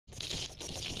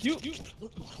You.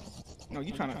 No,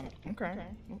 you trying to. Okay.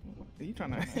 You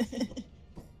trying to.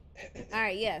 All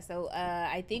right, yeah. So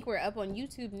I think we're up on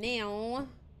YouTube now.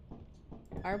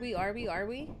 Are we?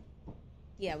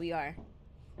 Yeah, we are.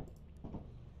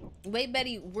 Wait,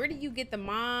 Betty, where do you get the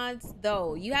mods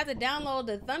though? You have to download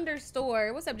the Thunder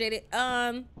Store. What's up, Jaded?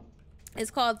 It's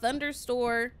called Thunder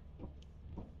Store.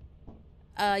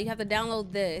 You have to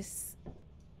download this,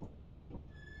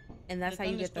 and that's how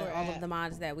you get all of the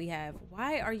mods that we have.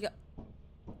 Why are you?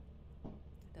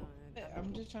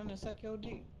 I'm just trying to suck your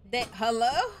dick. Hello?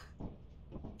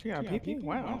 Yeah, PP.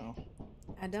 Wow.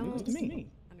 I don't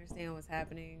understand what's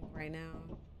happening right now.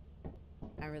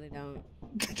 I really don't.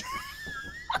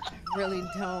 I really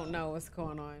don't know what's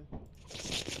going on.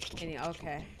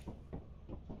 Okay.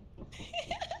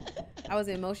 I was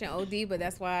in motion OD, but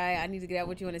that's why I need to get out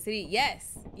with you in the city.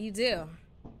 Yes, you do.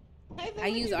 I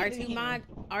use R2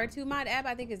 mod app.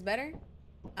 I think is better.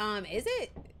 Is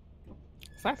it?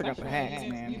 Cypher got the hacks,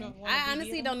 man. I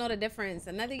honestly don't know the difference.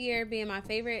 Another year being my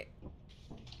favorite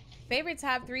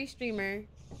top 3 streamer.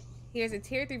 Here's a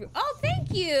tier 3. Oh,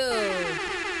 thank you.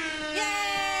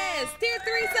 Yes, tier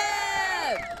 3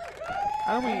 sub.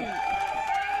 How do we?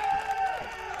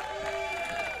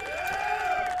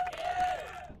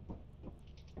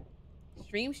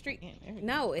 Stream streak?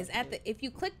 No, it's at the. If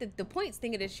you click the points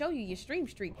thing, it'll show you your stream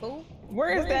streak, fool.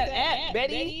 Where is that at,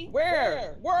 Betty?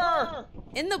 Where?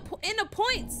 In the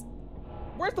points.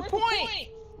 Where's the point?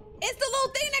 It's the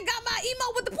little thing that got my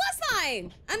emote with the plus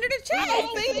sign under the chat. I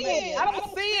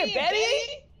don't see it,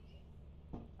 Betty.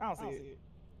 I don't see it.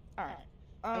 All right.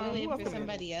 Are we waiting for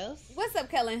somebody else? What's up,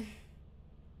 Kellen?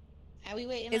 Are we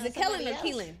waiting? Is it Kellen or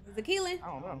Keelan? Is it Keelan? I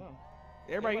don't know.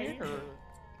 Everybody here?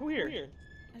 Who here?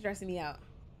 That's stressing me out.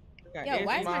 Yo,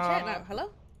 why is my chat not?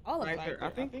 Hello? All of them. I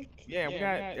think. Yeah, we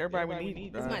got everybody we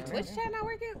need. Is my Twitch chat not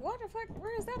working? What the fuck?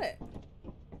 Where is that at?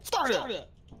 Start up.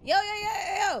 Yo.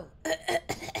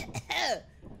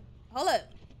 Hold up.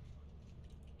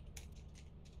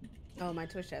 Oh, my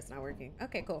Twitch chat's not working.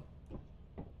 Okay, cool.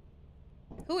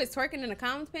 Who is twerking in the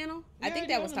comments panel? I think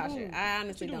that was Tasha. I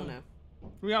honestly don't know.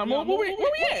 We on move. Where we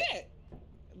at?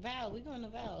 Val, we going to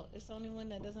Val. It's the only one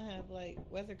that doesn't have like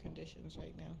weather conditions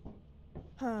right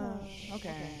now.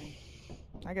 Okay.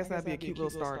 I guess that'd be a cute little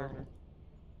starter.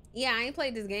 Yeah, I ain't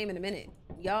played this game in a minute.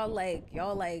 Y'all like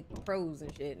pros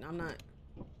and shit, and I'm not.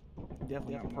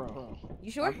 Definitely not pro.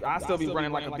 You sure? I still be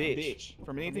running like a bitch.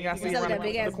 From anything I see. Is that that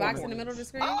big ass box in the middle of the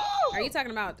screen? Oh! Are you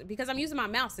talking about? Because I'm using my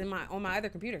mouse on my other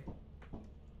computer.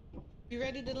 You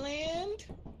ready to land?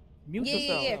 Mute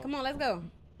yourself. Yeah. Come on, let's go.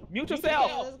 Mute yourself.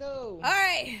 Yeah, let's go. All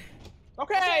right.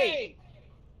 Okay.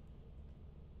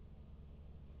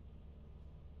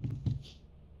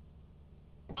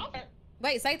 Okay.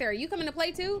 Wait, Scyther, are you coming to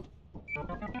play too? He's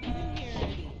in here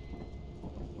already.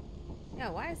 Yeah,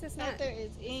 why is this not? Scyther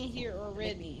is in here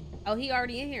already. Oh, he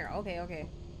already in here. Okay.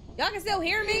 Y'all can still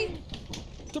hear me?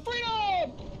 To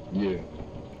freedom! Yeah.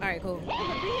 All right, cool.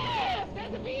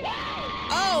 That's a beat.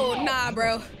 Oh, nah,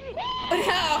 bro.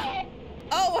 No.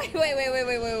 Oh,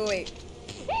 wait.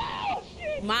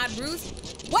 Mod Bruce.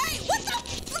 Wait, what the?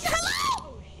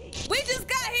 Hello? We just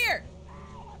got here.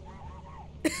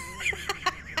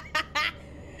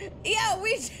 Yo,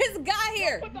 we just got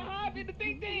here. Put the hive in the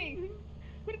big thing.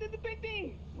 Put it in the big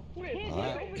thing.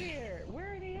 Over there.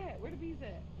 Where are they at? Where the bees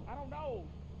at? I don't know.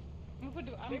 I'm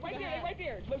gonna They right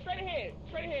there. Look straight ahead.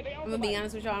 I'm gonna be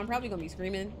honest with y'all. I'm probably gonna be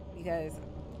screaming because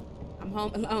I'm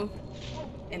home alone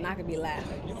and not gonna be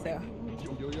laughing. So.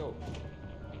 Yo.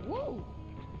 Woo.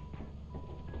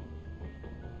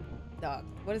 Dog,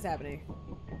 what is happening?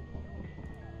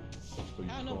 So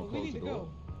I don't know, but we need to go.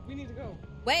 We need to go.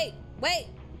 Wait.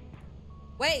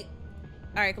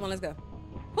 All right, come on, let's go.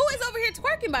 Who is over here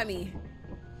twerking by me?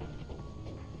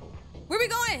 Where we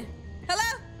going?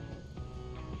 Hello?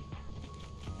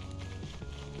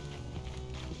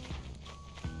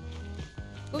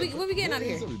 What we getting out of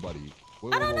here? Everybody?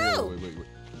 I don't know. Wait.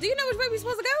 Do you know which way we're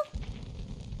supposed to go?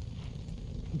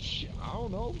 I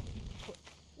don't know.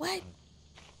 What?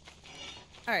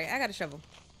 All right, I got a shovel.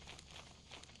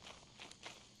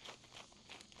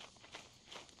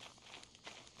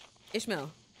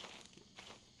 Ishmael.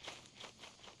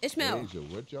 Asia,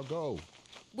 where'd y'all go?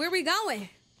 Where we going?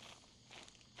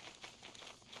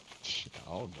 I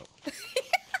don't know.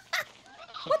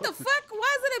 What the fuck?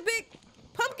 Why is it a big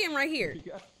pumpkin right here?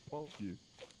 You got pumpkin.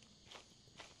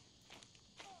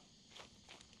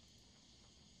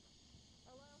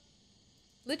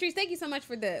 Latrice, thank you so much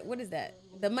for the, what is that?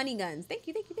 The money guns. Thank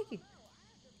you.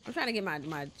 I'm trying to get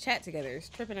my chat together. It's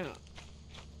tripping out.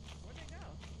 Where'd they go?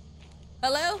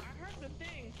 Hello? I heard the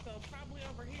thing, so probably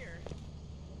over here.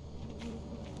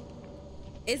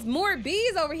 It's more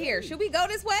bees over here. Should we go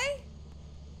this way?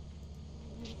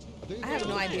 I have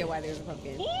no idea why there's a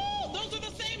pumpkin. Ooh, those are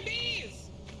the same bees.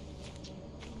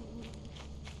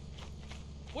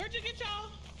 Where'd you get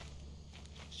y'all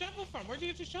shovel from? Where'd you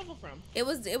get your shovel from? It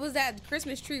was that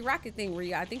Christmas tree rocket thing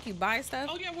where I think you buy stuff.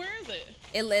 Oh yeah, where is it?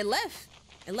 It left.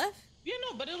 It left. Yeah,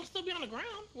 no, but it'll still be on the ground.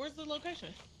 Where's the location?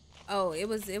 Oh, it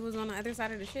was on the other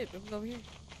side of the ship. It was over here.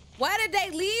 Why did they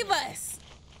leave us?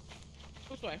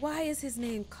 Which way? Why is his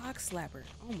name Cockslapper?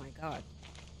 Oh my god.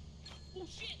 Oh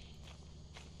shit.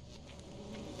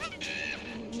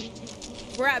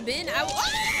 Where I've been, I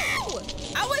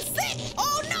was sick.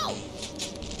 Oh no!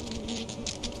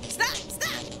 Stop!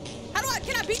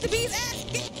 Can I beat the bee's ass?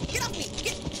 Get off me!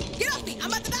 Get off me! I'm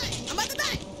about to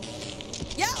die!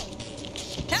 Yo!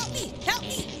 Help me!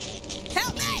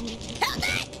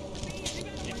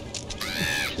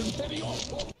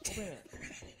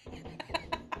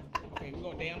 Okay, we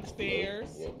go down the stairs.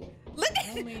 Look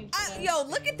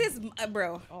at this,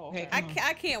 bro. Oh, okay.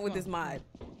 I can't with this mod.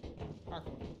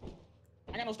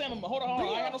 I got no stamina. Hold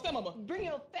on. I got no stamina. Bring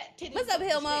your fat titties. What's up,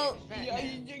 Hill Mode?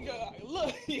 Look. All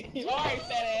right,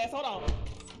 fat ass. Hold on.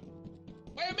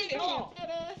 Wait a minute. Hold on. Fat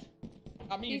ass.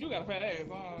 I mean, you do got a fat ass.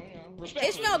 Respectfully.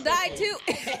 Ishmael died too.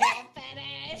 Fat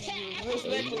ass.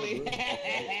 Respectfully.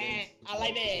 I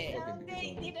like that.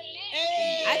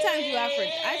 I timed you out for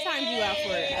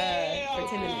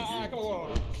 10 minutes. All right, come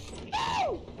on.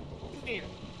 No! Here.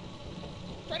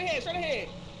 Straight ahead.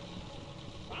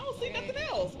 I don't see nothing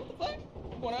else. What the fuck?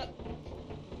 Going up.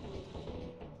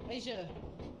 Aisha.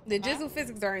 The jizzle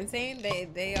physics are insane. They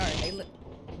look.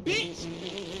 Bitch!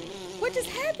 What just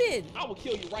happened? I will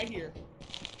kill you right here.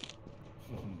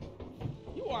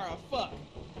 You are a fuck.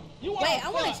 Wait, I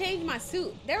want to change my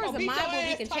suit. There was a mod where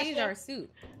we can change Tasha. our suit.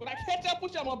 When I catch up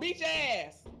with you, I'm gonna beat your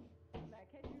ass.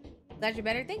 Glad you're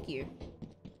better. Thank you.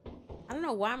 I don't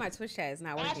know why my Twitch chat is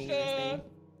not working. Tasha.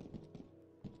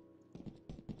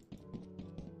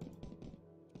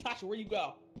 Tasha, where you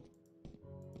go?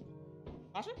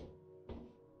 Tasha?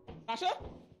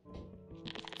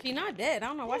 She's not dead. I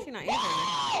don't know why she's not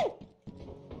answering.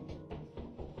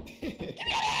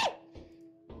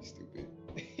 Stupid.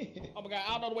 Oh my god,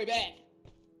 I don't know the way back.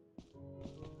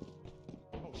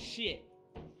 Oh shit.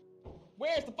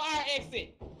 Where's the fire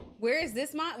exit? Where is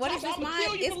this mod? What is this I'ma mod?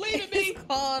 kill you for leaving me.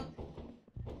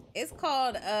 It's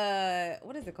called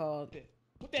what is it called?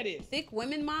 What that is? Thick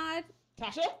Women mod.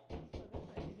 Tasha?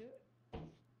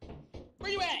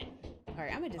 Where you at?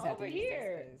 Alright, I'm gonna just have Over to use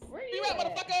here. this 'cause Where Where you at,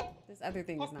 motherfucker? this other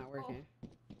thing is not working.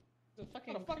 The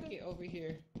fucking cricket over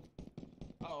here.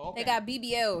 Oh, okay. They got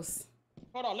BBLs.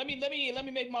 Hold on, let me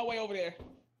make my way over there.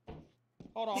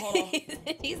 Hold on.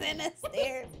 He's in the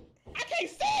stairs. I can't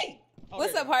see! Oh,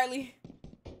 What's there up, you go. Harley?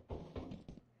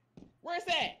 Where's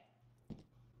that?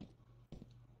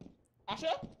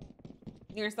 Asha?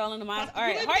 You're installing the mods? You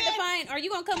Alright, live hard to there? find. Are you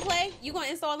gonna come play? You gonna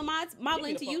install the mods? Mob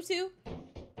link to the you too?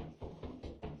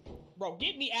 Bro,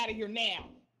 get me out of here now.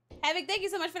 Havoc, thank you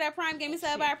so much for that Prime Gaming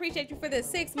sub. I appreciate you for the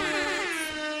 6 months.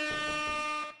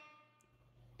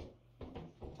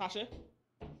 Tasha?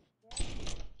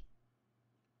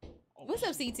 What's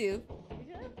up, C2?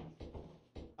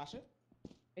 Tasha?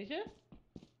 Aisha? Is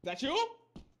that you?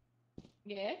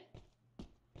 Yeah.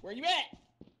 Where you at?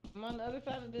 I'm on the other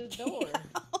side of this door.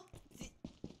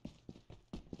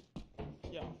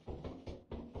 Yo.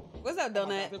 What's up, Oh my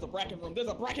Donut? God, there's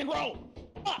a bracken room.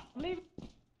 Ah! Leave.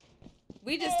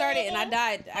 We just started and I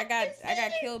died. I got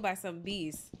killed by some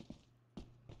bees.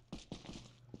 I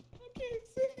can't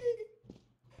see.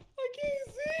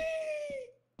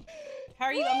 How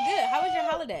are you? I'm good. How was your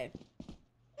holiday?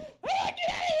 Ah, get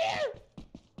out of here!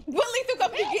 What lethal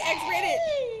company get X-rated?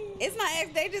 It's not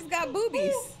X, they just got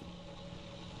boobies.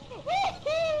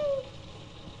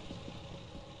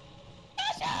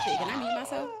 Shit, can I mute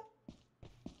myself?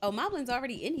 Oh, Moblin's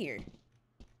already in here.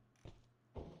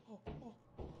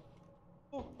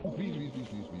 Bees.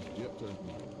 Yep, turn.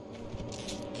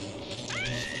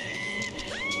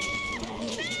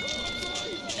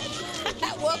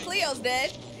 Well, Cleo's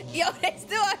dead. Yo, they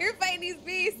still out here fighting these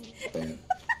bees. God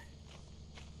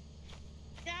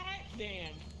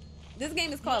damn. This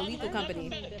game is called Lethal Company.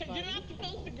 Cause you're not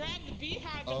supposed to grab the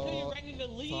beehive until you're ready to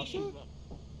leave. Tasha?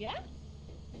 Yeah?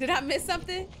 Did I miss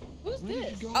something? Who's Where did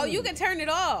this? you go? Oh, you can turn it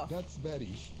off. That's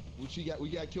Betty. We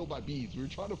got killed by bees. We were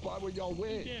trying to find where y'all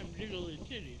went. Damn jiggly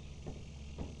titties.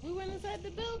 We went inside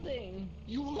the building.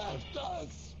 You left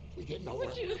us. We didn't know where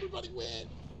everybody went.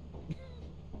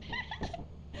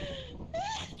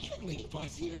 Leave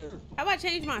us here. How about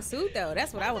change my suit though?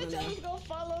 That's what I want to thought know. y'all was gonna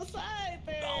follow side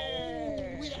No,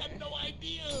 there. we had no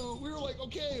idea. We were like,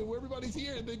 okay, well, everybody's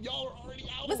here, and then y'all are already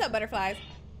out. What's up, butterflies?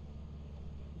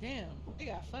 Damn, they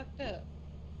got fucked up.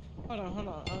 Hold on, hold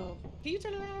on. Can you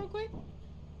turn around real quick?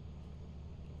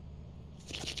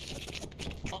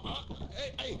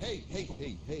 Hey.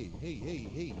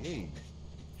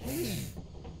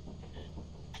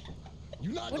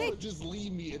 You're not gonna just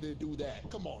leave me and then do that.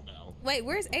 Come on now. Wait,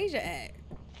 where's Asia at?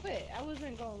 Wait, I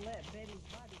wasn't gonna let Betty's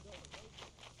body go.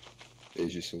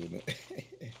 Asia Sullivan.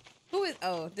 Who is?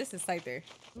 Oh, this is Scyther.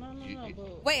 No,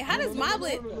 but Wait, how does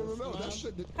Moblin? No.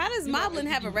 How does Moblin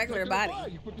have a regular body?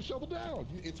 You put the shovel down.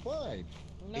 It's fine.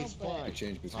 No, It's but fine. I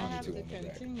changed between I the have two to on the rack.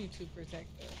 continue to protect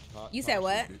her. You said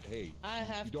what? Hey, I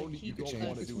have you to don't. You keep You don't can us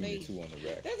want change to do between safe. the two on the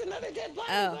rack. There's another dead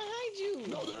body Oh. behind you.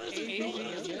 No, there isn't. No,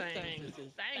 there isn't. I'm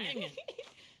just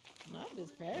He's about to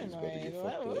paranoid. get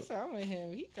fucked What's up. wrong with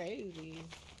him? He crazy.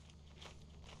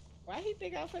 Why he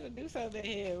think I'm finna do something to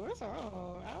him? What's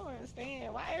wrong? I don't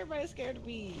understand. Why everybody scared of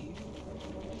bees?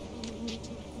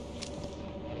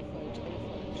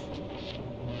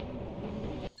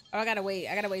 Oh, I gotta wait.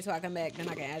 I gotta wait till I come back, then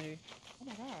I can add you. Oh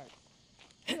my god.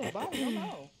 Ew, body, oh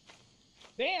no.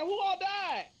 Damn, who all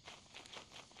died?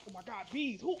 Oh my god,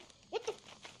 bees. Who? What the?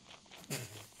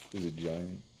 There's a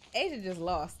giant. Asia just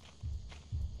lost.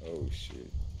 Oh shit.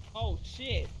 Oh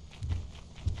shit.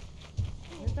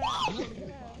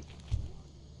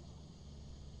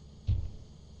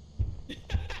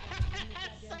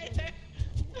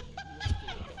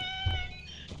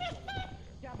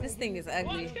 This thing is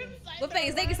ugly. Well,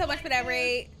 thanks. Thank you so much for that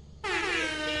raid.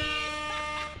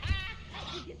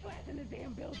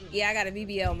 Yeah, I got a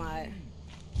BBL mod.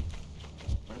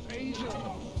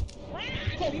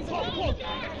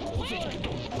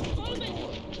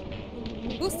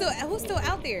 Who's still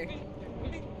out there?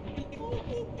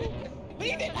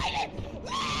 Leave it,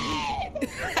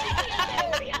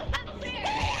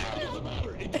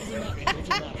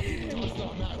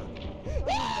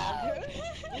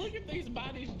 Look at these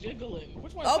bodies jiggling.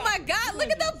 Which one? Oh my god, look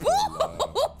at the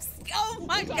boobs! Oh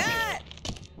my god!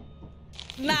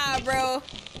 Nah, bro.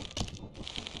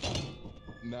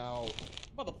 Now,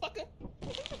 Motherfucker.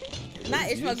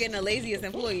 Not Ishmael getting the laziest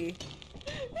employee.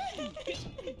 Come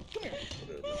here.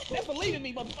 That's for leaving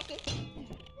me, motherfucker.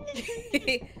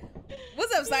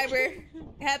 What's up, Cyber?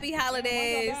 Happy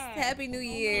holidays. Happy New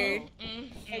Year.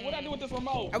 Hey, what I do with this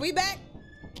remote? Are we back?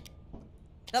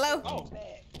 Hello? Oh.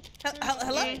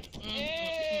 Hello?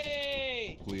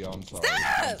 Hey! Cleo, I'm sorry.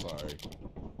 Stop! I'm sorry.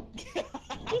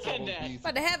 Who said that?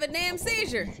 About to have a damn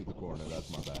seizure. To the corner. That's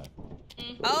my bad.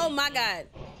 Oh my god.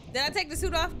 Did I take the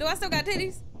suit off? Do I still got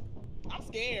titties? I'm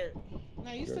scared.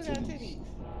 No, you still got titties.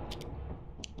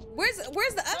 Where's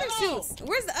the other suits?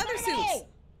 Where's the other suits?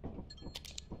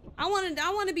 I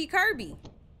want to be Kirby.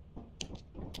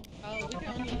 Oh, we can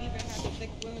only either have the thick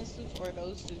women's suits or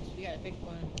those suits. We got a thick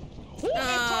one. Who is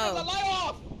turning the light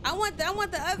off? I want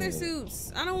the other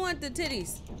suits. I don't want the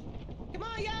titties. Come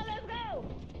on, y'all, let's go.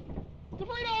 The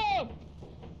freedom!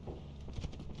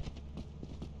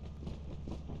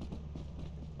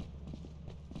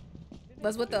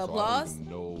 Buzz with the applause.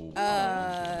 No.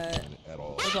 At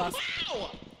all. Applause. Wow!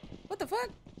 What the fuck?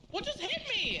 What just hit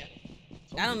me?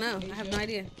 I don't know. I have no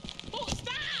idea. Oh,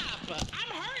 stop! I'm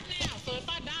hurt now, so if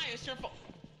I die, it's your fault.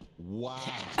 Wow.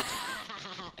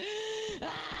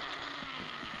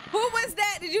 Who was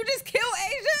that? Did you just kill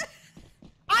Asia?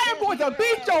 I am going to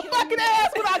beat your fucking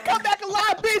ass when I come back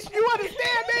alive, bitch. You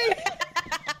understand me?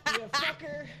 You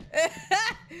fucker.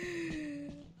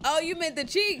 Oh, you meant the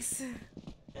cheeks. I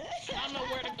don't know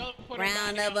where to go. Put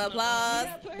Round her of body on applause.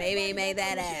 put her Baby, body make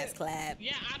back on that the ass ship. clap.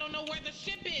 Yeah, I don't know where the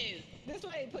ship is. This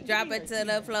way, put Drop G it to here.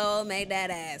 the floor. Make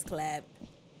that ass clap.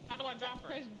 How do I drop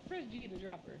her? Press G to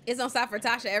drop her. It's on stop for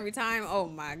Tasha every time. Oh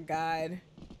my god.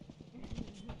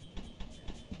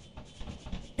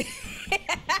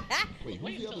 Wait, who's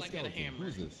Wait the until other I get a skeleton? hammer.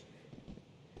 Who's this?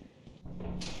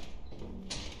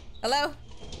 Hello?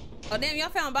 Oh damn, y'all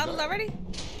found bottles already?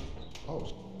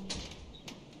 Oh.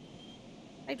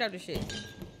 They dropped the shit.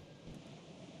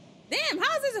 Damn,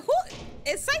 how is this? Who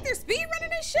is Scyther speed running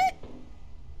this shit?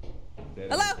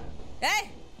 Hello?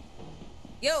 Hey?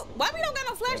 Yo, why we don't got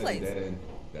no flashlights?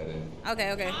 That in.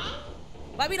 Okay, okay.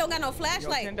 Why we don't got no Yo,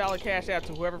 flashlight? $10 cash out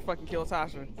to whoever fucking killed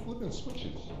Tasha. Flipping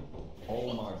switches.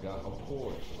 Oh my god, of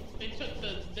course. They took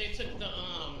the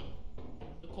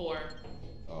core.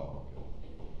 Oh, okay.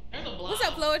 There's a blob. What's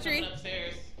up, Poetry? coming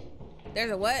upstairs.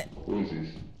 There's a what? Who is this?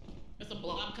 There's a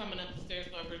blob coming up the stairs,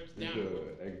 so There's down.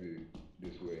 a exit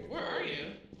this way. Where are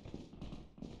you?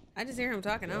 I just hear him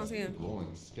talking. I don't see him.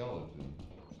 Glowing skeleton.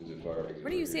 There's a fire exit.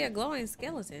 Where do you right see here. a glowing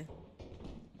skeleton?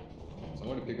 I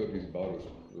want to pick up these bottles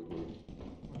real quick.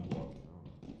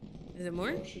 Is it more?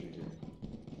 Oh, shit in here.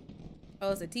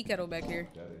 Oh, it's a tea kettle back here.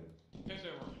 That is. There's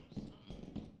a room.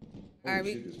 All right,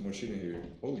 Holy shit, there's more shit in here.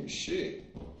 Holy shit.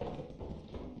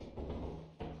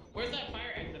 Where's that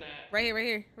fire exit at? right here, right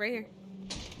here, right here.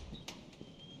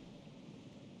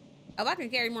 Oh, I can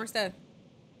carry more stuff.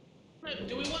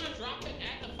 Do we want to drop it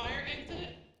at the fire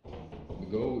exit? We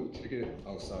go take it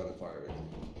outside the fire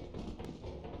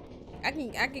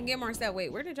exit. I can get more stuff.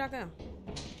 Wait, where did y'all go?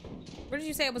 Where did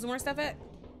you say it was more stuff at?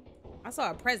 I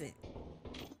saw a present.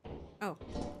 Oh.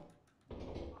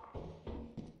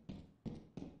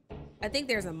 I think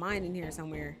there's a mine in here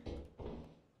somewhere.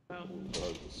 Oh.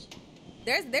 Regardless.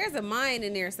 There's a mine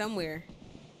in there somewhere.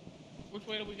 Which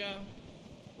way do we go?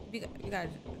 You got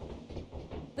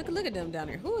look at them down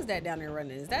there. Who is that down there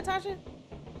running? Is that Tasha?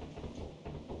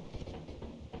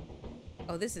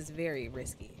 Oh, this is very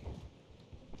risky.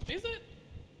 Is it?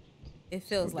 It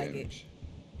feels No like damage.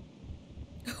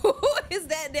 it. Who is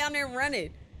that down there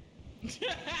running?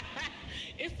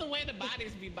 It's the way the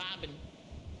bodies be bobbing.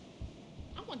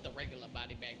 I want the regular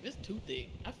body back. This too thick.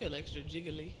 I feel extra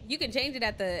jiggly. You can change it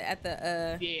at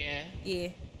the Yeah. yeah.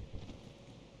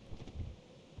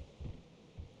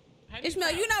 How do Ishmael,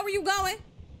 try? you know where you going?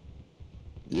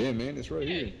 Yeah, man, it's right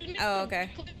Yeah, here. you Oh, okay.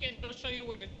 Click it, it'll show you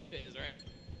where it is, right?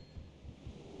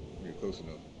 We're close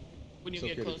enough. When you It's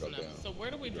get okay to close drop enough. down. So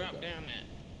where do we Drop drop down. down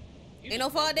at? You Ain't no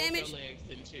just fall broke both your damage? legs,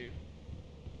 didn't you?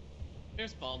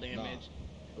 There's fall Nah, damage.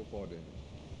 no fall damage.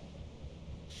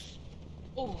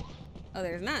 Oh, Oh,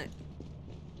 there's not.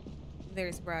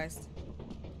 Very surprised.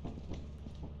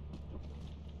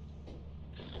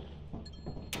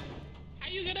 how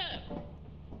you get up?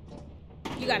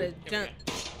 You gotta There we jump.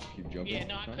 go. Keep jumping. Yeah,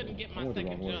 no, I couldn't get my went the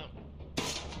second wrong way. jump.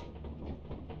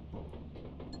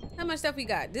 How much stuff we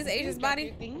got? This Asia's Drop body?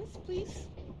 your things, please.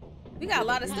 We got a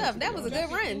lot of Yeah. stuff. That was a Drop good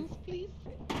your run. things, please.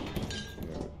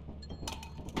 Yeah.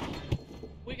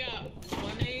 We got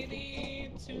 180,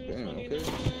 Oh, damn, okay.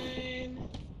 229.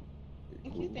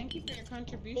 Thank you for your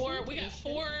contribution. We got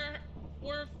four,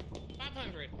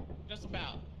 500, just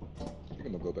about. I think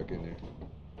I'm gonna go back in there.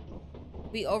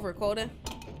 We over quota.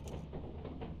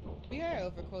 We are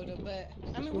over quota, but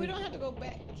I mean we don't have to go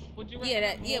back. Would you Yeah,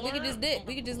 rather that. Yeah, we more? could just dip.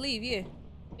 We could just leave. Yeah.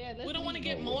 Yeah, let's We don't want to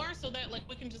leave. get more so that like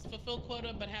we can just fulfill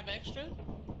quota but have extra.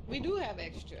 We do have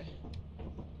extra.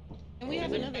 And we Oh,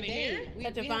 have is another everybody day. here? We,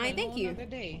 Such a we have fine, thank whole you. Another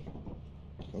day.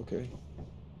 Okay.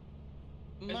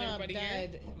 Mom everybody here?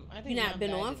 died. I think You not Mom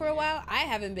been died on in for a there. while? I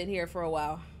haven't been here for a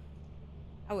while.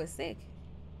 I was sick.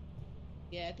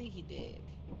 Yeah, I think he did.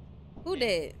 Who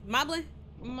did? Moblin?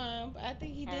 Mom, I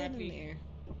think he did in R.I.P. there.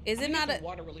 Is I'm it gonna not get a? some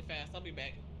water really fast. I'll be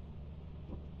back.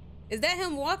 Is that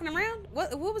him walking around?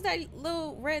 What was that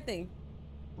little red thing?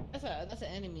 That's an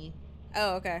enemy.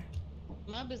 Oh, okay.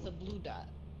 Mob is a blue dot.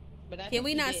 But I Can think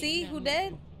we he not dead. see He who not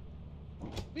dead?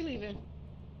 moving. We leaving.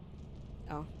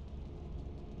 Oh.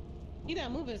 He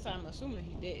not moving, so I'm assuming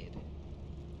he did.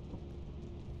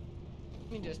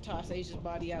 Let me just toss Asia's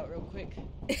body out real quick.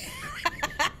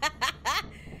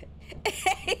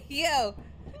 Yo.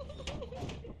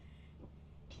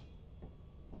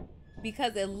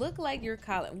 Because it looked like you're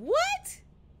calling. What?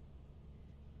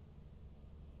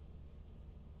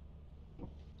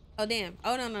 Oh, damn.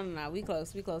 Oh, no. We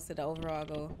close to the overall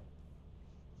goal.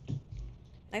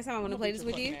 Next time I want to play this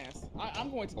with you. I'm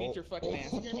going to beat your fucking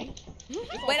ass. You hear me?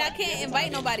 Wait, I can't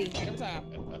invite nobody. Every time.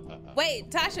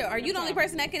 Wait, Tasha, are you the only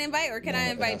person that can invite, or can I No,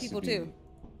 it invite has to people be. too?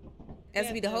 Has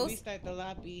to be the Yeah, host? Restart the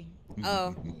lobby.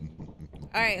 Oh.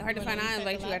 All right, hard to Wanna find. I'll restart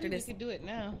invite the you after lobby? this. We could do it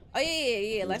now. Oh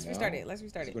yeah. Let's Now? restart it. Let's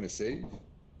restart It's it. gonna save?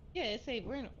 Yeah, it's safe.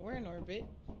 We're in orbit.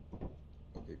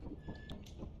 Okay, cool.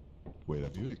 Wait,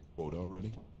 have you hit quota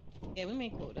already? Yeah, we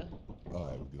made quota. All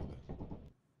right, we're good then.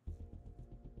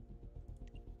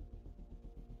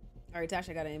 All right,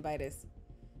 Tasha gotta invite us.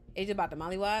 Age about the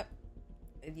mollywop?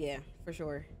 Yeah, for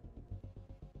sure.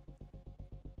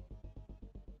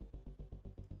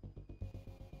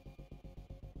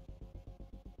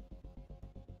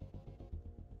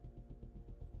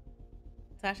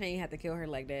 Tasha ain't have to kill her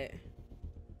like that.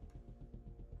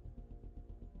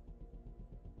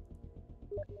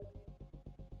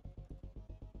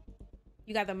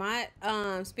 You got the mod?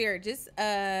 Spirit, just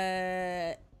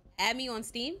add me on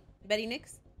Steam, Betty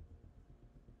Nix.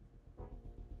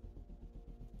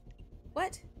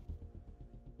 What?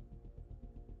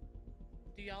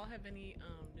 Do y'all have any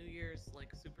New Year's like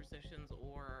superstitions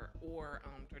or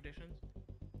traditions?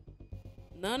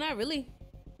 No, not really.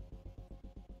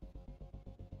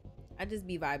 I just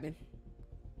be vibing.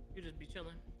 You just be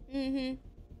chilling. Mm-hmm.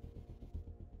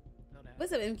 No doubt.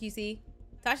 What's up, MQC?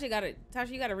 Tasha,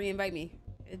 you gotta re-invite me.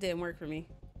 It didn't work for me.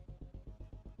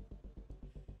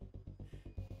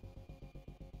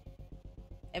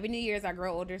 Every New Year's I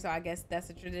grow older, so I guess that's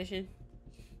a tradition.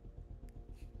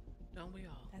 Don't we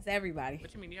all? That's everybody.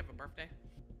 What you mean? You have a birthday?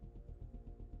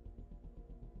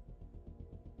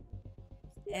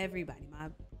 Everybody,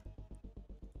 Mob.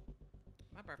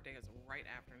 My birthday is right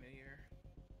after New Year.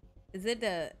 Is it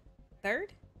the 3rd?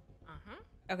 Uh-huh.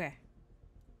 Okay.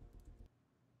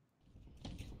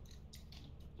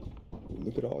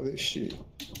 Look at all this shit.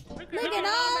 Look at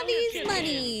all these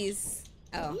monies.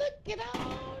 Oh. Look at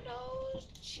all those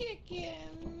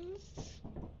chickens.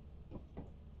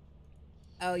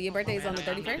 Oh, your birthday is on the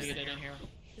I'm not gonna 31st? get it in here.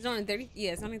 It's on the 30th?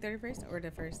 Yeah, it's on the 31st or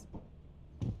the 1st.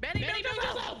 Betty, milk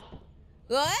yourself!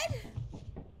 What?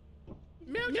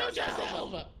 Milk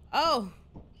yourself! Oh.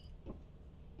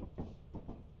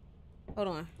 Hold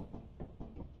on.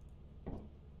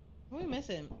 What are we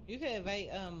missing? You could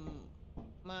invite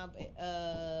my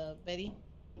Betty.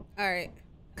 All right.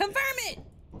 Confirm it.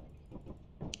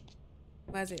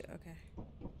 Why is it? Okay.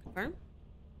 Confirm?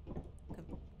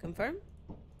 Confirm?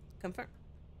 Confirm.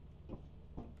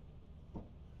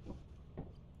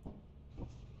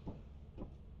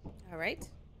 All right.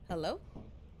 Hello?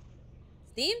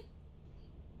 Steam?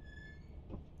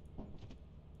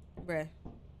 Bruh.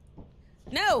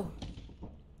 No!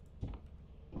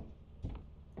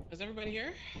 Is everybody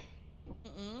here?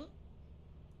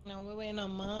 No, we're waiting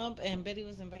on Mob, and Betty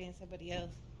was inviting somebody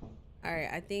else. All right,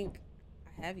 I think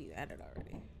I have you added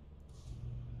already.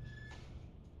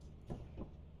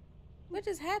 What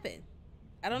just happened?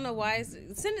 I don't know why.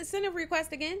 Send a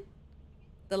request again.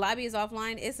 The lobby is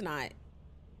offline. It's not.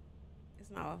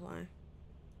 It's not offline.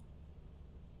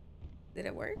 Did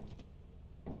it work?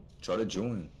 Try to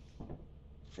join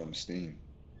from Steam.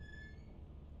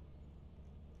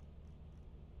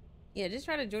 Yeah, just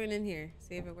try to join in here.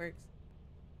 See if it works.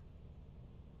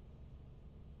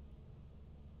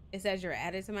 It says you're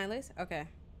added to my list? Okay.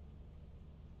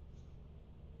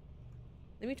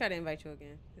 Let me try to invite you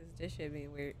again. This shit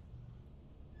being weird.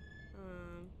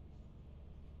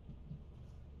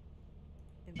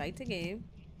 Invite to game.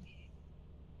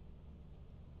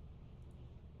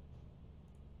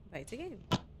 Invite to game.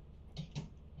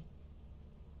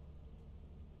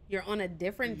 You're on a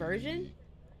different version?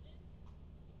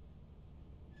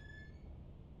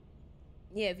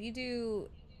 Yeah, if you do...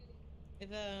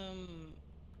 If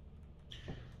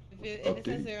it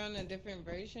says they're on a different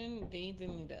version, they either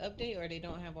need to update or they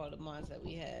don't have all the mods that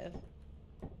we have.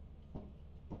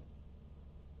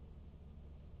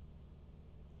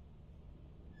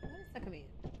 What is the command?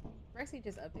 Rexy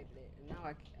just updated it, and now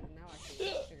I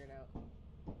can't figure it out.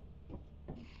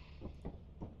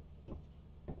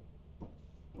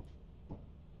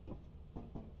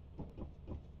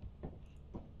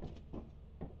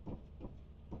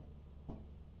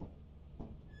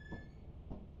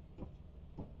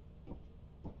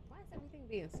 Why is everything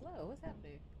being slow? What's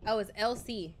happening? Oh, it's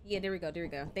LC. Yeah, there we go. There we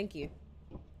go. Thank you.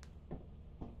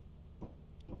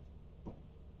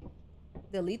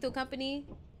 The Lethal Company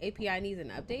API needs an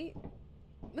update.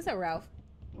 What's up, Ralph?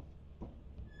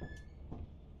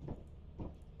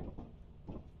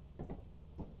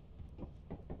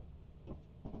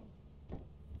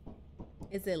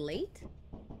 Is it late?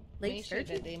 Make sure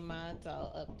that they mods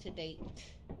all up to date.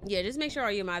 Yeah, just make sure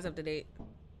all your mods up to date.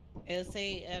 It'll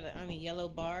say on a yellow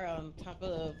bar on top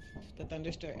of the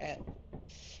Thunderstore app.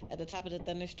 At the top of the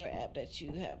Thunderstore app that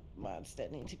you have mods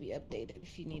that need to be updated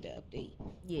if you need to update.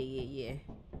 Yeah.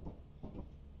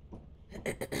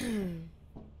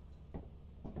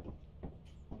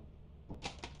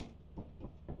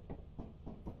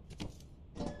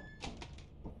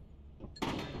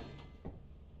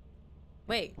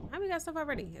 Wait, how we got stuff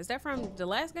already? Is that from the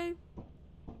last game?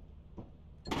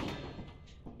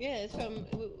 Yeah, it's from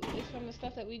the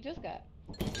stuff that we just got.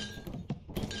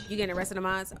 You getting the rest of the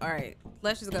mods? All right,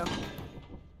 let's just go.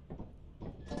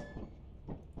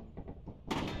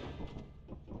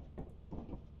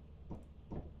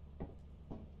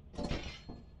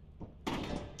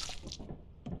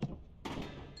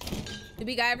 Did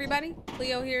we got everybody?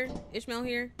 Cleo here, Ishmael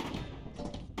here,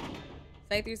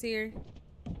 Faither's here,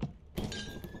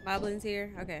 Boblin's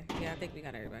here. Okay, yeah, I think we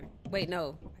got everybody. Wait,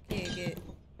 no, I can't get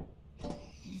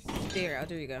Spirit. Oh,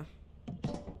 there you go.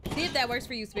 See if that works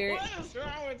for you, Spirit. What is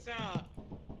wrong with y'all?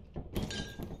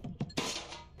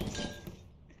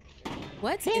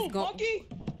 What is going? Monkey!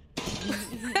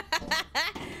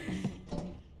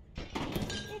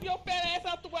 Move your fat ass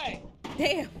out the way.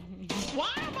 Damn.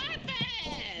 Why am I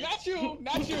fast? Not you,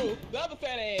 not you. The other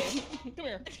fat ass. Come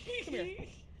here. Come here.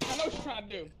 I know what you're trying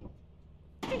to do.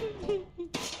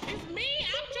 It's me.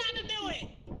 I'm trying to do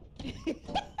it.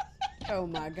 Oh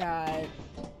my god.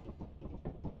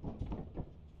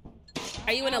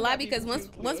 Are you in the lobby? Because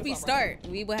once we start,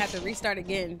 we will have to restart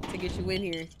again to get you in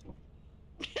here.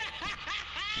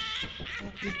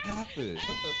 just happened?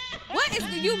 What is?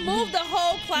 You moved the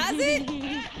whole closet?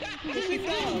 She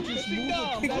dumb. She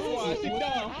dumb. That's why she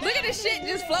dumb. Look at the shit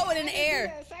just floating in the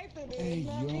air. Hey,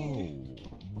 yo.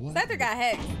 What? Scyther got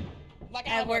hacked. Like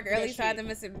At work early, so so I had to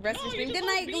miss the rest of the No, stream. you Good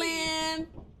supposed night, to be. Glam.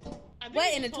 I think What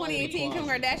you're in the supposed to be 2018 Kim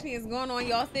Kardashian is going on?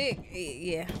 Y'all thick?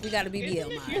 Yeah, we got a BBL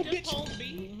Isn't it mod. you're just supposed to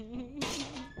be?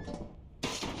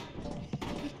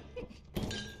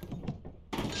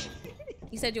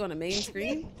 You said you on a main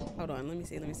screen? Hold on, let me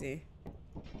see. Let me see.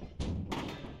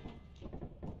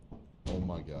 Oh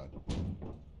my god.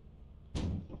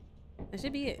 That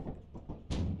should be it.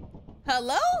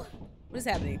 Hello? What is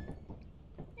happening?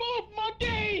 Move,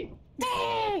 monkey!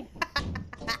 Move!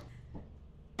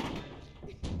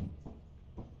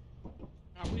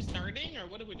 Are we starting or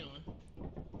what are we doing?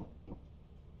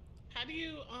 How do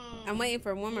you I'm waiting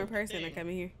for one more move the person to thing? come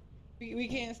in here. We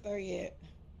can't start yet.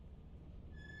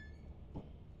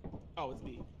 Oh, it's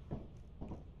me.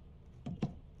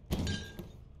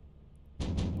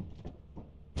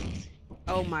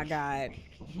 Oh my god.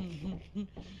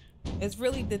 It's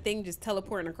really the thing just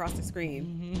teleporting across the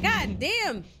screen. God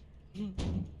damn!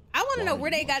 I want to know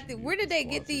where they got the. Where did they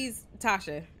get these?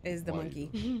 Tasha is the monkey.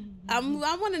 I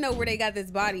want to know where they got this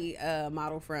body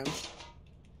model from.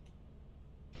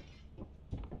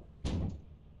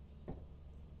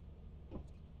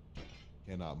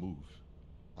 Cannot move.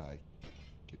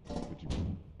 Could you?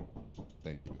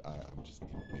 Thank you. I'm just.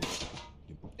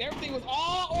 Everything was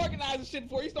all organized and shit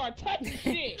before you start touching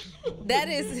shit. That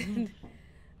is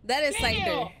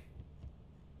Scyther.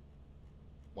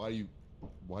 Why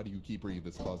do you keep bringing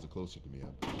this closet closer to me?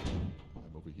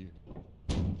 I'm over here.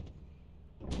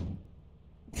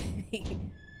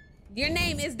 Your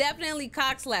name is definitely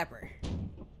Cockslapper.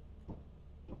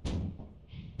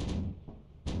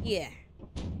 Yeah.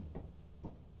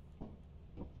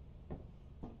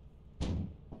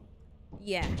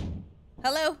 Yeah.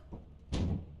 Hello?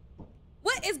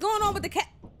 What is going on with the cat?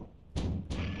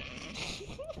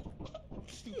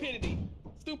 Stupidity.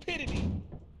 Stupidity.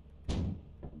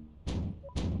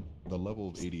 The level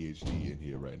of ADHD in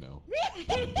here right now.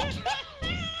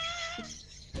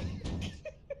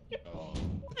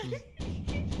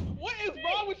 What is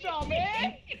wrong with y'all,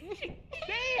 man?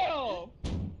 Damn.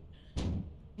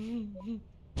 You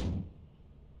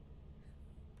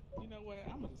know what?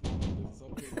 I'm gonna just this is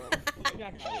okay, bro.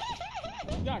 Y'all got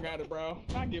it. Y'all got it, bro.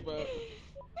 I give up.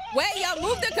 Wait, y'all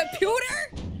moved the computer?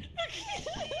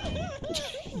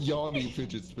 Y'all need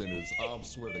fidget spinners. I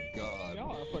swear to God.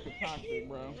 Y'all are fucking toxic,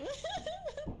 bro.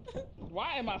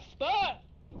 Why am I stuck?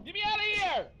 Get me out of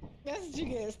here! That's what you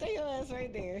get. Stay your ass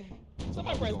right there.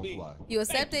 Somebody press B. You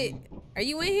accepted? Are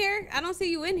you in here? I don't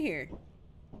see you in here.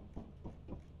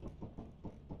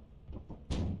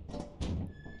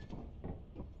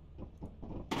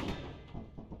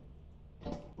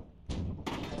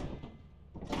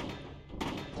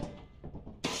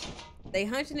 They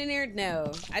hunching in there?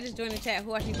 No. I just joined the chat.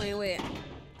 Who are you playing with?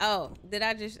 Oh,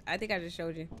 I think I just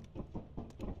showed you.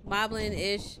 Moblin,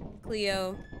 Ish,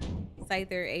 Cleo,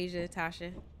 Scyther, Asia,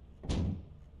 Tasha.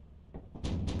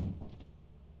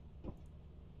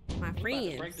 My I'm about to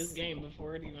friends. break this game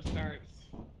before it even starts.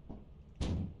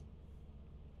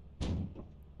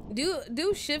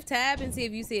 Do shift tab and see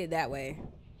if you see it that way.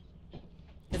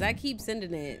 Cause I keep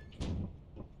sending it.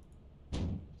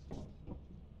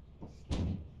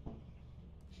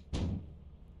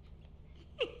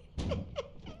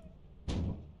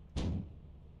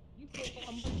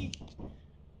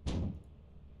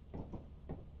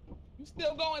 You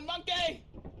still going, monkey?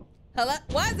 Hello?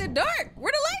 Why is it dark?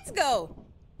 Where the lights go?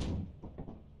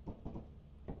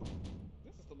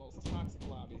 This is the most toxic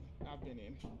lobby I've been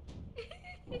in.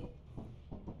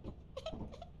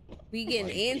 We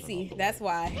getting antsy. That's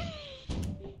why.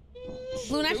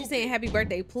 Blue, not you saying happy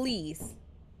birthday, please.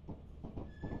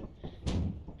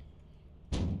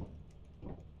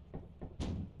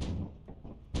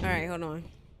 All right, hold on.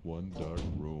 One dark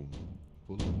room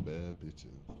full of bad bitches.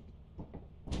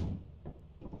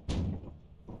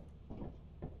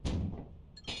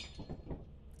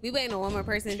 We waiting on one more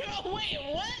person. Wait,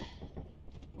 what?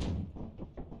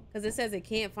 Cause it says it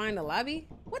can't find the lobby.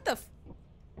 What the?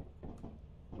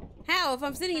 How? If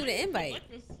I'm sending you the invite.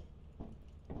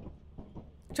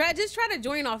 Just try to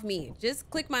join off me. Just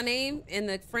click my name in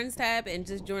the friends tab and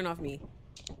just join off me.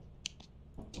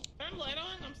 Turn the light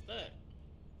on. I'm stuck.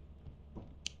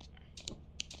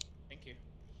 Thank you.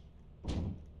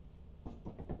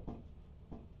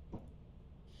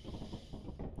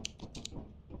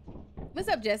 What's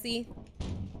up, Jesse?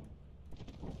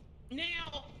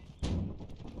 Now,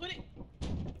 put it.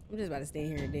 I'm just about to stay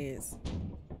here and dance.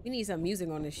 We need some music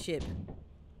on this ship.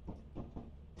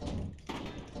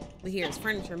 We hear his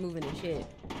furniture moving and shit.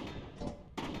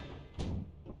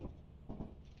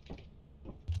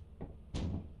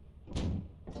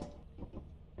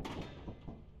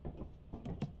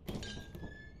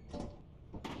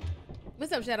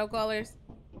 What's up, Shadow Callers?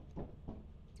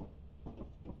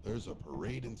 There's a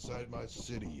parade inside my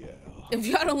city, yeah. If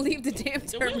y'all don't leave the damn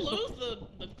Did we terminal. lose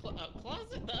the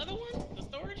closet, the other one, the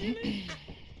storage unit?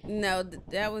 No,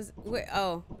 that was.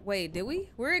 Oh, wait, did we?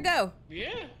 Where'd it go? Yeah.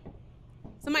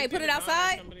 Somebody put it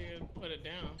outside? Somebody put it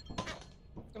down.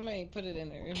 Somebody put it in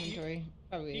their inventory.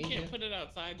 Probably You Asia. can't put it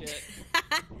outside yet.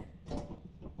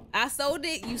 I sold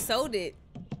it. You sold it.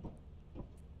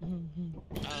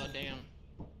 Oh, damn.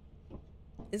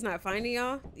 It's not finding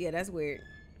y'all? Yeah, that's weird.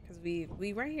 Cause we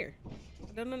right here.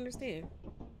 I don't understand.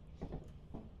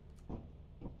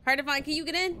 Hard to find. Can you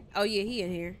get in? Oh yeah, he in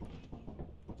here.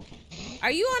 Are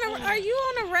you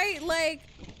on a right? Like,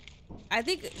 I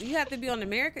think you have to be on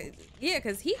America. Yeah,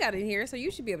 cause he got in here, so you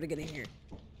should be able to get in here.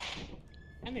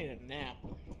 I need a nap.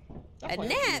 A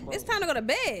nap? It's time to go to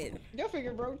bed. Your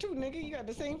figure broke too, nigga. You got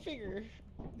the same figure.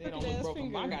 They don't look broke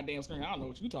on my goddamn screen. I don't know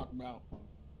what you talking about.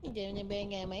 Back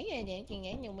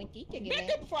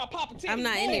up before I pop a titty. I'm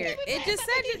not in here. It just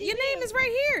said your name is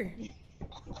right here.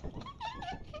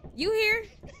 You here?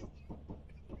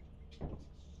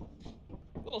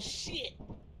 Little shit.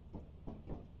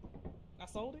 I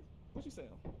sold it? What you sell?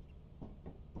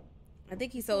 I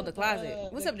think he sold the closet.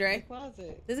 What's up, Dre?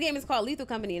 Closet. This game is called Lethal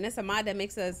Company, and it's a mod that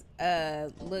makes us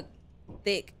look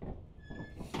thick.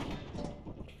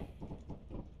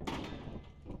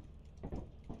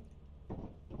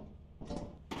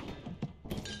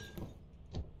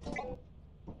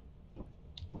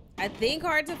 I think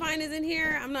Hard to Find is in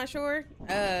here. I'm not sure.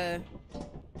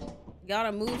 Y'all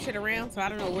done move shit around, so I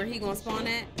don't know where he gonna spawn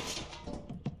at.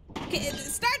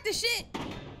 Start the shit.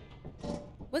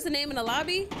 What's the name in the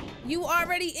lobby? You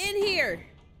already in here.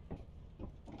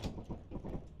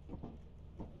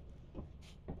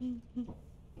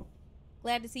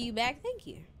 Glad to see you back. Thank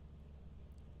you.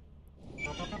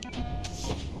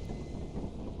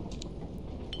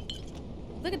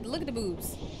 Look at the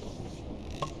boobs.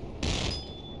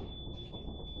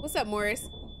 What's up, Morris?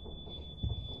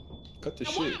 Cut the Now,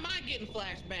 shit. why am I getting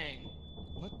flashbang?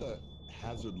 What the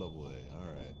hazard level A? All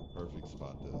right, perfect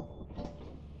spot there.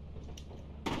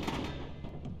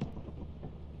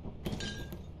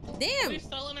 Damn. Are we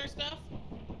selling our stuff?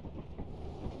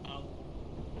 Oh,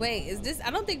 Wait, is this? I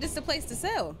don't think this is the place to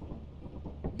sell.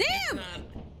 Damn. not.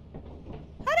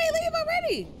 How they leave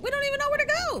already? We don't even know where to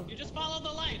go. You just follow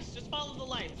the lights. Just follow the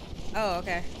lights. Oh,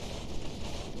 okay.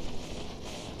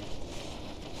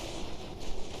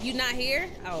 You not here?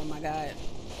 Oh my God.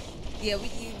 Yeah,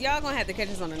 y'all gonna have to catch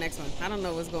us on the next one. I don't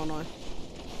know what's going on.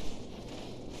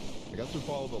 I guess we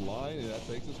follow the line, and that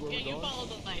takes us where Yeah, we're you going. follow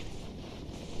the lights.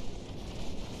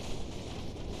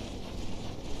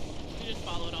 You just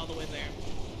follow it all the way there.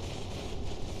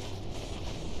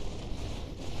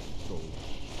 So,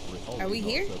 Are we no,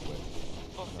 here? it's that way.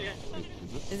 Oh, No, yeah.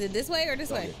 is this? Is it this way or this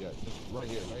way? Yeah, just right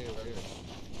here, right here, right here,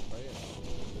 right here.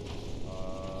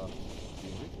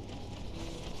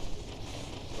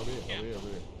 Over here, Yeah. over here, over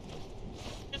here.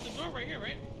 There's a door right here,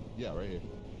 right? Yeah, right here.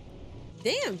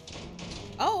 Damn.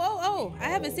 Oh. I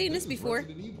haven't seen this is before.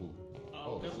 Resident Evil.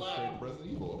 Oh, this good is luck. straight up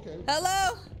Resident Evil. Okay.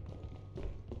 Hello?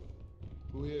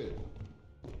 Who here?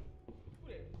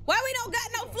 Why we don't got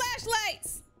no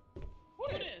flashlights? Who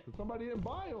did? Cause somebody didn't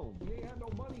buy them. We ain't had no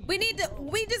money.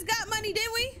 We just got money,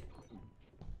 didn't we?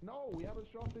 No, we haven't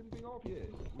shopped anything off yet.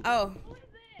 Oh.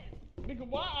 Nigga,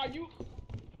 why are you?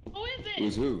 Who is it?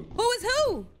 Who's who? Who is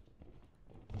who?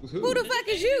 Who's who? Who the fuck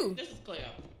is you? This is Cleo.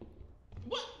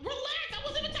 What? Relax! I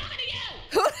wasn't even talking to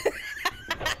you!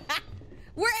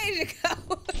 Where Asia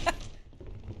go?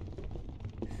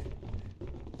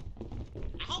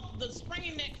 I hope the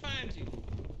springy neck finds you.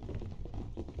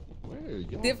 Where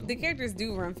y'all? The characters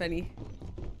do run funny.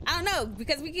 I don't know,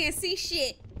 because we can't see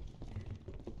shit.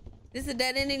 This is a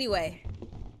dead end anyway.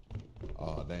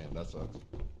 Oh damn, that sucks.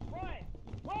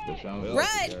 That sounds Run! like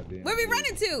Run! a goddamn Where we good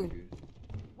running to? nigga.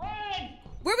 Run!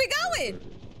 Where we going?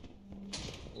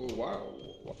 Oh wow.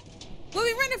 What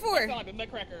we running That for? sound like the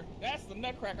Nutcracker. That's the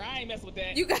Nutcracker. I ain't messing with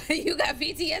that. You got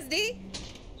PTSD?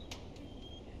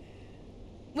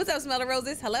 What's up, Smell of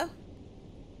Roses? Hello?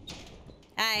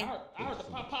 Hi. I heard the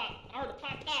pop pop. I heard the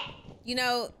pop pop. You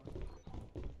know,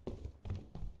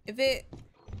 if it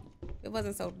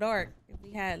wasn't so dark, if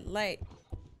we had light.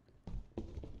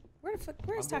 Where's I'm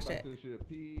going Tasha back at? to the ship.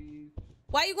 Peace.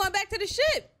 Why you going back to the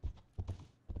ship?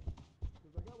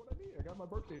 Cause I got what I need. I got my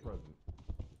birthday present.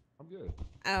 I'm good.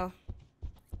 Oh.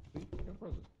 See, I got a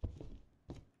present.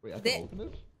 Wait, I That- can open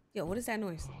this? Yo, what is that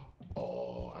noise?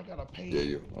 Oh, I gotta pay. Yeah,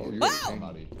 you. Oh, you Whoa!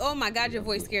 Somebody. Oh my God, your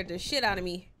voice scared the shit out of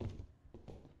me.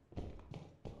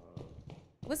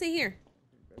 What's in here?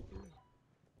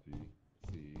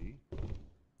 See.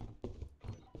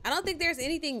 I don't think there's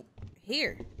anything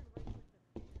here.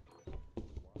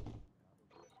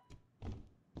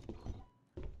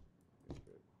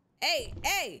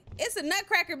 Hey, it's a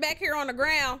nutcracker back here on the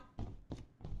ground.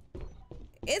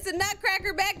 It's a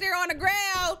nutcracker back there on the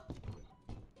ground.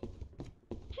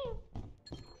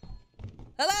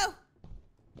 Hello?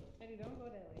 Eddie, don't go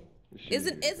that way.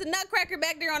 It's a nutcracker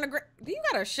back there on the ground. Do you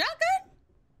got a shotgun?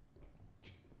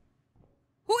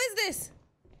 Who is this?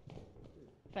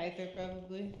 Scyther,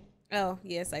 probably. Oh,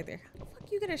 yes, right there. How the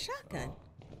fuck you get a shotgun?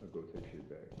 I'll go take shit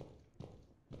back.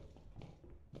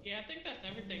 Yeah, I think that's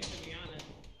everything, to be honest.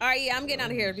 All right, yeah, I'm getting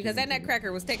out of here because that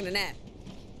nutcracker was taking a nap.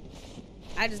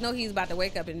 I just know he's about to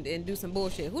wake up and do some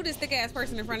bullshit. Who this thick ass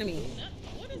person in front of me?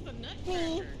 What is a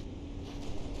nutcracker?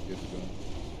 Get the gun.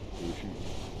 Who is she?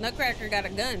 Nutcracker got a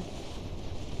gun.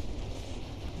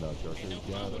 Nutcracker No got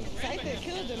problem. it. Scyther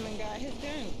killed him and got his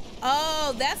gun.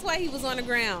 Oh, that's why he was on the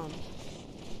ground.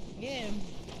 Yeah.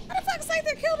 How the fuck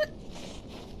Scyther killed it?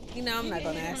 You know, I'm not He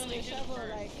gonna hit him ask. with the shovel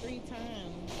like 3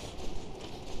 times.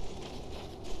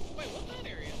 Wait, what's that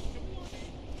area? Can we go there?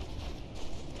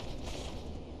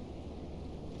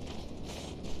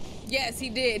 Yes, he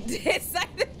did. Did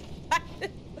Scyther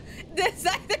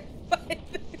fight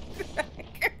the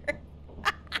nutcracker?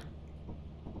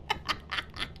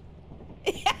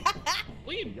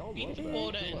 We Y'all beat love the that.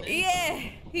 quota and then Yeah,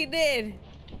 he did.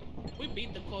 we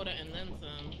beat the quota and then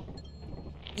some.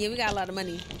 Yeah, we got a lot of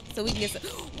money, so we can get some.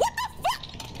 What the fuck?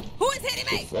 Who is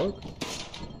hitting me? Fuck.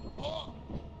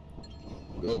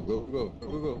 Go.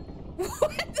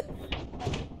 What the?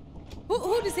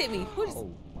 Who just hit me? Who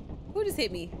just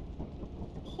hit me?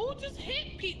 Who just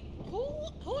hit Pete?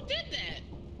 Who did that?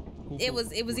 It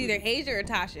was either Asia or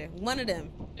Tasha. One of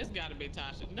them. It's gotta be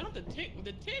Tasha. Not the titties,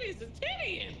 the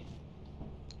tittying.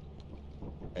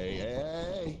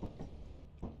 Hey.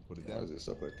 Put it Why down. is it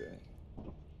stuff like that?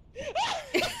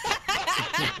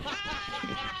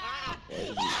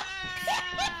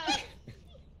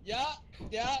 Yeah.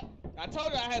 I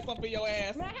told you I had something for your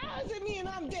ass. Man, how is it me and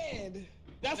I'm dead?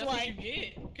 That's What right. you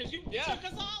get. Cause you Yeah. took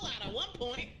us all out at one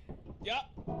point. Yep.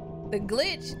 The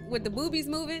glitch with the boobies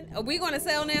moving. Are we going to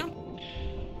sell now?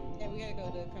 Yeah, we gotta go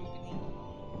to the company.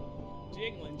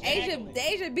 Jiggling.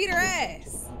 Asia beat her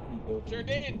ass. Sure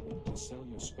did. Sell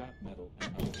your scrap metal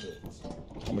and other goods.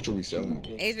 How much are we selling?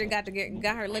 Asia got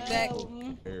her lick back. I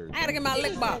gotta get my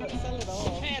lick box. Sell it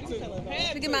all. Had to. Sell it all.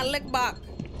 Had To get my lick box.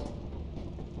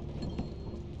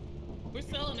 We're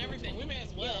selling everything. We may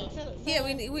as well. Sell it, Yeah, sell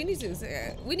we it. need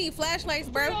to. We need flashlights,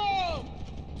 bro. Oh!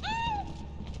 I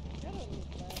don't need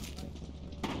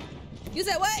flashlights. You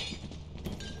said what?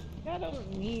 I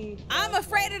don't need. I'm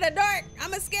afraid of the dark.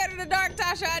 I'm scared of the dark,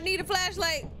 Tasha. I need a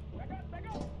flashlight. Back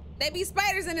up. They be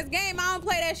spiders in this game. I don't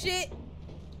play that shit.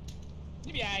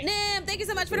 You be alright. Nim, thank you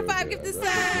so much for the 5 gifted subs.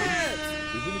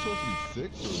 Isn't it supposed to be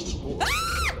 6 or is it 4?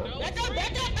 No, Back up.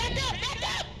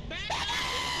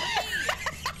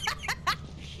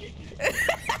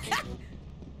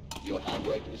 Your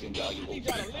handbrake is invaluable.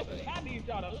 I need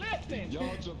y'all to listen.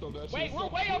 Y'all jumped on that shit. Wait, we're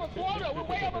way over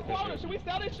quota. Should we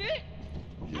sell this shit?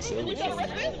 You sell it? the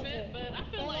rest of Most of it, but I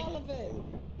feel Sell all like of it.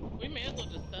 we may as well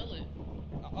just sell it.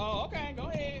 Oh, okay. Go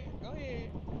ahead.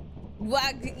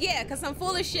 Well, yeah, because some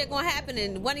foolish shit gonna happen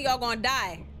and one of y'all gonna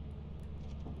die.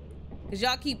 Because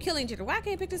y'all keep killing each other. Why I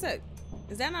can't pick this up?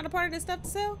 Is that not a part of this stuff to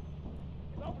sell?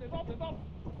 It's open.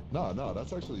 No,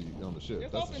 that's actually on the ship.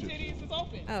 It's That's open, the ship. titties. It's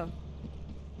open. Oh.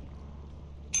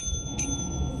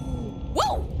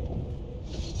 Whoa!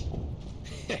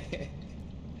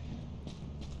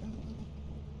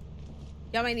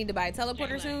 Y'all may need to buy a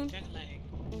teleporter soon. Jet lag.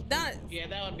 Done. Yeah,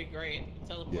 that would be great.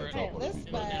 Teleport. Yeah, Hey, let's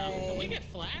Go down. Can we buy. get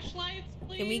flashlights,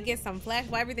 please? Can we get some flash?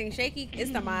 Why everything's shaky?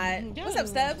 It's the mod. Y'all What's up, don't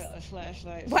Stubbs? want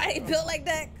flashlights. Why they built like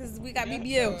that? Because we got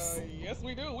BBLs. Yes,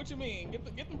 we do. What you mean? Get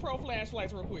them pro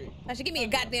flashlights real quick. I should give me a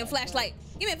goddamn flashlight.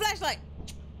 Give me a flashlight.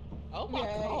 Oh my Yay.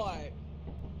 god.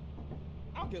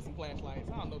 I'll get some flashlights.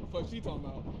 I don't know what the fuck she talking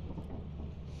about.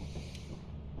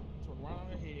 Turn around on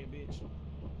her head, bitch.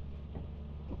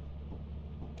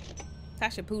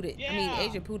 Tasha pooed it. I Yeah. mean,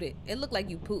 Asia pooed it. It looked like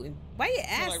you pooting. Why you It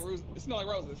smell ass? like roses. It smell like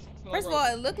roses. First of all,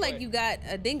 it looked like you got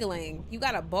a dingaling. You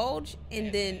got a bulge,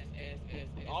 and then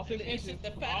all 6 inches.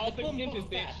 All 6 inches,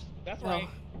 bitch. That's Oh. right.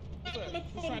 What's up? What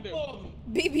you trying to do?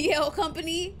 BBL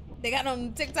company. They got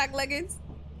on TikTok leggings.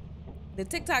 The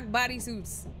TikTok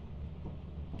bodysuits.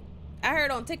 I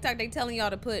heard on TikTok they telling y'all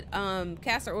to put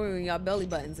castor oil in y'all belly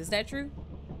buttons. Is that true?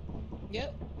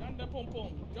 Yep. John da pum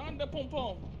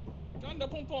pum. Join the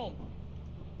pom pom.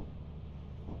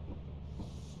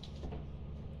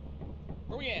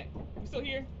 Where we at? We still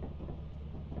here?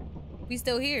 We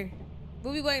still here.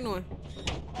 What we waiting on?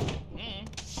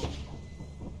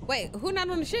 Wait, who not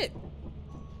on the ship?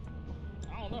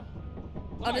 I don't know.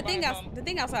 Oh, the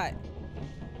thing outside.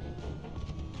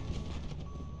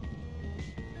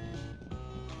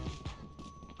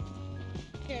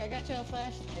 Here, I got your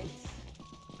flashlights.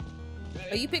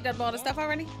 Oh, you picked up all the stuff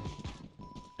already?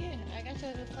 Yeah, I got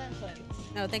your flashlights.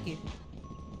 No, thank you.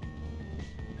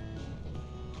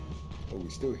 Oh, we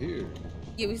still here.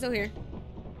 Yeah, we still here.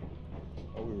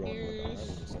 Oh, we rolling Here's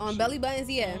with On belly buttons,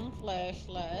 yeah.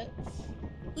 Flashlights.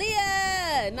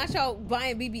 Leah! Not y'all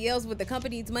buying BBLs with the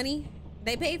company's money.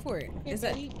 They paid for it. Here,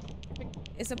 buddy.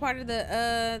 It's a part of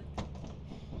the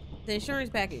insurance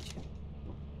package.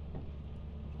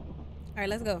 All right,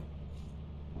 let's go.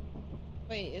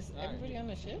 Wait, is everybody on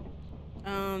the ship?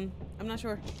 I'm not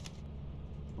sure.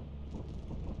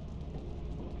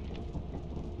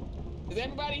 Is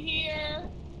everybody here?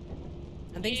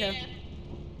 I think so.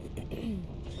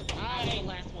 I was the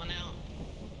last one out.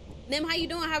 Nim, how you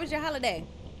doing? How was your holiday?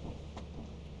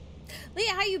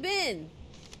 Leah, how you been?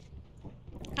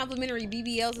 Complimentary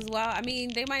BBLs as well. I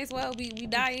mean, they might as well we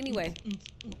die anyway.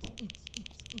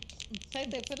 Take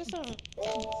that, put us on.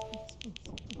 Oh,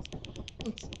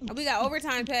 we got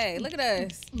overtime pay. Look at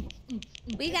us.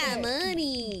 We got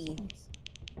money.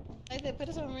 Take that, put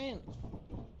us on rent.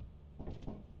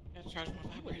 Gotta charge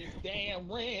my vibrator.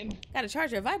 Damn, Ren. Gotta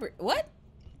charge your vibrate. What?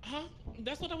 Huh?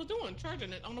 That's what I was doing,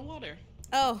 charging it on the water.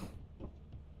 Oh.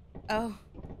 Oh.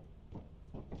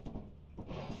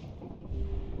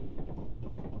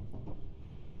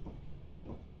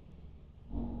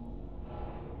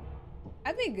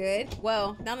 I've been good.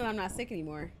 Well, now that I'm not sick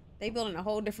anymore. They building a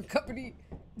whole different company.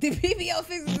 The BBL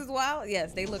fixes as well.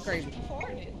 Yes, they look crazy.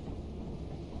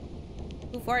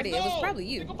 Who farted? It was probably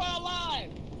you. Single file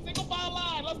line. Single file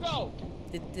line. Let's go.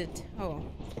 Oh.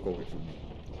 Fuck away from me.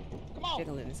 Come on.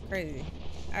 Jiggling is crazy.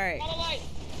 All right. Follow light.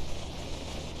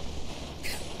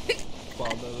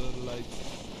 Follow the lights.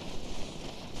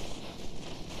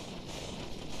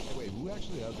 Hey, wait, who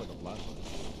actually has like a flashlight?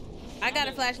 I got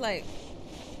a flashlight.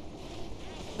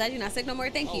 Glad you're not sick no more.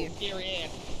 Thank you. Scary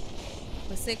ass.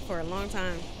 Was sick for a long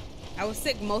time. I was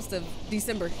sick most of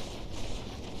December.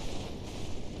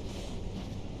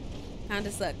 Kinda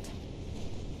sucked.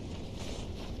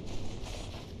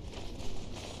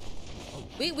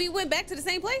 We went back to the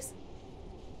same place?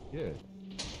 Yeah.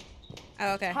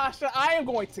 Oh, okay. Tasha, I am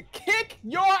going to kick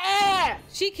your ass.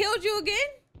 She killed you again?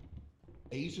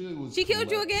 Asia was. She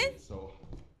killed you again? So,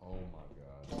 oh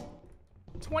my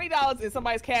god. $20 in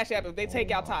somebody's cash app if they take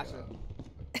out Tasha.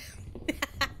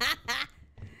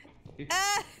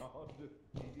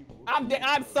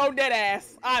 I'm so dead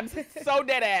ass. I'm so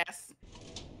dead ass.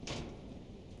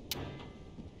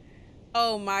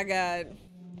 Oh my god.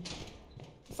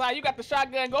 Sai, you got the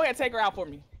shotgun. Go ahead and take her out for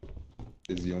me.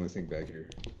 This is the only thing back here.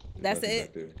 That's Nothing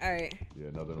it? back there. All right. Yeah,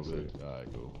 nothing over there. All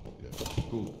right, cool. Yeah,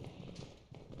 cool.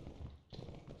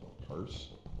 Purse?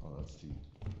 Oh, that's tea.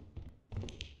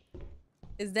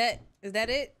 Is that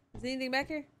it? Is anything back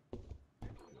here? I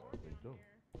think so.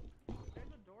 There's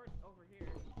a door over here.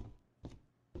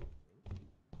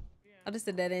 Oh, this is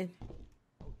a dead end.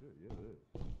 Oh shit, yeah, it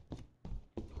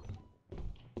is.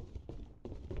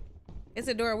 It's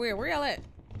a door where? Where y'all at?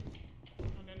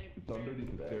 Underneath It's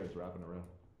underneath the stairs, wrapping around.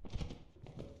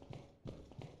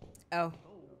 Oh.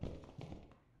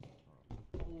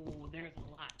 Oh, there's a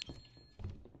lot.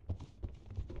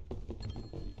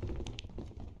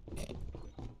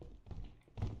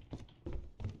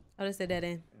 Oh, this is a dead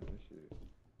end. Damn, this shit.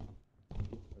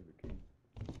 There's a key.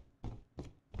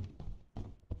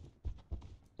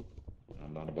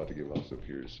 I'm not about to get lost up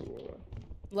here, so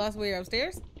Lost where?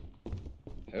 Upstairs?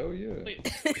 hell yeah.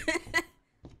 Wait.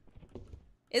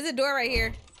 It's a door right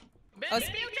here. Oh, Mute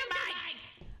your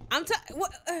mic.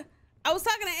 What? I was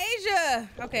talking to Asia.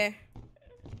 Okay.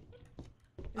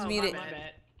 It's Oh, muted. my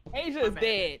bad. Asia is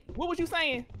dead. What was you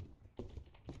saying?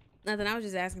 Nothing. I was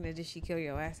just asking her, did she kill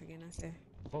your ass again? I said.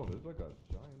 Oh, there's like a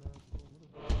giant ass. What is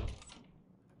that?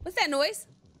 What's that noise?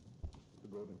 The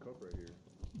golden cup right here.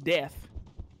 Death.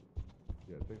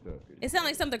 Yeah, take that. It sounded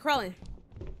like something crawling.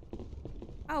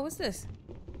 Oh, what's this?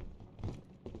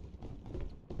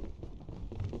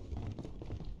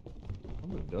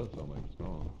 Something does sound like it's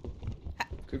gone.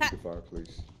 Could be the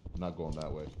fireplace. I'm not going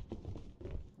that way.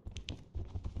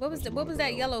 What was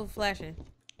that yellow flashing?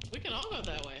 We can all go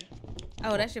that way.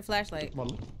 Oh, that's your flashlight. Come on.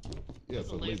 Yeah, It's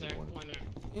it's a laser pointer. pointer.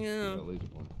 Yeah. Yeah, laser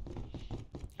pointer.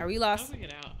 Are we How lost? do we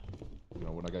get out? You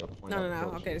know, when I got a point No.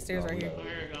 out, Okay, the stairs right here. Oh,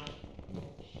 here we go.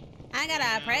 I got a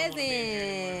I don't wanna be in here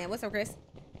present. anymore. What's up, Chris?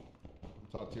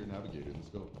 Top tier navigator. Let's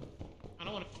go. I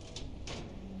don't want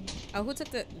to. Oh, who took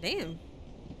the? Damn.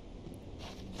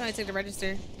 Somebody took the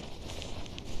register.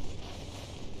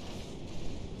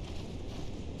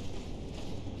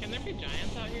 Can there be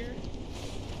giants out here?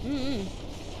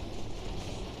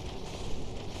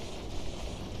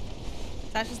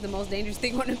 Tasha's the most dangerous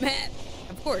thing on the map,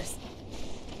 of course.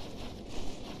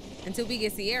 Until we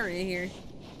get Sierra in here.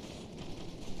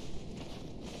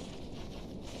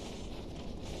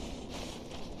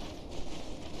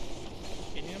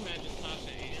 Can you imagine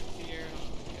Tasha and Sierra? Oh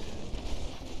my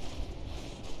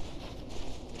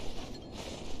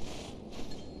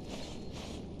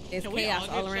It's God. Can we chaos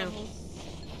all all get around. shovels?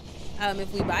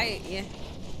 If we buy it, yeah.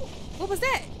 What was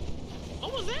that?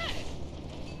 What was that?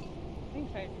 I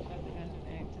think Fighter probably has an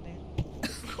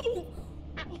accident.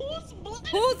 Whose blood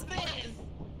Who's- is this?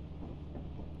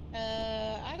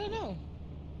 I don't know.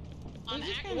 On It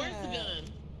just act, where's the kinda gun?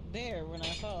 There when I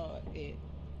saw it,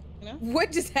 you know.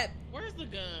 What just happened? Where's the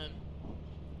gun?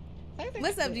 I think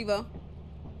What's up, it- Jivo?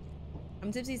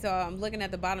 I'm tipsy, so I'm looking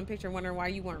at the bottom picture, wondering why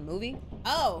you weren't moving.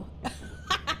 Oh.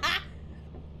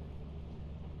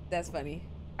 That's funny.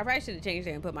 I probably should have changed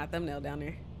it and put my thumbnail down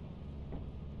there.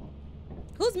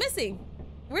 Who's missing?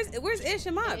 Where's Ish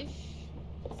and Mob? Ish.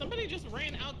 Somebody just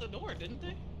ran out the door, didn't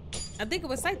they? I think it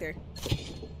was Scyther.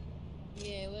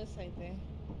 Yeah, it was right there.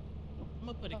 I'm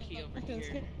gonna put a key over I can here.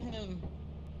 skip him.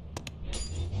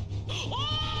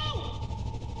 Oh!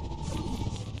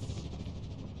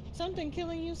 Something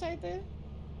killing you right there?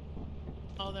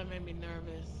 Oh, that made me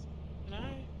nervous. Can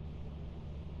I?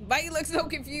 Why you look so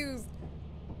confused?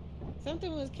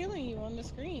 Something was killing you on the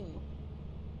screen.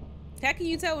 How can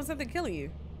you tell when something killing you?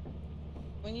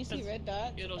 When you see Because red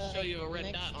dot, It'll show you a red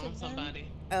next dot to on them. somebody.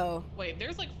 Oh, Wait,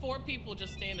 there's like 4 people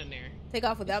just standing there. take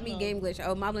off without me. No. Game glitch.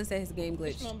 Oh, Moblin said his game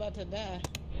glitch. I'm about to die.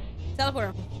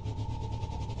 Teleport.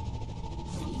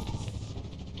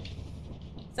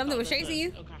 Something Oh, was that's chasing us.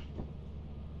 you? Okay.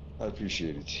 I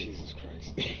appreciate it. Jesus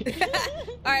Christ.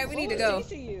 All right, we need to go. What was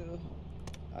chasing you?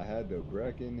 I had the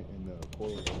Bracken and the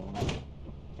portal on.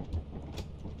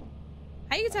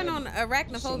 How you turn on So much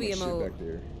arachnophobia shit mode? back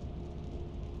there.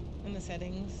 In the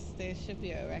settings, there should be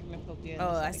arachnophobia. in the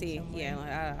Oh, I settings see. somewhere.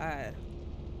 Yeah,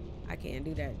 I can't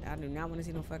do that. I do not want to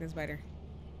see no fucking spider.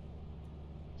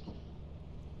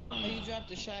 Oh, you dropped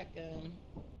the shotgun.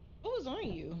 What was on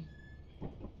you?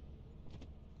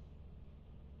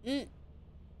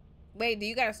 Wait, do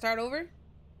you gotta start over?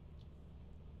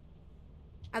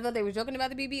 I thought they were joking about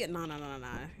the BB. No,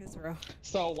 it's real.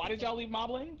 So why did y'all leave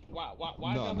Moblin? Why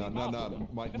No, y'all no, leave no, Moblin? no.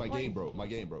 My That's game right. broke. My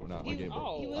game broke. Not my game broke.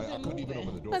 Oh. He I wasn't couldn't even moving.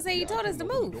 open the door. I say you Yeah, told us to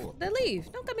couldn't open the move, door. to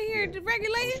leave. Don't come in here Yeah. to I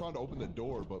regulate was it. trying to open the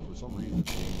door, but for some reason the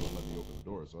game wouldn't let me open the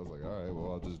door. So I was like, all right,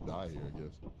 well, I'll just die here, I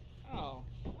guess. Oh,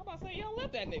 I'm about to say y'all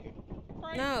left that nigga.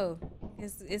 Crazy. No,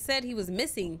 it said he was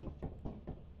missing.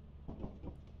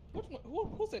 Which one?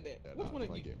 Who said that? Yeah, Which nah, one of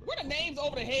my you? game broke. Where the names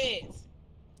over the heads?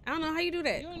 I don't know how you do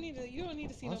that. You don't need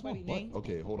to see I was nobody like, name. what?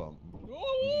 Okay, hold on. What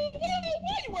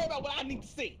are you worried about what I need to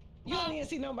see? You don't need to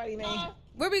see nobody name.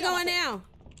 Where we going now?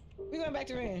 We going back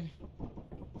to Ren.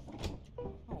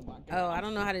 Oh my god. Oh, I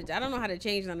don't know how to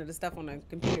change none of the stuff on the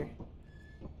computer.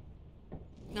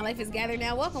 My life is gathered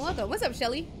now. Welcome. What's up,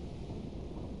 Shelly?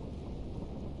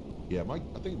 Yeah, I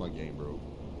think my game broke.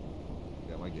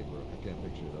 Yeah, my game broke. I can't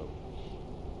pick shit up.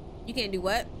 You can't do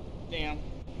what? Damn.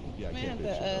 Yeah, I Man, can't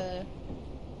pick shit up.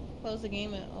 close the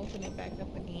game and open it back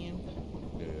up again.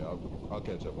 Yeah, I'll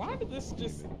catch up. Why did this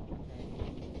just?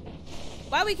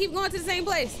 Why we keep going to the same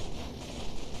place?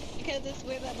 Because it's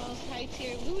where the most high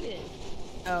tier loot is.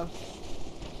 Oh.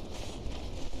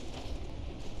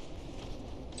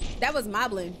 That was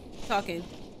Moblin talking.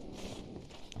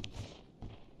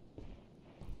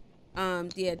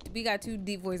 Yeah, we got 2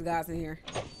 deep voice guys in here.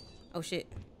 Oh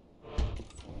shit.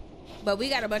 But we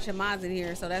got a bunch of mods in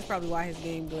here, so that's probably why his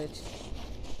game glitched.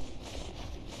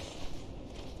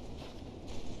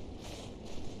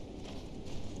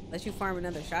 Let you farm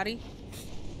another shotty.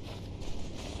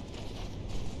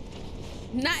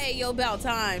 Not at your about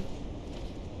time.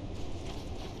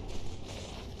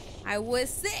 I was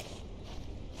sick.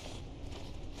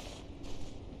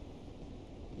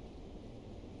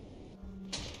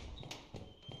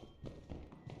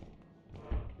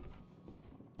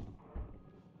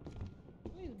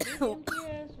 These big empty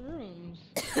ass rooms.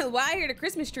 Why I hear the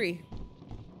Christmas tree?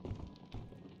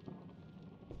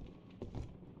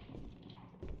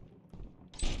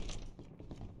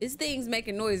 This thing's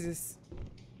making noises.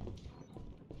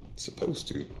 Supposed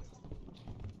to.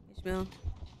 Ishmael,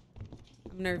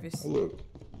 I'm nervous. Oh, look.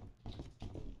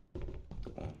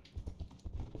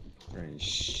 Rain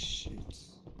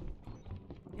sheets.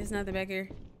 There's nothing back here.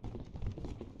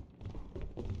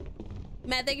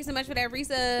 Matt, thank you so much for that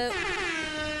resub.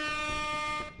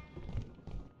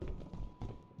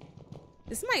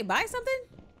 Did somebody buy something?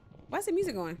 Why is the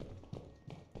music going?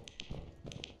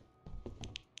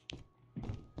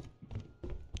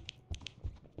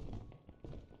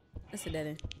 That's a dead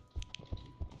end.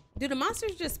 Do the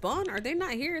monsters just spawn? Are they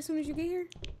not here as soon as you get here?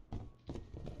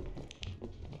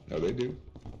 No, they do.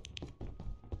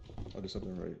 Oh, there's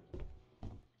something right.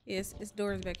 Yes, it's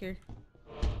doors back here.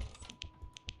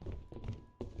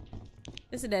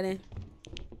 It's a dead end.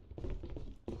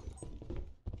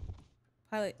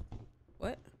 Pilot.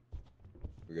 What?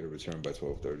 We gotta return by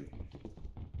 12:30.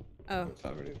 Oh. What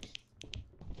time it is?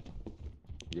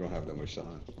 We don't have that much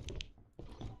time.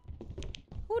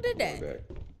 Who did that? Back.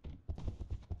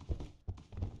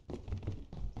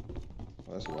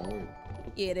 Oh, that's the wrong way.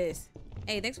 Yeah, it is.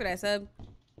 Hey, thanks for that sub.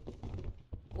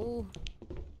 Ooh.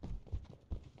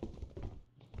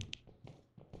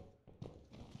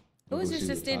 Who is this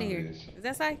just standing here? Is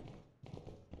that Sai?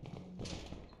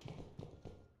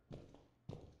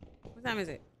 What time is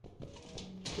it?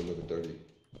 It's 11:30.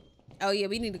 Oh yeah,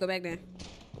 we need to go back then.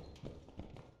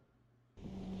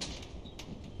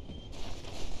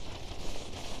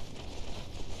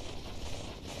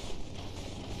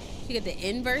 You get the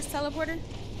inverse teleporter?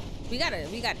 We got a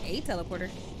teleporter.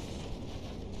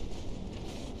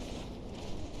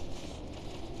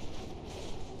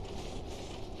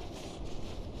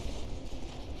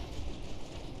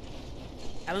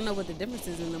 I don't know what the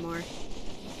differences in them are.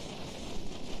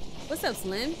 What's up,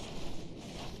 Slim?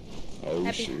 Oh,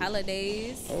 Happy shit.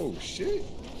 holidays. Oh shit.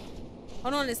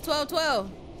 Hold on, it's 12:12.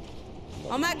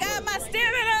 Oh my God, my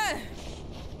stamina!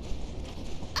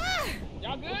 Ah!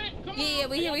 Y'all good? Come on. Yeah,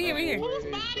 we here. Whose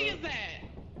body is that?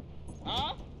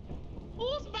 Huh?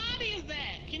 Whose body is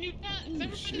that? Can you tell? Is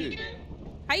everybody here?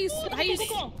 How you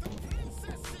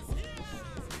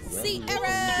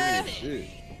Sierra? Shit.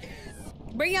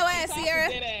 Bring your ass, Sierra.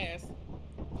 Dead ass.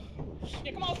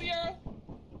 Yeah, come on, Sierra.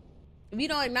 If you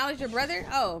don't acknowledge your brother,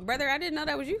 oh, brother, I didn't know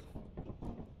that was you.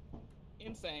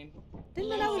 Insane. Didn't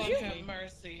know that was you. Have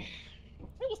mercy.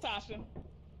 It was Tasha.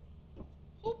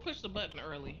 Who pushed the button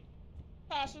early?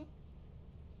 Tasha.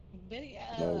 Betty,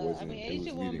 No, it wasn't. I mean, It Asia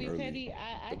was won't be leaving petty.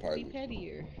 I can be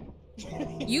pettier.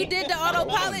 You did the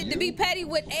autopilot to be petty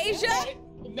with Asia?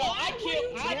 No, I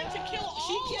killed. I had to kill all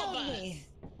She of killed us. me.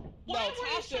 No, Why were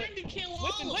you Tasha. trying to kill all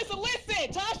of us? Listen.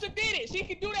 Tasha did it. She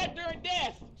can do that during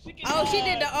death. She can, Oh, she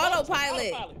did the go to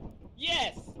autopilot.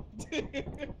 Yes.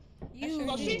 You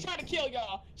So she tried to kill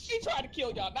y'all. She tried to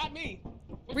kill y'all, not me.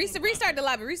 restart the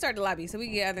lobby so we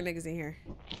can get other niggas in here.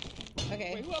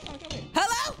 Okay. Wait, who else trying to come in?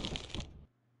 Hello?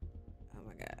 Oh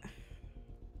my God.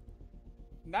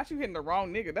 Not you hitting the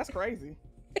wrong nigga. That's crazy.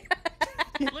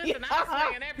 Listen, I was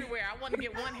swinging everywhere. I want to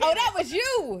get one hit. Oh, that was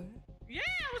you. Yeah,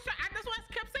 that's why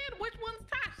I kept saying, which one's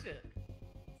Tasha?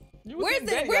 You was Where's hitting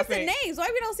Betty, I the think. names? Why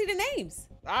we don't see the names?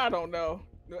 I don't know.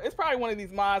 It's probably one of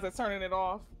these mods that's turning it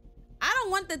off. I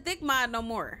don't want the thick mod no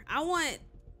more. I want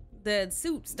the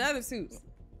suits, the other suits.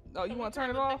 Oh, you want to turn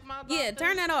it off? Yeah,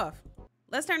 turn that off.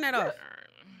 Let's turn that off.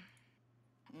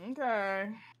 Okay.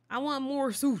 I want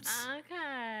more suits.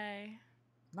 Okay.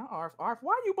 Not Arf. Arf,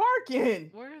 why are you barking?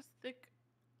 Where's thick?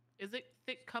 Is it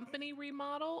thick company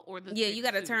remodel or the? Yeah, thick you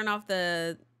got to suit? turn off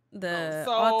the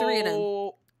So, all three of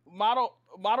them. Model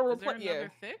Is there replace. Yeah.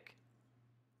 another thick?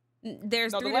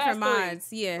 There's No, the 3 different last three.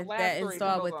 mods, yeah, The last that three,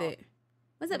 install those with are. it.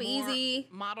 What's up, More Easy?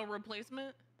 Model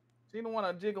replacement? She don't want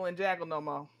to jiggle and jaggle no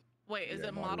more. Wait, is Yeah,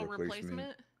 it model model replacement.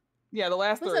 replacement? Yeah, the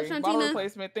last What's up, 3. Model Shantina?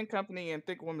 replacement, thick company, and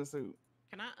thick woman suit.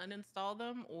 Can I uninstall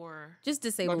them or? Just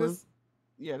disable No, them, just,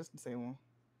 yeah, just the same one.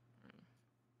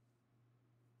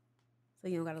 so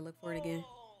you don't got to look for it again.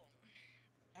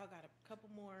 I got a couple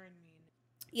more in me.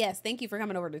 Yes, thank you for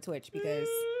coming over to Twitch because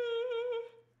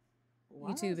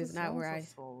Why YouTube is it not sound where so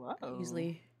I slow?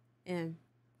 usually am.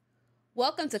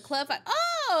 Welcome to Club Fight.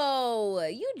 Oh,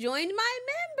 you joined my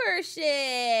membership.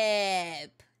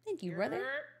 Thank you, brother.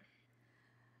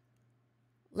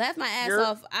 Laugh my ass Yerp.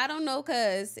 off. I don't know,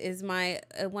 cuz is my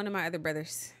one of my other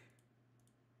brothers.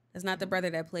 It's not the brother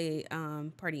that played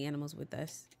Party Animals with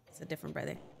us. It's a different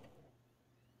brother.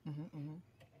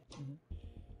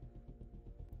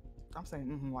 I'm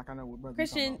saying like I know what brother.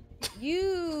 Christian,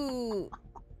 you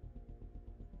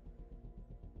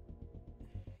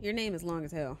your name is long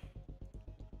as hell.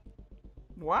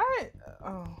 What?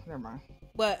 Oh, never mind.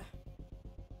 What?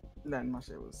 Nothing. My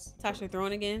shit was. Tasha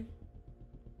throwing again?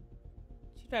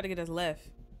 She tried to get us left.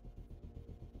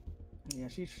 Yeah,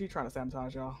 she trying to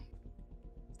sabotage y'all.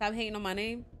 Stop hating on my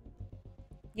name.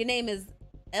 Your name is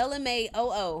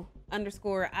LMAOO_.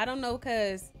 I don't know,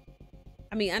 cuz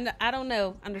I mean, I don't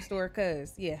know. Underscore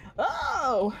cuz. Yeah.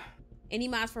 Oh. Any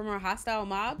mods for more hostile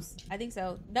mobs? I think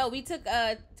so. No, we took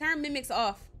turn mimics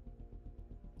off.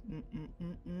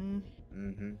 Mm-hmm.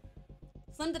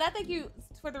 Slim, did I thank you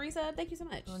for the resub? Thank you so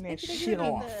much. Turn Thank that you, shit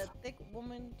off. The thick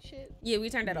woman shit. Yeah, we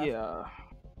turned that off. Yeah.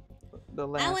 The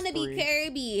last I want to be three.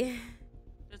 Kirby.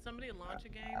 Did somebody launch a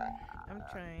game? I'm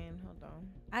trying. Hold on.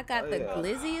 I got the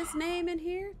glizziest name in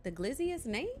here. The glizziest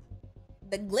name?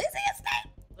 The glizziest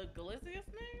name? The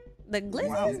glizziest name? The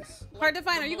glizziest? Hard to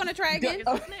find. Are you going to try again? Is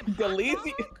his name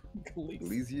Galeesi.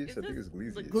 Gleesius? I think it's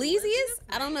Gleesius. Glizziest?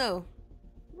 I don't know.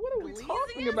 What are we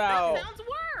talking Glizziest? about? That sounds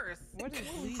worse. What is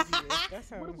Gleesius? That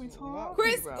sounds What are we talking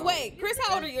Chris, about? wait. Chris,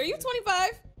 how old are you? Are you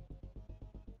 25?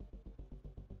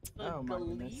 Oh, my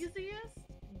goodness.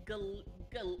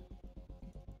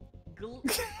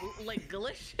 Like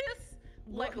delicious?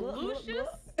 Like Lucius?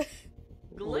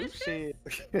 Bullshit.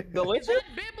 Is Delicious? that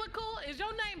biblical? Is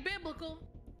your name biblical?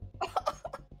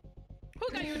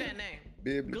 Who got you that name?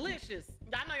 Biblical. Glicious.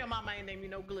 I know your mama ain't name you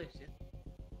no Glicious.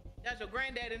 That's your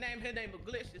granddaddy name. His name was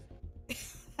Glicious.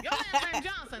 Your last name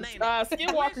Johnson, ain't it?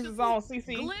 Skinwalkers is on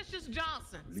CC. Glicious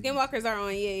Johnson. Skinwalkers are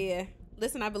on. Yeah.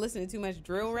 Listen, I've been listening to too much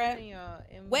drill rap.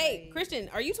 Wait, Christian,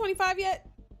 are you 25 yet?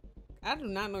 I do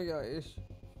not know your ish.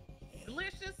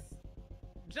 Glicious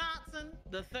Johnson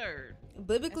the third.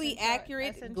 Biblically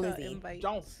accurate glizzy.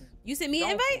 Johnson. You sent me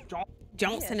an invite?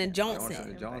 Johnson and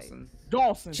Johnson. Johnson.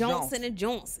 And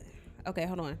Johnson. Okay,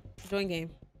 hold on. Join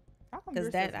game. Because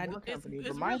that I It's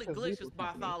really Glicious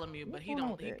Bartholomew, but he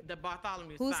don't. The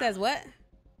Bartholomew. Who says what?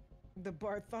 The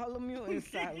Bartholomew is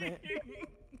silent.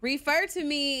 Refer to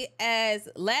me as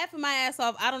laughing my ass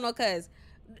off. I don't know, cuz.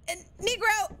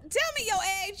 Negro, tell me your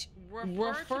age.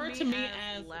 Refer to me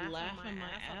as laughing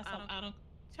my ass off. I don't.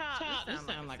 Child, this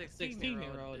sounds like a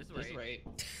 16-year-old at this rate.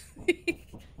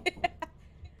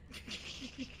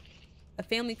 A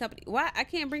family company. Why? I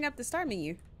can't bring up the start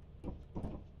menu.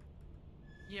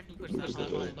 You have to push that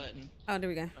home button. Oh, there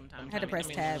we go. Sometimes. I had to press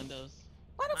tab. Windows.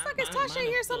 Why the fuck is Tasha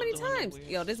here so many times?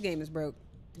 Yo, this game is broke.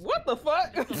 What the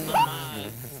fuck?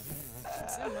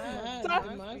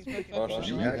 Tasha,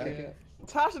 you hacking?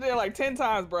 Tasha there like 10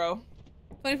 times, bro.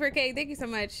 24K, thank you so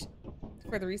much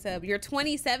for the resub. You're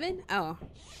 27? Oh.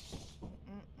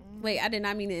 Wait, I did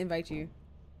not mean to invite you.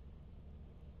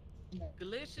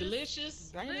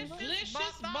 Delicious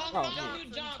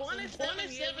Bartholomew Johnson,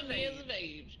 27 years of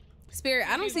age. Spirit,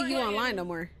 I don't see you online no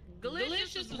more.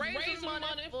 Delicious raising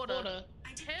money for the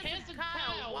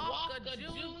Hezekiah Walker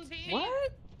Juneteenth.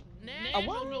 What?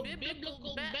 National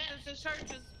Biblical Baptist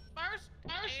Church's first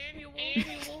annual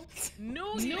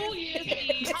New Year's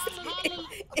Eve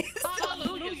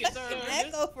Hallelujah service.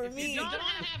 Echo for me. If you don't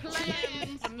have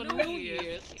plans for New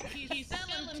Year's, he's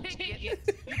selling tickets.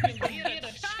 You can get a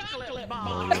chocolate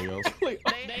bar. They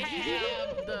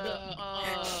have the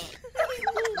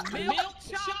milk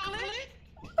chocolate.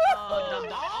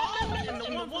 The almond and the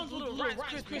ones with the Rice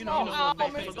Krispies. Go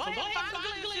ahead and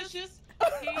find Glicious.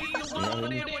 He's the one over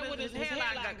there with his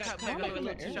hairline got cut. Maybe a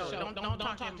little show. Don't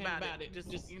talk to him about it. Just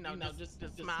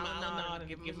smile and nod and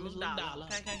give him a dollar.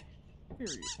 Okay.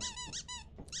 Period.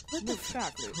 What the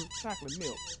chocolate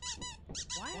milk.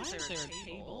 Why is there a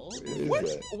table? What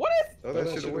is? Oh, that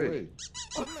shit away.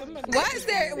 Why is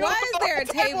there a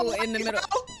table in the middle?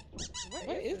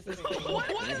 What is this? You can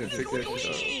pick that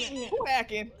shit Who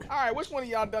hacking? All right, which one of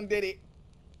y'all done did it?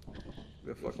 up.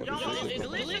 The fuck is Y'all, it's this?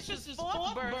 Delicious'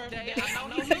 fourth birthday. I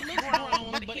know he looks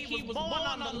grown, but he was born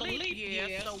on the leap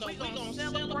year, so we gonna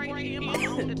celebrate him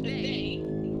on today.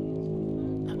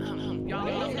 Y'all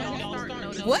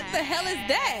What the hell is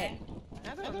that?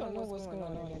 I don't know what's going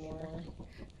on anymore.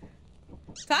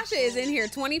 Tasha is in here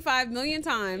 25 million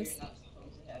times.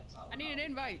 I need an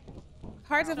invite.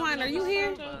 Hard to find. Are you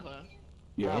here?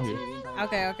 Yeah, I'm here.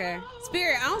 Okay.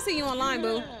 Spirit, I don't see you online,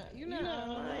 boo. You're not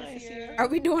online, Sierra. Are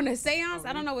we doing a seance?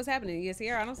 I don't know what's happening. Yeah,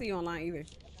 Sierra, I don't see you online either.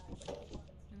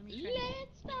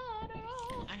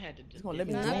 I had to just. Gonna let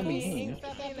me Nothing. join me.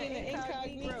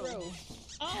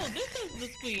 Oh, this is the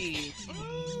squeeze.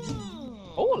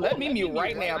 Oh, let me mute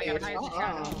right now, bitch.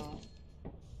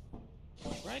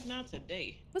 Right now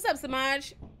today. What's up,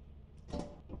 Samaj?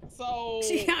 So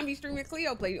She got me streaming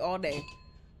Cleo play all day.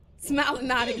 Smile and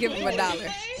nod and give him $1.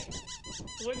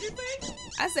 What'd you say?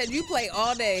 I said you play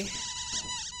all day.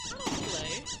 I don't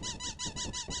play.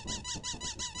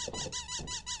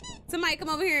 Somebody come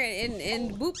over here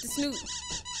and boop the snoot.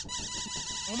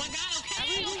 Oh my God,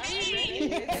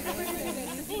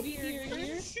 okay.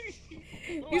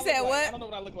 You said what? I don't know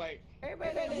what I look like.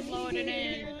 Everybody loading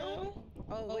in.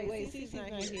 Oh wait, Cece's not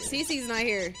here. Cece's not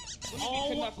here.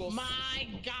 Oh my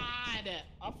God.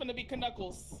 I'm finna be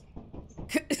Knuckles.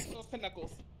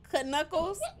 Knuckles.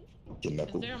 Knuckles. Get Is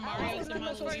knuckled. there a Mario to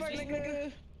my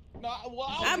Luigi? No, well,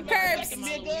 I'm Curbs.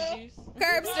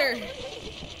 Curbster.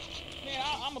 Man,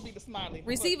 I'm gonna be the smiley.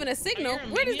 Receiving a signal. Are you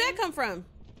a Where does that minion? come from?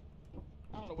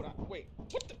 I don't know what I. Wait.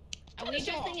 What the? Are we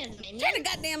dressing as minions? Turn the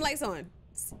goddamn lights on.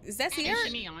 Is that Sierra?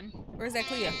 Neon. Or is that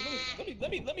Clea?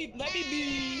 Let me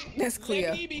be. That's Clea.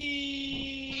 Let me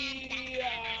be.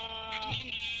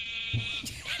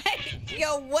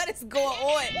 Yo, what is going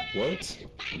on? What?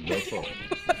 No phone.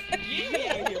 Get me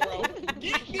out of here, bro.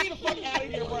 Get me the fuck out of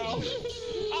here, bro.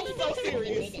 I'm so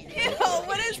serious. Yo,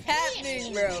 what is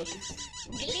happening, bro?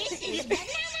 This is banana.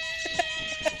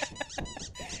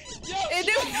 Yo, And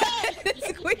then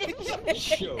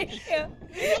squeeze. Yo.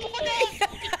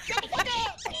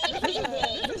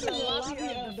 This is a lobby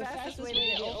of the fastest way to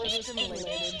get overstimulated.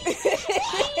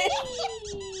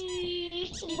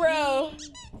 Bro.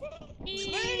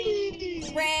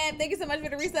 Ram, thank you so much for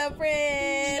the resub,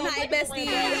 friend. Hi, bestie.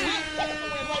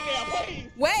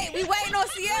 Wait, we waiting on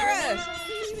Sierra.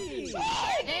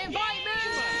 Invite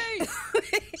me!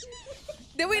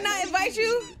 Did we not invite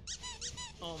you?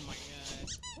 Oh my god.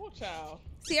 Poor child.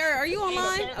 Sierra, are you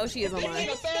online? Oh, she is They need online.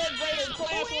 a third grader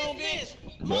classroom, bitch.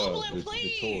 No, Moblin, the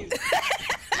please! toy.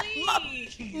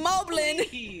 Please! Moblin.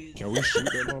 Please. Can we shoot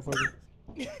that motherfucker?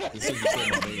 This is my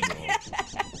name wrong.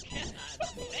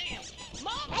 Damn.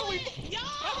 How Moblin,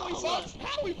 y'all!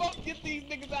 do we both get these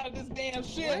niggas out of this damn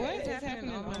shit? What is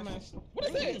happening on my What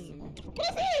is this? What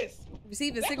is this?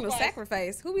 Receiving signal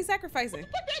sacrifice. Who we sacrificing?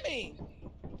 What that mean?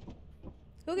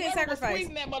 Who getting Whoever was sacrificed?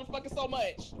 squeezing that motherfucker so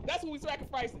much. That's who we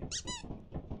sacrificing.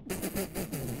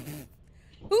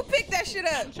 Who picked that shit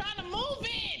up? I'm trying to move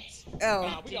it! Oh,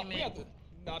 Nah, we have to.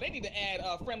 No, they need to add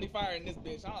friendly fire in this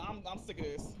bitch. I'm sick of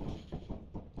this.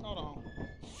 Hold on.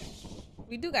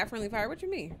 we do got friendly fire. What you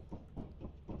mean?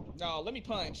 No, let me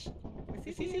punch.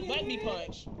 Let me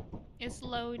punch. It's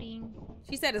loading.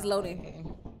 She said it's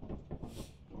loading.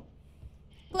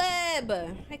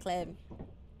 Kleb. Hi, Kleb.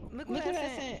 Look what I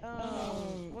sent.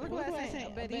 Look what I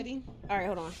sent, Betty. All right,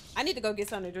 hold on. I need to go get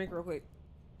something to drink real quick.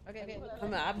 Okay.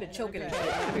 I've been choking and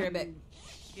shit. I'll be right back.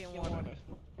 Get water.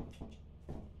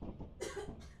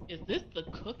 Is this the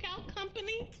cookout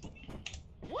company?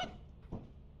 What?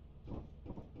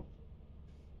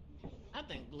 I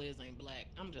think Liz ain't black.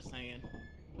 I'm just saying.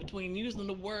 Between using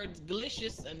the words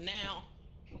delicious and now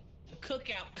the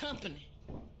cookout company.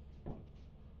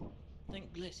 I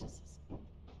think delicious is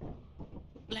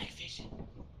blackfish.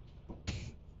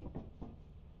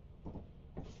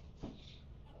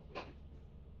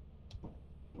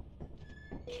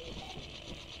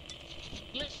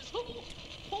 Delicious.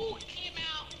 Who came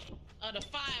out of the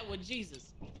fire with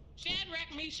Jesus?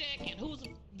 Shadrach, Meshach, and who's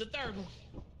the third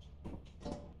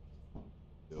one?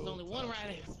 There's only one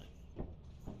right answer.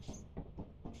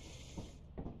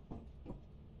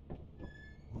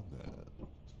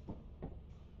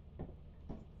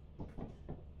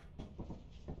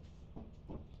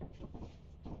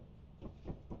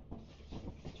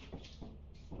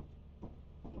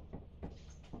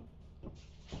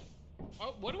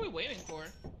 Oh, what are we waiting for?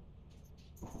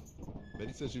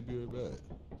 Betty said she'd be right back.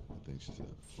 I think she said.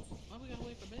 Why we gotta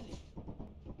wait for Betty?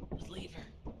 Let's leave her.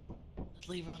 Let's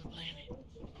leave her on the planet.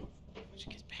 When she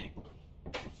gets back,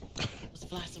 let's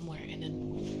fly somewhere and then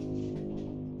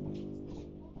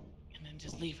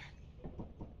just leave her.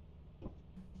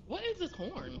 What is this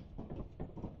horn?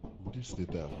 Who just did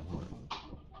that one?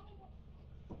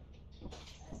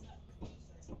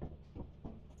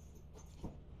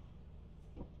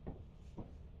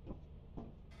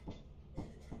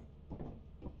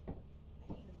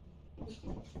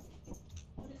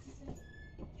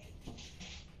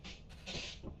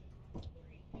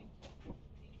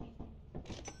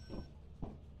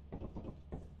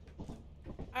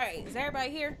 All right, is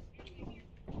everybody here?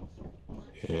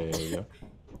 Yeah.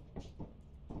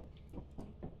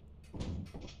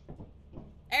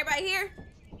 Everybody here?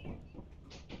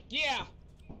 Yeah.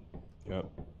 Yep.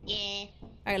 Yeah. All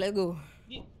right, let's go.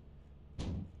 Yeah.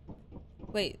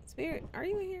 Wait, Spirit, are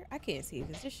you in here? I can't see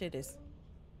because this shit is.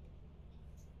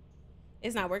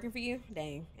 It's not working for you?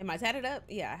 Dang. Am I tatted up?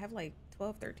 Yeah, I have like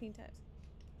 12, 13 tabs.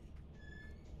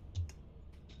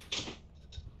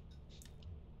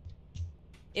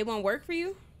 It won't work for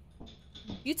you?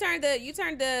 You turned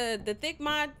the thick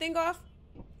mod thing off?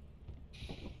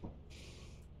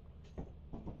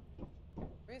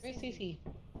 Where's CC?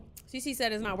 CC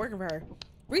said it's not working for her.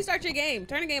 Restart your game.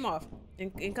 Turn the game off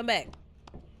and come back.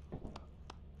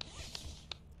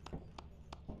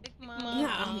 Mom,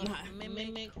 I'm not.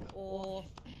 mimic or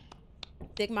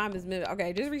Thick mom is mid.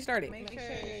 Okay, just restart it. make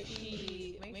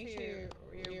sure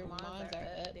your mods are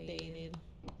updated.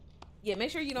 Yeah,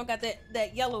 make sure you don't got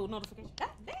that yellow notification. God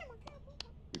damn, I can't.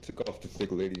 We took off the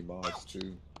thick lady mods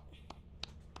too.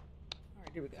 All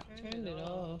right, here we go. Turned it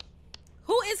off.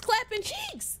 Who is clapping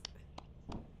cheeks?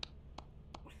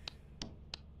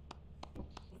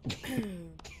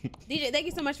 DJ, thank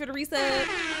you so much for the resub.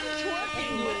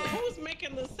 Who's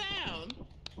making the sound?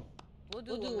 We'll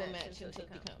do a match until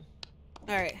you come.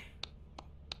 All right.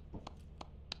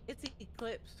 It's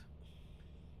eclipsed.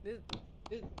 This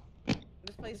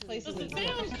place Does the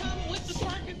sound come with the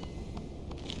twerking?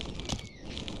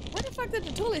 Where the fuck did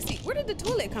the toilet seat? Where did the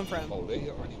toilet come from? Oh, they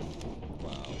already.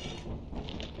 Wow.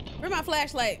 Where my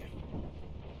flashlight?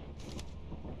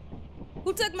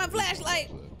 Who took my flashlight?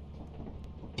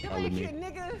 Come back here,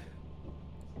 nigga.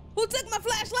 Who took my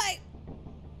flashlight?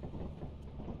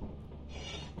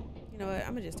 You know what?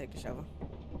 I'm gonna just take the shovel.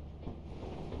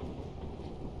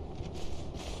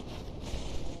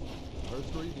 Hers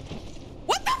breathing.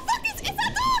 What the fuck is? It's a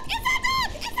dog! It's a dog!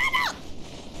 It's a dog!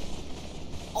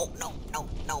 Oh no, no,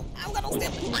 no! I'm gonna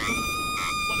step.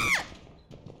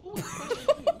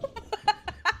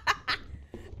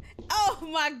 Oh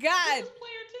my god!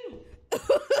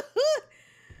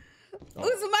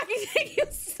 Uzumaki, thank you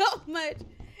so much.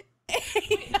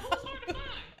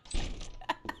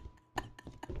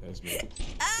 That's me.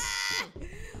 Ah!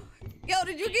 Yo,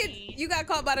 did you got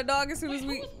caught by the dog as soon as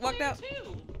we walked out?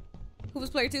 Who was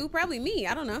player 2? Probably me.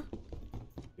 I don't know.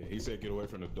 Yeah, he said get away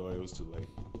from the door. It was too late.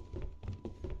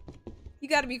 You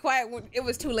got to be quiet when it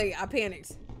was too late. I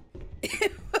panicked.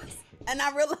 And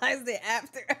I realized it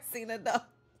after I seen the dog.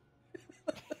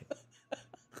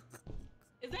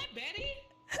 Is that Betty?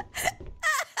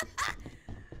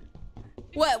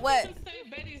 What? Say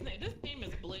Betty's name. This name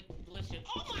is Blishing.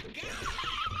 Oh my god!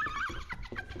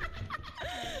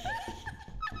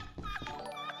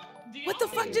 What the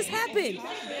fuck just happened?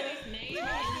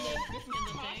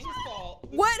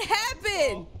 What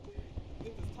happened?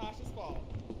 This is Tasha's fault.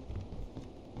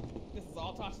 This is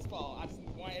all Tasha's fault. I just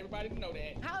want everybody to know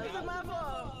that. How is it my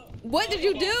fault? What did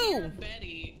you do?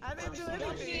 Betty. I didn't do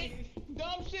anything.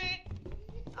 Dumb shit.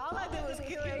 All I did was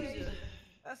kill Asia.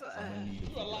 That's what You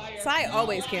a liar. Sai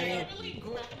always carrying. I really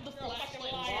grabbed the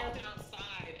flashlight, walked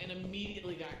outside, and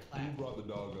immediately got clapped. Who brought the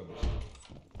dog up?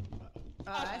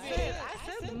 I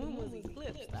said the moon was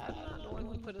eclipsed. I'm not the one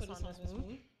who put us on this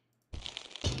moon.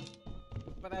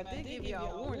 But I did give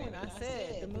y'all a warning. I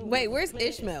said the moon. Wait, where's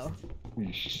Ishmael?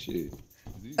 Shit.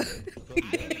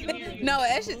 No,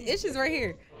 Ish is right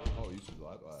here. Oh, you should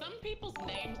lie. Some people's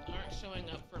names aren't showing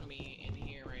up for me in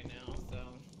here right now, so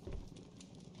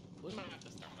we might have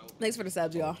to start over. Thanks for the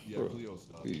subs, y'all. Yeah, Cleo's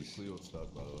stuck. Cleo's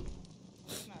stuck, by the way.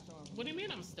 What do you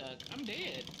mean I'm stuck? I'm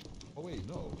dead. Oh, wait,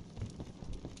 no.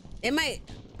 It might.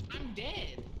 I'm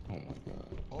dead. Oh, my God.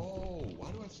 Oh,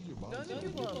 why do I see your body? Don't you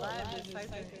people alive just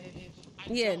type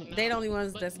in Yeah, they the only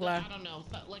ones that's alive. I don't know.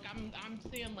 So, like I'm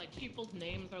seeing like people's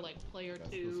names are like player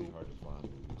 2,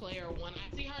 player 1.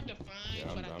 I see hard to find,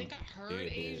 Yeah, but I think I heard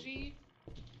dead. AG.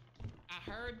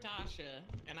 I heard Tasha,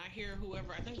 and I hear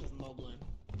whoever. I think it's Moblin.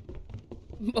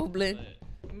 Moblin.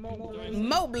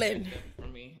 Moblin. For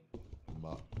me.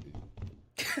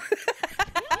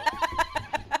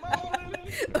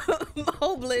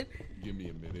 Moblin. Give me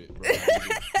a minute, bro.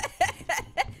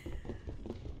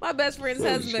 My best friend's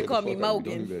husband called me Don't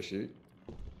Mogan. do that shit.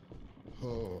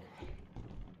 Oh.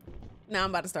 Now I'm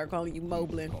about to start calling you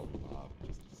Moblin. Call me Mob.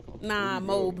 Just call me. Nah,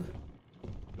 Mob.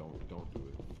 Don't do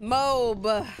it. Mob.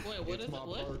 Wait, what It's is my it?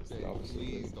 What? birthday.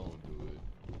 Please don't do it.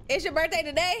 It's your birthday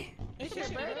today? It's your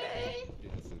birthday?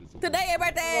 Yes, it is. Today your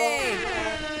birthday.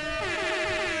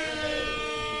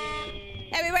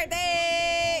 Happy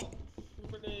birthday.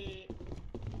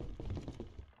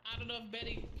 I don't know if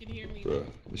Betty can hear me. Bruh,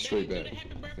 it's straight Betty, back. do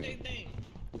the happy birthday thing.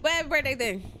 What happy birthday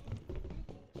thing?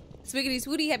 Swiggity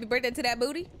Swooty, happy birthday to that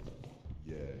booty.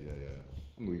 Yeah.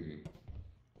 I'm leaving.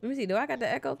 Let me see, do I got the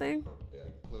echo thing? Yeah,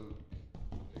 close.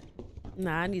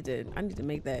 Nah, I need to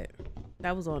make that.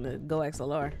 That was on the Go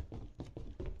XLR.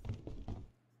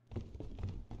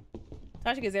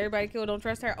 Tasha gets everybody killed, don't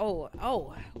trust her. Oh,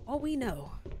 we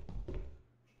know.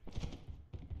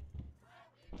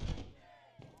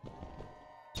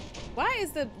 Why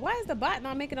is the bot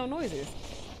not making no noises?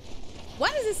 Why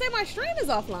does it say my stream is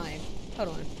offline? Hold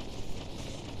on.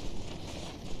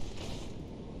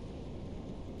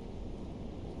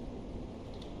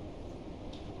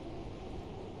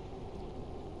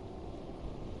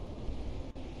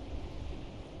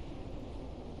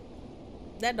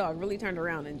 That dog really turned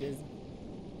around and just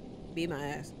beat my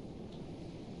ass.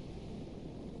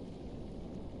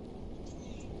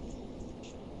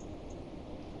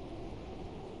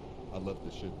 I left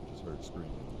the ship and just heard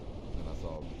screaming. And I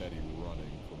saw Betty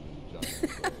running from the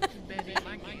Baby,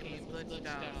 my game is glitched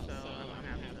out, so I'm gonna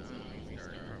have to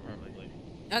restart probably.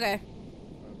 Okay.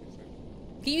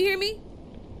 Can you hear me?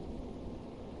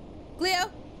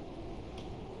 Cleo?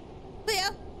 Cleo?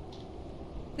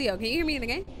 Cleo, can you hear me in the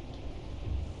game?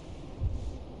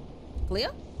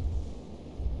 Cleo?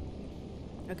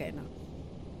 Okay, no.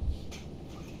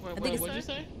 What'd you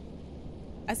say?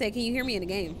 I said, can you hear me in the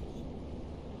game?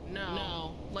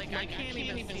 No. Like I can't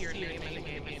even see your name in the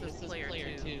game. It says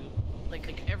player 2.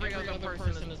 Like every other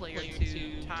person is player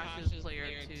 2. Tasha's player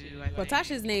 2. Well,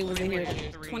 Tasha's name was in here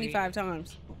 25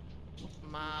 times.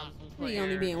 Mom's He player.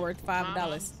 only being worth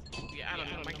 $5. Yeah, I don't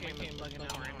know. My game is bugging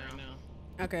out right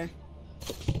now. Okay.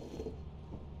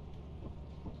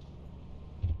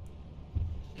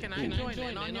 Can I join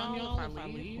in on y'all if I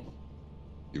leave?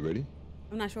 You ready?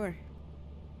 I'm not sure.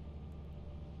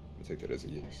 I'll take that as a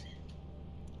yes.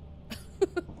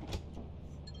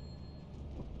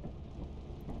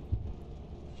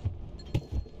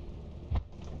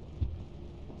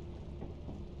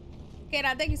 Okay,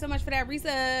 now thank you so much for that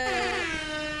reset.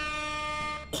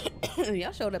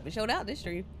 Y'all showed up and showed out this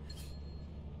stream.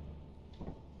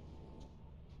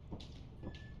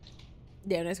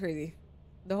 Damn, that's crazy.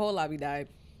 The whole lobby died.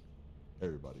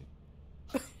 Everybody.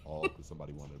 All because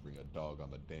somebody wanted to bring a dog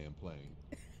on the damn plane.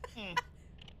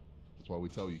 That's why we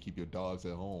tell you, keep your dogs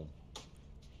at home.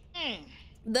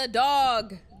 The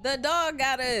dog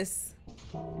got us.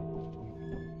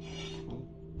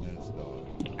 Yes, dog.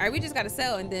 All right, we just gotta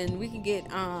sell and then we can get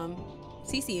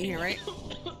Cece in here, right?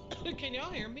 Can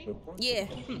y'all hear me? Yeah.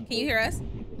 Can you hear us?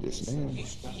 Yes, ma'am.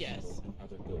 Yes. Yeah.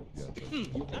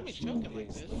 I'm choking like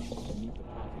this.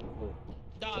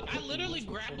 Dog, I literally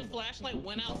grabbed the flashlight,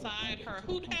 went outside, her,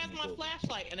 who has my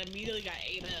flashlight, and immediately got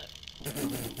ate up.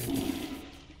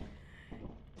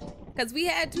 Cause we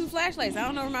had 2 flashlights. I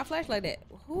don't know where my flashlight at.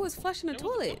 Who was flushing the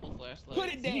toilet? Put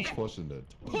it down. Flushing the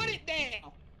Put it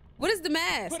down. What is the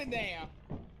mask? Put it down.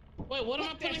 Wait, what am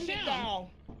I putting down?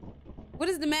 What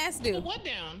does the mask do? Put what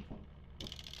down?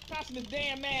 Tossing this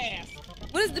damn mask.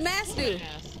 What does the mask do?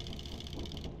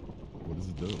 What does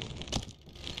it do?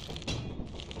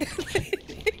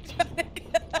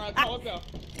 Alright, come on, let's go.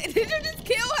 Did you just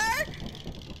kill her?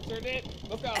 Sure did.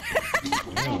 Let's go.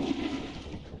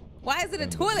 Why is it a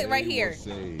toilet right here?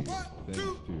 One,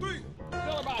 two, three. Kill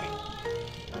her body.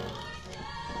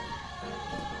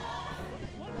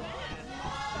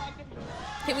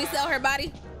 Can we sell her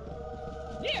body?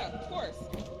 Yeah, of course.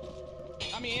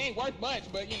 I mean, it ain't worth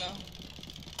much, but you know.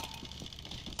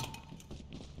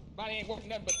 Body ain't worth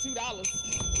nothing but $2.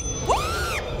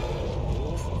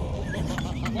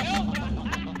 Well,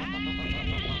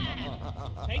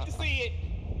 hate to see it.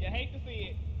 You hate to see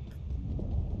it.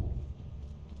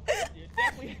 You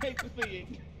definitely hate to see it.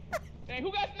 Hey, who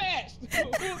got snatched? Who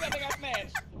was that got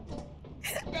snatched?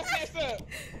 Who got snatched up?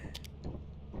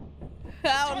 I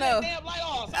don't know. Damn light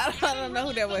off. I don't know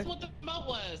who that was. That's what the boat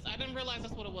was. I didn't realize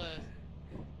that's what it was.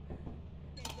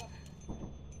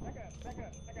 Back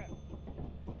up.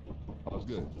 Oh, it's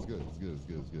good. It's good. It's good. It's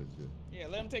good. It's good. It's good. Yeah,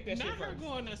 let him take that Not shit her first.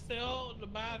 going to sell the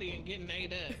body and getting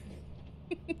ate up.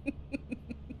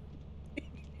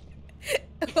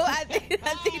 Well, I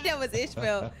think that was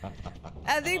Ishmael.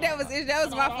 I think that was Ishmael. That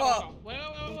was my fault. Wait.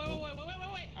 All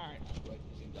right.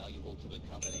 Is invaluable to the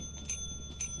company.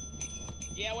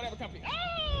 Yeah, whatever company.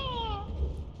 Oh!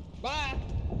 Bye.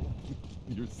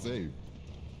 You're safe.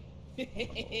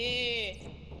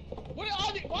 What are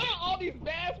all these? Why are all these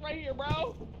masks right here,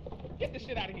 bro? Get this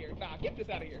shit out of here. Nah, get this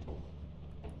out of here.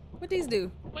 What these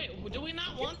do? Wait, do we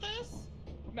not want this?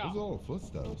 Those are No, all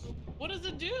footsteps. What does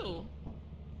it do?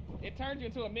 it turns you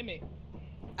into a mimic. You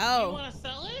Oh. want to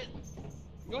sell it?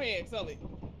 Go ahead, sell it.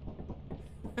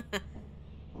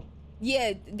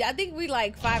 Yeah, I think we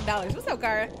like $5. What's up,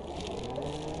 Kara?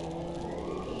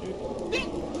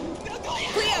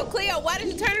 Cleo, why did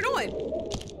you turn it on?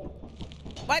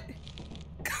 What?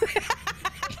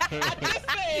 I just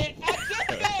said.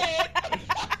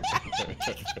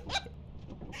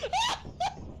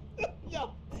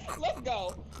 Yo, let's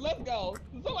go.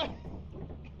 Somebody.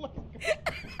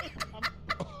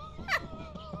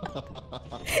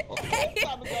 It's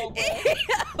time to go,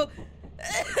 bro.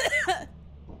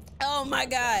 Oh my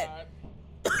God.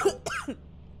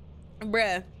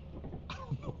 Bruh.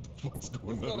 What's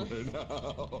going on right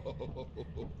now?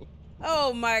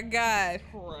 Oh my God.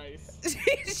 Christ.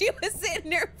 She was sitting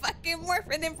there fucking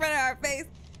morphing in front of our face.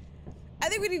 I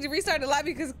think we need to restart the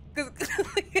lobby because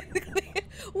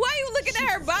why are you looking at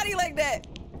her body like that?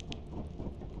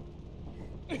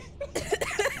 Damn,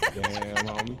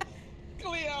 homie.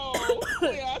 Cleo,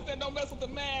 I said don't mess with the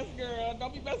mask, girl.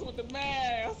 Don't be messing with the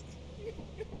mask.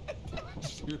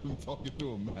 You're talking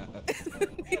to a mask.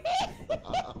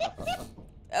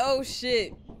 Oh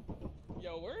shit.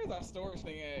 Yo, where is our storage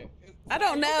thing at? I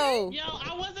don't know. Yo,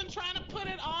 I wasn't trying to put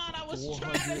it on. I was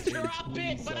trying to drop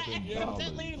it, but I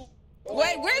accidentally.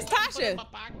 Wait, where's Tasha?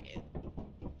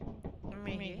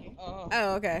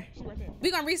 Oh, okay.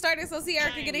 We gonna restart it so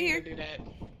Sierra can get in here? Do that.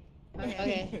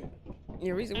 Okay.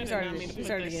 Yeah, restart it.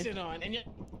 Restart it Shit again. on. And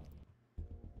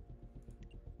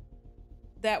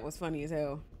That was funny as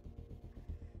hell.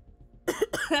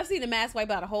 I've seen a mask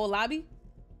wipe out a whole lobby.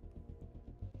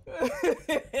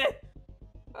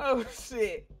 Oh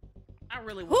shit. I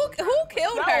really Who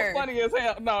killed That her? was funny as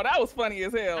hell. No, that was funny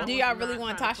as hell. Do y'all really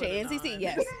want Tasha and CC?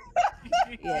 Yes.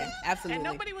 Yeah, absolutely. And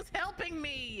nobody was helping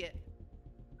me.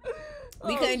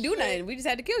 We couldn't do nothing. We just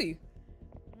had to kill you.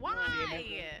 Why?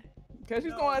 Because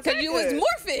she's going to Because you was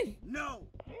morphing. No.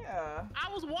 Yeah.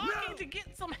 I was walking to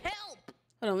get some help.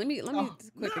 Hold on, let me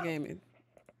quit the game and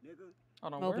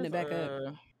Hold on, open it back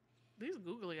up. These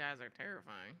googly eyes are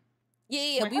terrifying.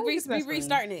 Yeah, Wait, how we is that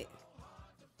restarting it.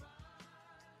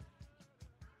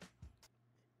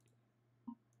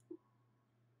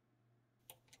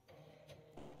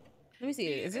 Let me see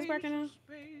it. Is this working now?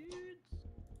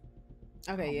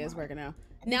 Okay, yeah, it's working now.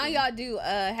 Now y'all do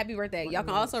happy birthday. Y'all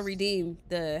can also redeem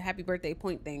the happy birthday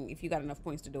point thing if you got enough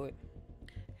points to do it.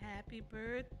 Happy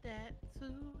birthday to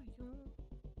you.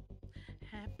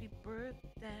 Happy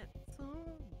birthday to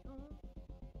you.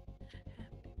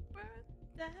 Happy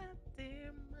birthday,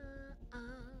 dear mom.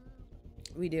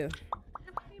 We do.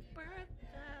 Happy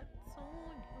birthday to you.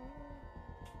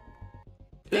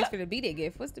 Thanks for the B-Day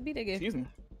gift. What's the B-Day gift? Excuse me.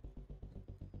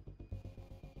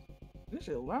 This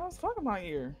shit loud as fuck in my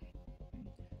ear.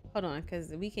 Hold on,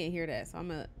 because we can't hear that, so I'm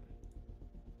gonna...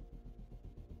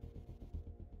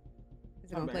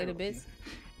 Is it gonna play the bits?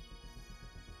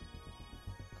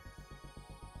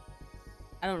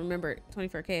 I don't remember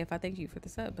 24K if I thank you for the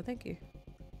sub, but thank you.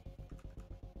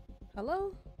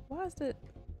 Hello? Why is the...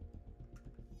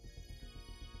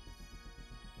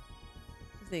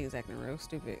 This thing is acting real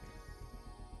stupid.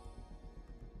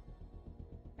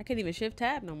 I can't even shift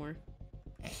tab no more.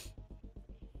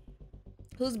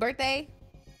 Whose birthday?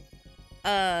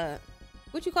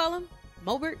 What you call him?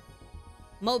 Mobert?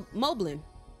 Moblin.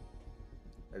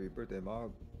 Happy birthday,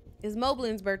 Mob. It's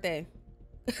Moblin's birthday.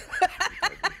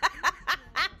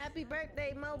 Happy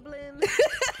birthday, Moblin.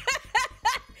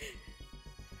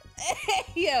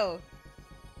 Yo.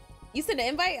 You sent an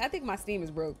invite? I think my Steam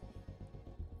is broke.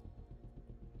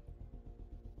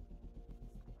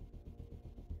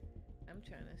 I'm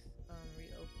trying to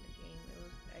reopen the game. It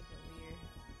was acting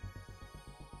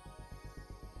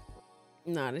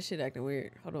weird. Nah, this shit acting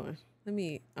weird. Hold on. I'm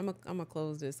gonna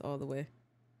close this all the way.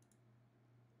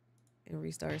 And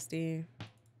restart Steam.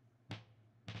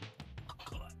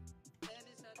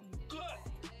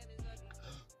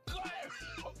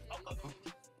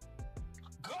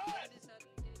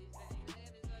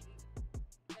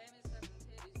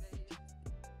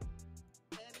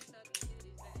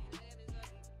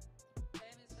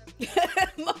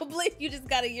 Mobley, you just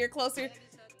got a year closer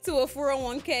to a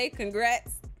 401k.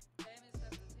 Congrats. Okay,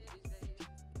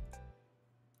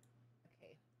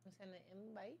 I'm sending an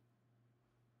invite.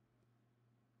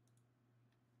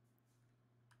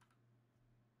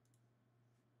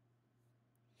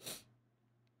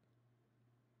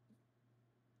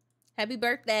 Happy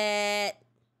birthday.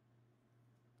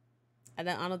 I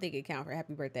don't think it counts for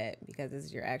happy birthday because this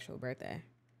is your actual birthday.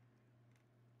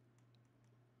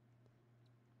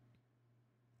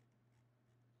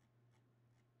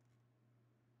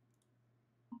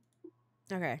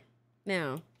 Okay.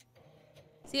 Now,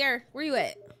 Sierra, where you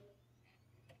at?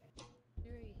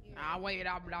 I'll wait.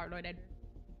 I'll do that.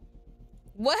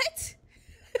 What?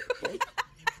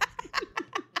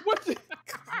 What?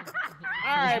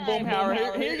 All right,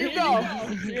 Boomhauer. Here you go.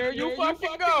 Here you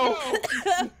fucking go.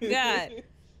 God.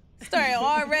 Started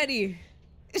already.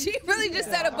 She really just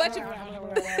said a bunch of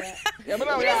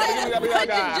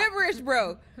gibberish,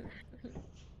 bro.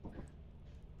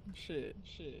 Shit.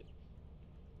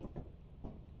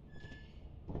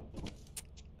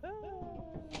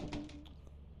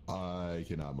 I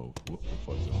cannot move. What the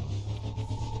fuck is on?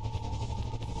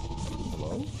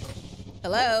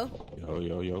 Hello? Hello?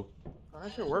 Yo. I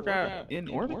should work out in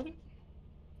orbit.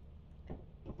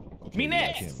 Okay, Me I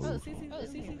next. can't move.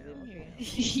 CC's in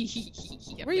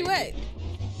here. Where you at?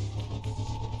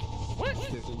 What?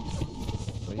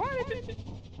 Why did it?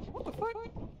 What the fuck?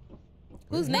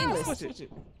 Who's nameless? Switch it.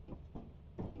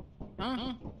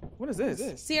 Huh? What is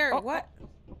this? Sierra, what?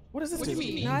 What is this? What do you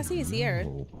mean? No, I see Sierra.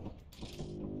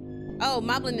 Oh,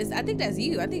 Moblin is, I think that's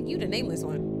you. I think you the nameless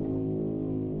one.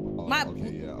 My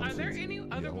okay, yeah. Are there any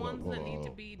other hold ones up, that hold need to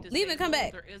up. be disabled? Leave and come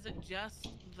back. Or is it just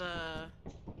the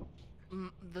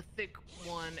thick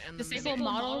one and the Disable mimic?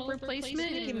 model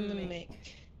replacement?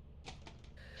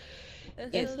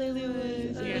 Yes.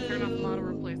 Yeah, turn off model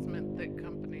replacement, thick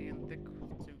company, and thick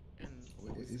suit, and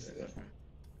What is that?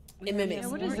 It mimics.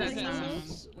 What is is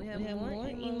that? We have more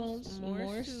emotes,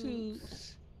 more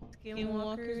suits,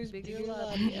 Skinwalkers, Bigger Bigger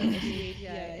Lobby, Lobby, LCAPI,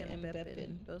 LCAPI, and and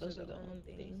Beppin. Beppin. Those are the only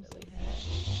things that we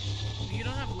have. You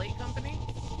don't have late company?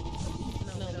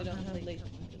 No, we don't have late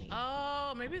company.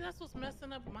 Oh, maybe that's what's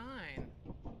messing up mine.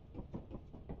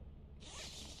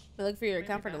 Look for your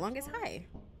account for the longest. Hi.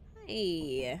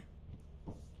 Hi.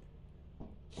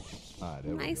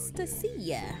 There we Nice go. to see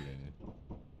ya.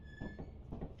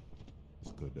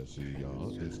 It's good to see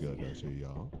y'all. It's good to see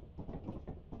y'all.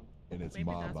 And it's Maybe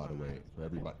Mob, that's by the why way. For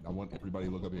everybody, I want everybody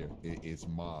to look up here. It's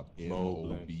Mob.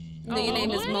 M-O-B. No, your name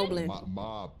is Moblin.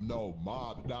 Mob. No,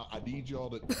 Mob. Now I need y'all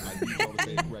to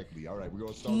say it correctly. All right, we're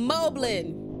gonna start.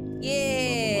 Moblin.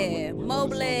 Yeah,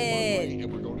 Moblin.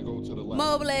 And we're going to go to the left.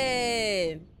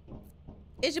 Moblin.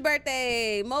 It's your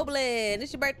birthday, Moblin.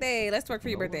 It's your birthday. Let's work for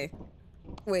your birthday.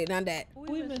 Wait, not that.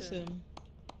 We miss him.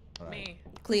 Me.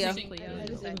 Cleo. I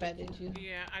just invited you.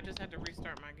 Yeah, I just had to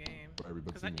restart my game. Because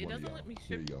Everybody it doesn't let me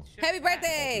Here you ship. go. Happy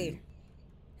birthday.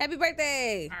 Happy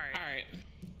birthday. All right.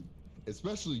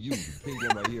 Especially you, the pink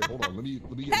one right here. Hold on, let me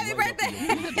get Happy right birthday. up to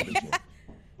your face for this one.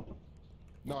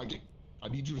 No, I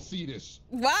need you to see this.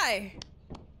 Why?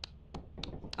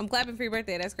 I'm clapping for your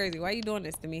birthday. That's crazy. Why are you doing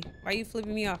this to me? Why are you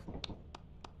flipping me off?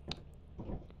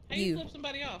 How you flip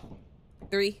somebody off?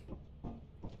 3.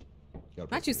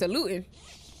 Not you saluting.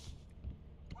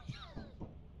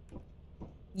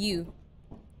 You.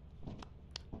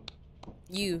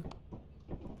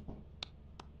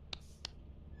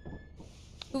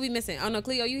 Who we missing? Oh no,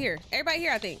 Cleo, you here. Everybody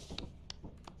here, I think.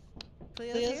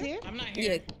 Cleo's here? I'm not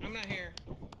here. Yeah. I'm not here.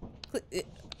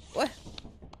 What?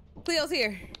 Cleo's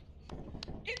here.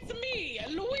 It's me,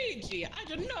 Luigi. I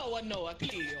don't know a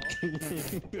Cleo.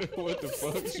 What the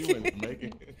fuck? She went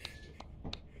making.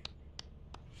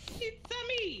 It's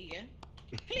me,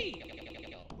 Cleo.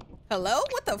 Hello?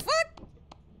 What the fuck?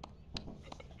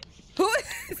 Who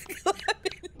is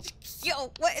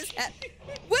Yo, what is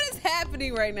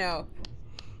happening right now?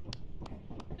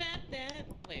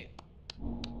 Wait.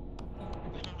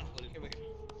 Here we go.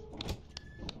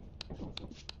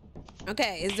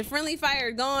 Okay, is the friendly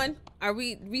fire gone? Are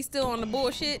we still on the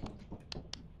bullshit?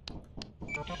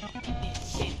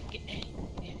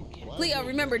 Cleo,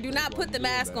 remember, do not put the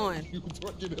mask on. You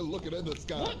were looking at the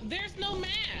sky. What? There's no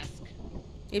mask.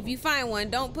 If you find one,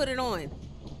 don't put it on.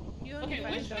 Okay,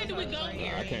 which way do we go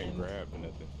here? I can't grab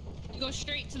nothing. You go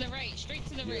straight to the right. Straight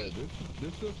to the right.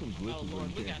 There's still some glitches Oh when Lord,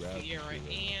 you we can't got grab Sierra shit.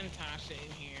 and Tasha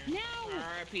in here. No.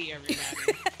 R.I.P. everybody.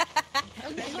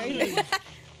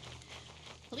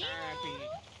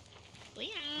 R.I.P.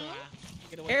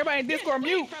 Get away. Everybody in Discord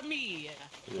mute. From me.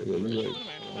 Yeah, you What right. am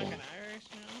I, fucking Irish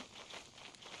now?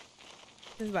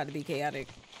 This is about to be chaotic.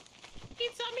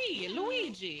 It's me,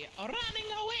 Luigi,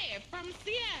 running away from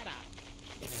Sierra.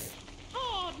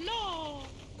 Oh no!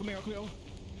 Come here, Cleo.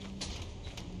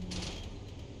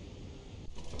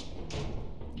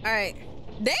 All right.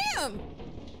 Damn!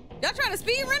 Y'all trying to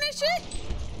speed run and shit?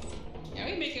 Yeah,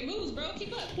 we making moves, bro.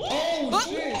 Keep up. Oh,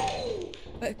 shit!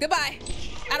 Goodbye.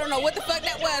 I don't know what the fuck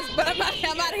that was, but I'm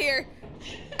out of here.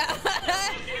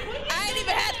 I ain't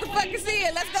even had to fucking see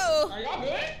it. Let's go. Are y'all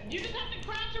good? You just have to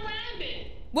crouch around it.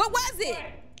 What was it?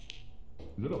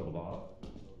 Is it a block?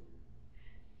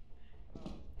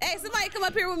 Hey, somebody come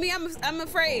up here with me. I'm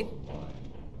afraid.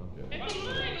 It's a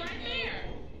line right there.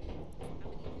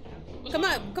 Come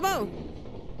on, come on.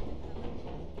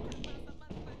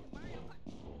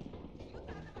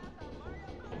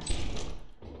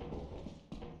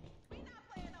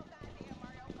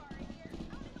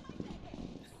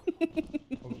 Oh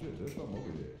shit, there's something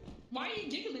over there. Why are you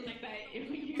giggling like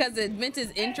that? Because the Vince's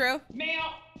intro,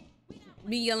 Now.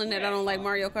 me yelling that I don't like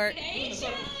Mario Kart. Hey,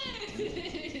 Sean.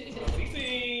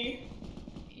 See.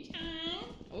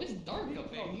 Oh, it's dark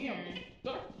up there. Yeah.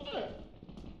 Dark.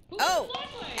 Oh.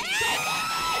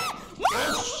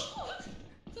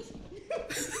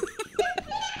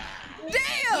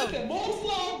 Damn! Listen, move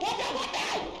slow. Walk out.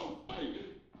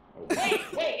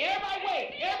 Wait, everybody wait.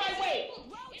 Everybody wait.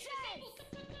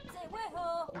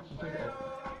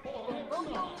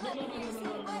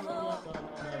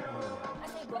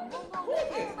 Who is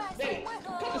this? Daddy,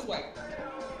 come this way. Come on.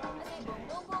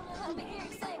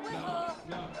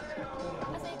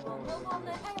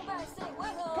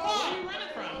 Where are you running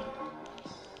from?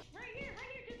 Right here.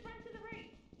 Just run to the right.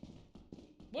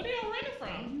 What are y'all running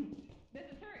from?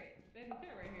 There's a turret. There's a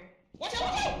turret right here.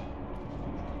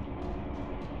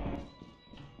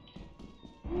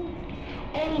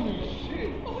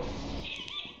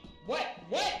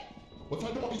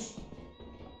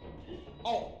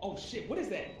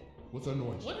 What's that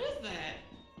noise? What is that?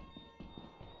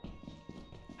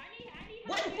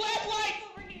 Where's the flashlight?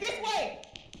 This way.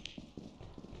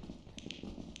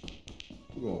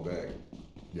 We're going back.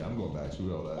 Yeah, I'm going back.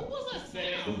 Screw all that. What was that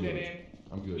Dead sound? end. Dead end.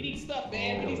 I'm good. We need stuff,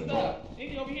 man. We need Oh, stuff.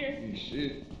 Anything over here? Ain't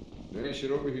shit. There ain't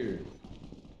shit over here.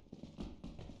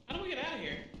 How do we get out of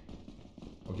here?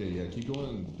 Okay, yeah, keep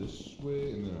going this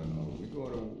way, and then We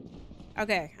going to.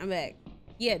 Okay, I'm back.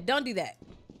 Yeah, don't do that.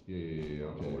 yeah.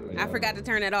 Okay. I forgot to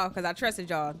turn that off because I trusted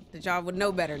y'all that y'all would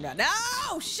know better now.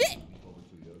 No shit! Over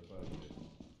to the other side.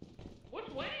 Which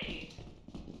way?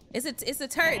 It's a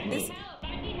turret. I need This help.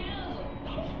 I need help.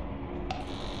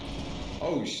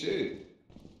 Oh shit.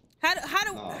 how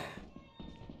Nah,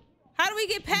 do we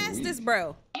get past this,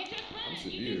 bro? You just I'm run.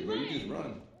 severe, You just bro. run. You just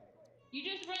run. You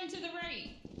just run to the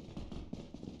right.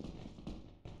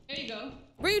 There you go.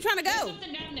 Where you trying to There's go?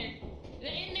 something down there.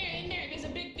 In there. There's a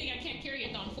big thing. I can't carry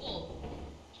it on full.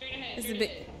 Straight ahead. It's a straight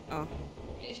bit. ahead. Oh,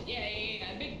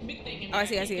 Yeah. Big thing in oh, there. I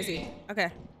see. can't carry it. Okay.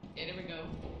 Yeah, there we go.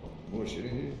 More shit in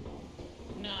here.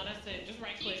 No, that's it. Just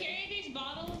right Can you click. carry these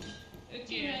bottles? They're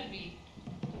too Yeah. heavy.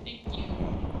 Thank you.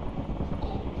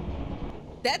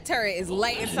 That turret is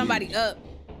lighting somebody up.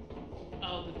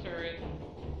 Oh, the turret.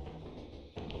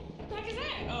 What the heck is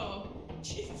that? Oh,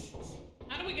 Jesus.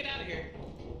 How do we get out of here?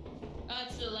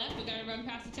 To the left. We gotta run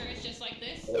past the turrets just like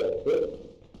this.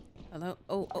 Hello.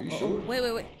 Oh. Are you sure? Wait.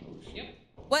 Oh, shit. Yep.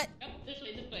 What? Yep. This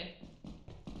way.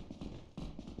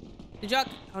 Did y'all?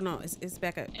 Oh no, it's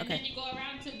back up. And then Okay. you go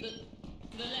around to the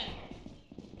left.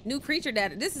 New creature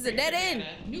data. This is a dead end.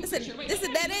 New This creature. Wait, is a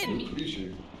no, dead no, end. New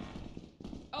creature.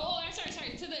 Oh, I'm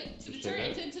sorry. To the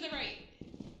turret and to the right.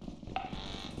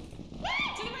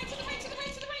 To the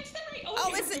right.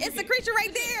 Oh, it's a creature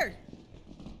right there.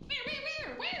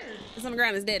 Where? It's on the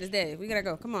ground. It's dead. We gotta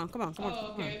go. Come on.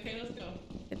 Oh, okay, let's go.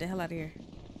 Get the hell out of here.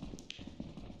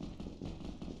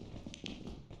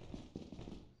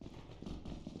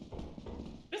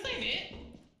 This ain't it.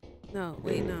 No,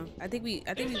 wait, no. I think we.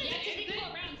 Yeah, 'cause you go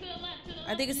around to the left,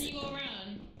 I think and it's- then you go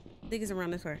around. I think it's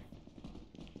around this way.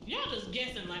 Y'all just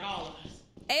guessing like all of us.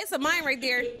 Hey, it's a mine right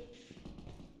there.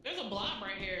 There's a blob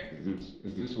right here.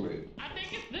 Is this way? I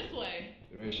think it's this way.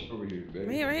 There ain't shit over here,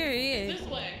 baby. Right here, yeah. This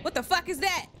way. What the fuck is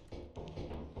that?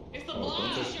 It's the Oh,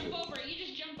 blob. don't touch Jump it. over it. You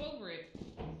just jump over it.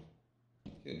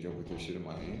 Can't jump with your shit in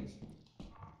my hands.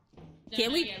 No, Can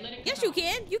not we? yet. Let it Yes, come you out.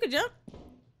 can. You can jump.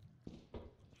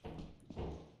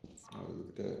 Oh, look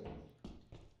at that.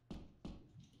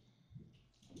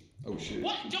 Oh shit.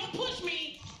 What? Don't push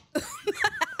me.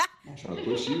 I'm trying to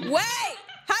push you. Wait!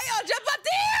 How y'all jump up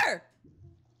there?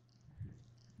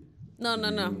 No.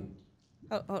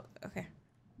 Oh, okay.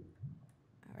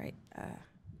 All right.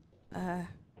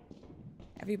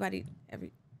 Everybody.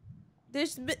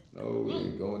 There's. No, we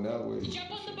ain't going that way.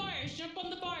 Jump on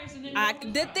the bars, and then.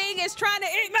 The thing is trying to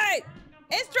eat me.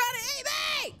 It's trying to eat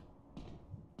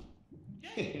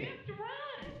me. Just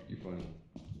run. You funny.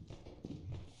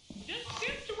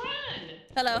 Just run.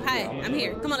 Hello, hi. I'm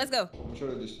here. Come on, let's go. I'm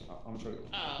trying to just. I'm trying to.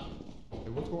 Oh. Hey,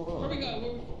 what's going on? Where we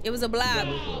go? It was a blob.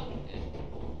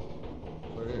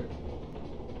 Right here.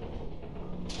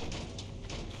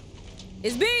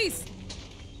 It's bees.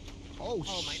 Oh,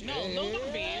 Oh my. shit. No, those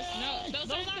are bees. No,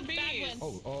 those aren't are the bad bees.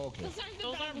 ones. Oh, okay. Those aren't the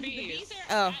Those bad aren't ones. The bees. bees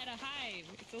Oh. are at a hive.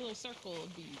 It's a little circle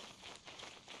of bees.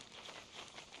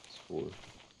 It's 4.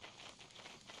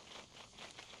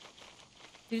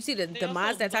 Did you see the They also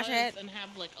mods that Tasha had? buzz and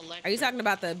have, like, electric. Are you talking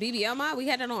about the BBL mod? We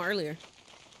had that on earlier.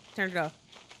 Turned it off.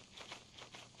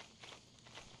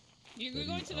 You're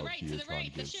going to the right. To the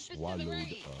right. The ship is to the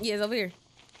right. Yeah, it's over here.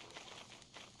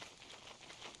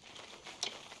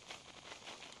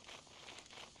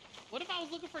 What if I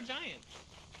was looking for giants?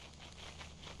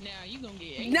 Now you gonna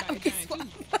get ate No, by a guess giant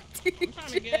what? too. I'm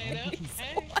trying to get it up.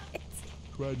 Hey,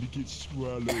 Trying to get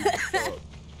swallowed up.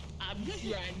 I'm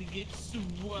trying to get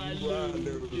swallowed.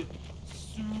 Swallowed.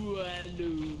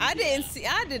 I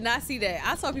did not see that.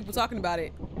 I saw people talking about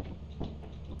it.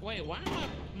 Wait, why am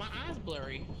my eyes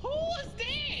blurry? Who is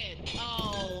dead?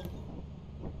 Oh,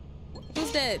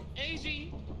 Who's dead?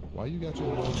 AG. Why you got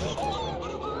your hands up?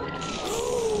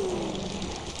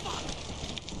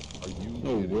 Are you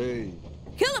No kidding? way.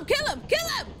 Kill him! Kill him! Kill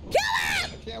him! Kill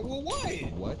him! Yeah, well, what?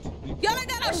 What? Y'all ain't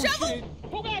got no shovel?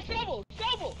 Who got a shovel?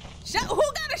 Shovel! Who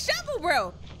got a shovel,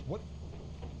 bro? What?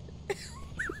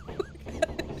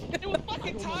 It was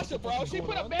fucking Tasha, bro. She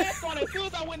put a mask on as soon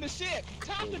as I went in the ship.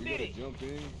 Tasha We did gotta it. jump in,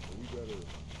 and we gotta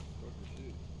fuck the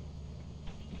shit.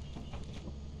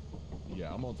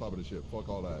 Yeah, I'm on top of the ship. Fuck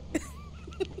all that.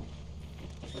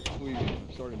 Please,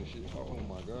 I'm starting the shit. Oh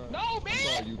my god. No, I'm man.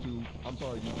 sorry, YouTube. I'm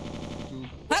sorry, YouTube.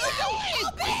 Hello?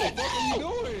 What the fuck are you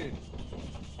doing?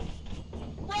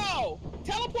 Bro, go?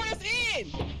 Teleport us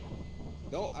in.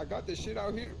 No, I got this shit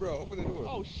out here, bro. Open the door.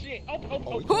 Oh shit. Oh.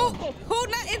 Who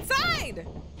not inside?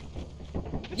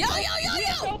 Yo, close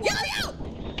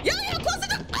the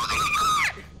door.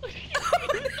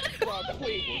 Bro,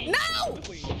 please. No!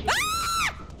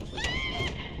 Ah!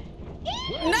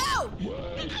 No!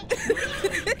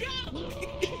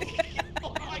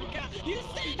 Oh my god, you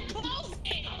said close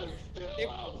it!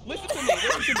 Listen to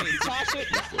me, Tasha.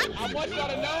 I want y'all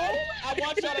to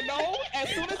know, as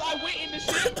soon as I went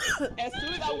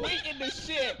in the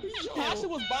ship, Tasha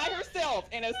was by herself,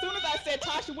 and as soon as I said,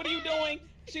 Tasha, what are you doing?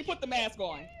 She put the mask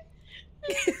on.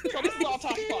 So this is all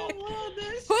Tasha's fault.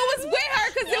 Who was with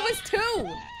her? Cause it was two.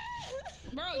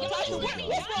 Bro, Tasha,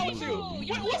 what's wrong with you?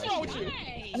 What's wrong with you?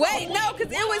 Wait, no,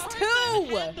 cause it was two.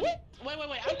 Wait,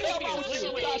 I'm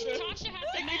confused. Wait. Tasha has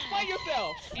the mask. Explain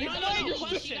yourself. Explain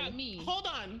yourself. She got me. Hold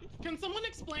on. Can someone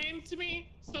explain to me?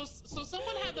 So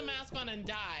someone had the mask on and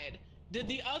died. Did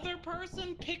the other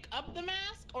person pick up the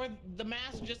mask, or the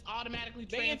mask just automatically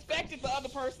They infected the other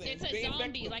person. It's a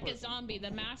zombie, like a zombie.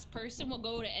 The masked person will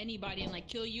go to anybody and like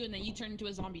kill you, and then you turn into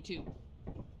a zombie too.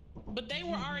 But they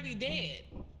were already dead.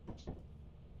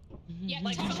 Yeah,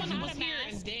 Like Tasha someone had was a here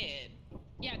mask. and dead.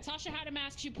 Yeah, Tasha had a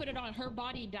mask. She put it on. Her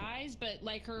body dies, but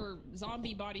like her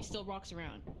zombie body still walks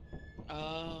around.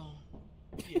 Oh.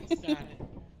 Yes, got it.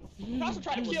 Tasha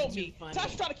tried to kill me.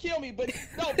 Tasha tried to kill me, but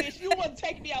no, bitch, you wouldn't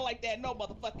take me out like that. No,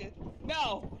 motherfucker.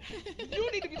 No.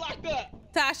 You need to be locked up.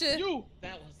 Tasha. You.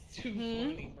 That was too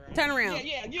funny, bro. Turn around.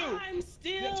 Yeah, you. I'm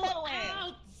still turn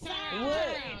around.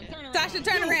 outside. Turn around. Tasha,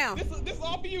 turn around. This is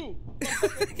all for you.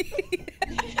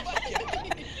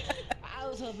 I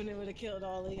was hoping it would have killed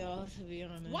all of y'all, to be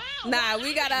honest. Wow. Nah,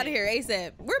 we got out of here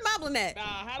ASAP. Where Moblin at? Nah,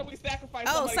 how do we sacrifice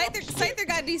Oh, somebody? Scyther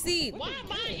got DC'd. Why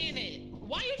am I in it?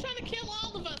 Why are you trying to kill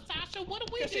all of us, Tasha? What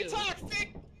do we do? She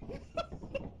toxic.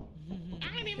 I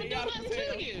didn't even do nothing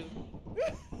to you.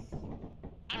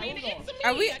 I mean, it's me,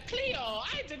 Are we- Cleo.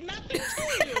 I did nothing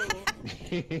to you.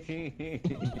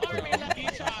 Sorry, Lucky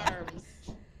Charms.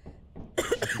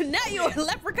 Now you a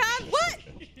leprechaun? What?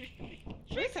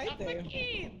 Where's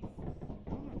Scyther?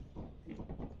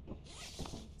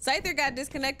 Scyther got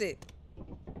disconnected.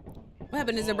 What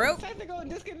happened? Is it broke? Scyther go and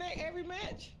disconnect every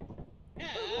match. Yeah.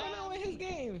 What's going on with his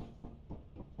game?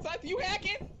 Scyther, you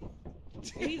hacking?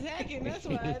 He's hacking. That's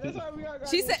why. That's why we all got.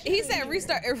 He this said shit in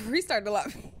here. restart the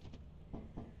lobby.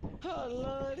 Oh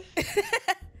Lord.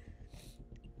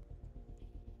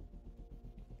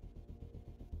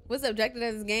 What's the objective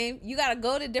of this game? You gotta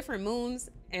go to different moons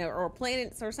or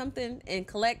planets or something and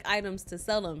collect items to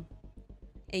sell them.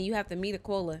 And you have to meet a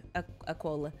quota.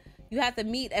 You have to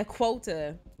meet a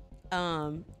quota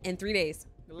in 3 days.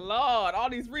 Lord, all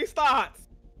these restarts.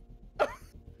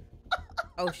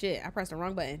 Oh shit, I pressed the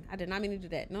wrong button. I did not mean to do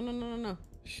that. No.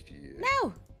 Shit.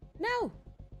 No.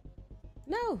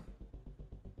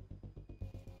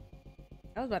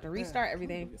 I was about to restart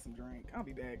everything. Get some drink. I'll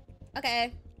be back.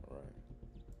 Okay. All right.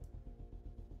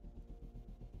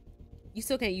 You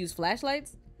still can't use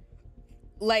flashlights?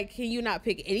 Like, can you not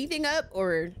pick anything up,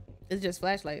 or it's just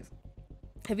flashlights?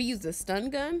 Have you used a stun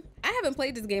gun? I haven't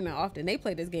played this game that often. They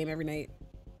play this game every night.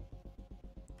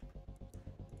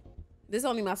 This is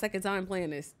only my second time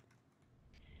playing this.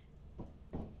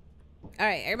 All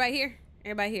right, everybody here?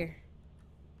 Everybody here.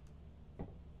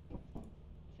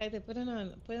 Scyther, put it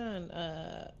on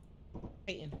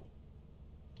Titan.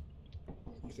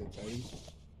 You said Titan?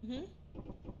 Mm-hmm.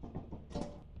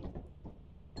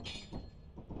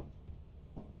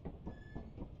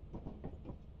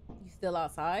 You still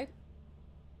outside?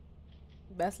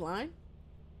 Best line?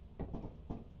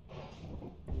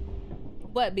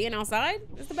 What, being outside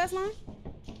is the best line?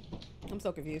 I'm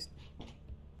so confused.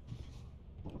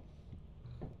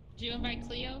 Did you invite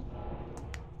Cleo?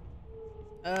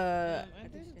 I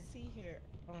didn't see her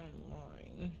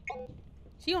online.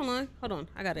 She online? Hold on,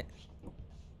 I got it.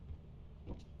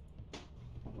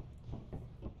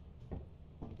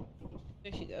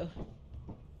 There she go.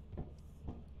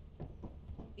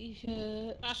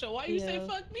 Isha. Tasha, why you say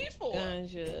fuck me for?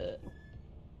 Ganja.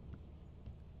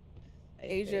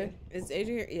 Asia. Is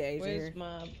Asia here? Yeah, Asia Where's here.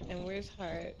 Mob? And where's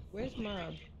Heart? Where's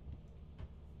Mob?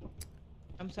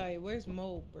 I'm sorry, where's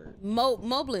Moberg?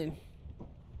 Moblin.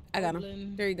 I got him.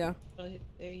 Moblin. There you go. Oh,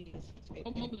 there he is. Right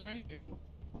Oh, there. Moblin right here.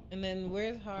 And then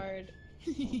where's Hard?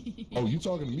 Oh, you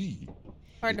talking to me?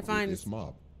 Hard to find. It's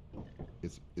Mob.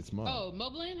 It's Mob. Oh,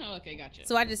 Moblin? Oh, okay, gotcha.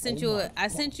 So I just sent you a. I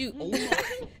sent you.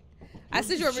 I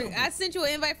sent you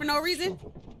an invite for no reason.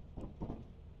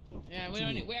 Yeah, we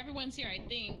don't. Everyone's here, I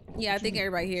think. Yeah, I think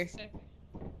everybody here.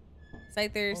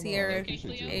 Scyther, Oh, no, Sierra, I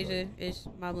appreciate you. Asia, Ish,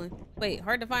 Moblin. Wait,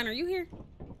 hard to find. Are you here?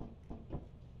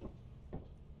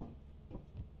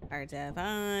 Hard to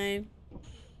find.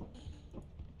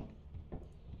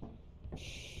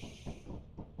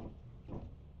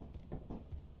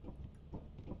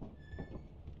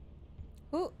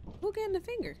 Who getting the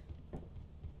finger?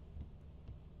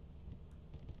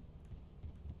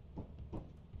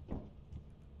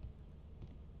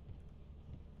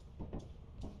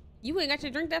 You ain't got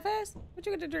your drink that fast? What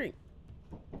you got to drink?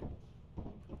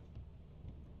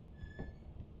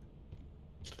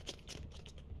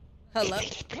 Hello?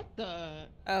 What the?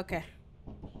 Okay.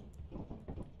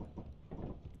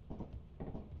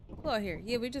 Go out here.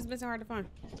 Yeah, we just missing hard to find.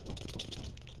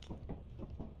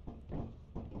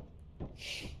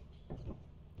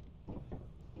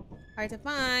 Hard to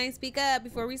find. Speak up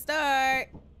before we start.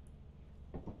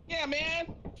 Yeah,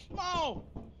 man. Come on.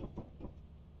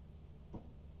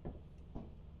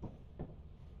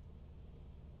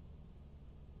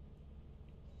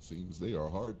 Seems they are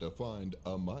hard to find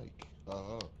a mic.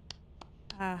 Ha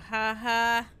ha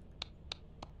ha.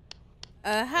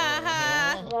 Ha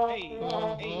ha. Hey,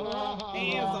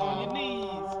 hands on your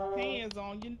knees. Hands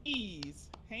on your knees.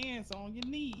 Hands on your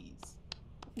knees.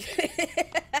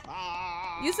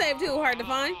 You saved too hard to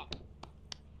find.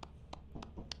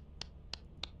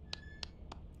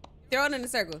 Throw it in the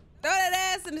circle. Throw that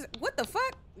ass in the. What the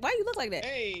fuck? Why you look like that?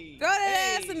 Hey. Throw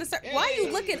that ass in the circle. Why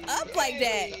you looking up like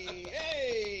that?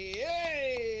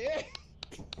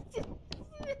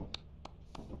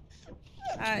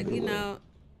 You know,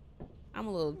 I'm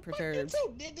a little perturbed.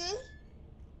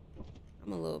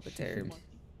 I'm a little perturbed.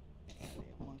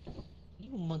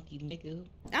 You monkey nigga.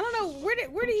 I don't know where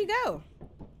did he go?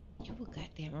 You a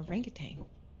goddamn orangutan.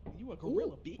 You a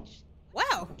gorilla, bitch.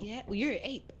 Wow. Yeah, well, you're an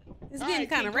ape. It's getting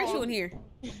kind of racial in here.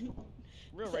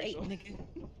 Real racial. Nigga.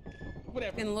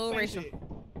 Whatever. Getting a little Same racial. shit.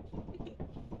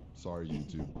 Sorry,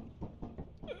 YouTube.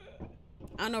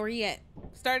 I don't know where he at.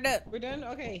 Start it up. We're done?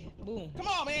 Okay, boom. Come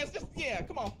on, man. It's just, yeah,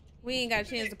 come on. We ain't got a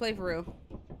chance to play for real.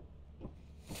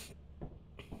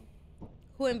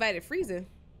 Who invited Frieza?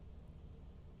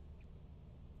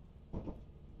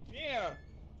 Yeah.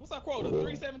 What's our quota?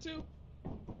 372?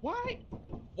 Why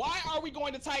are we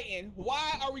going to Titan?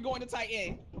 Why are we going to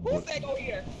Titan? Who said go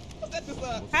here? What's that just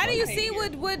How do you see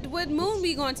what moon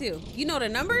we going to? You know the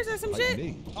numbers or some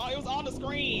shit? Oh, it was on the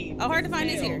screen. Oh, hard to find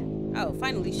is here. Oh,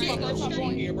 finally, shit. What's up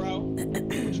on here, bro?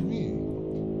 What you mean?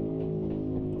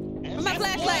 Where's my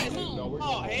flashlight?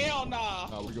 Oh, hell nah.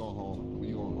 Nah, we're going home. We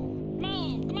going home. Come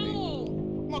on, come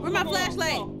on. Where's my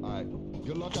flashlight? All right.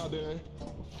 Good luck out there.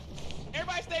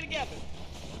 Everybody stay together.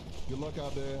 Good luck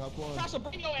out there. Have fun. Tasha,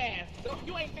 bring your ass.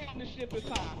 You ain't found this shit this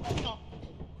time. Come on.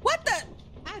 What the?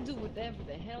 I do whatever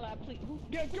the hell I please.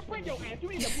 Yeah, you bring your ass. You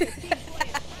need to be a team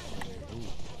player.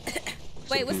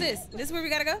 Wait, what's this? This is where we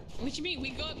gotta go? What you mean? We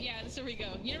go up? Yeah, that's where we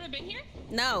go. You never been here?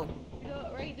 No. Go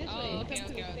right this Oh, way. okay, Come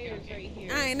to the okay, stairs okay. right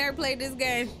here. I ain't never played this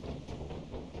game.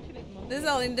 This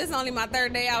is only my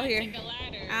third day out here. Take a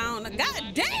ladder. I don't know.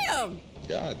 God damn!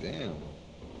 God damn.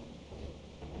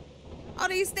 All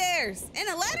these stairs and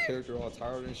a My ladder. character all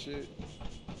tired and shit.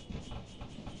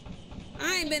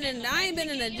 I ain't been in the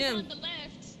It's gym. on the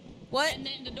left. What? And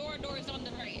then the door is on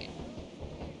the right.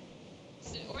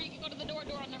 So, or you can go to the door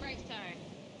on the right side.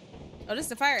 Oh, this is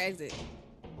the fire exit.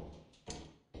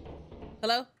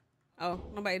 Hello? Oh,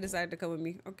 nobody decided to come with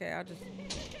me. Okay, I'll just.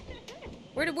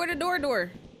 Where the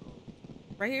door?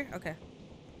 Right here? Okay.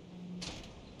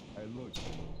 Hey, look.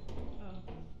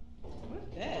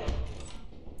 What's that?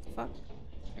 Fuck.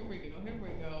 Here we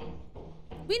go.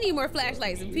 We need more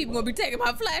flashlights, and people gonna be taking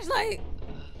my flashlight.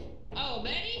 Oh,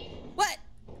 Betty? What?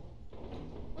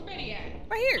 Where Betty at?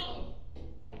 Right here. Oh,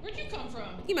 where'd you come from?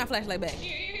 Give my flashlight back.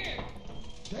 Here.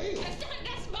 Damn.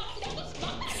 That's mine. That was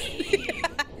mine.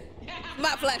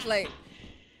 My flashlight.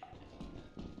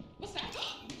 What's that?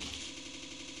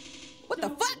 What the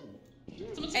fuck?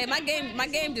 Hey, my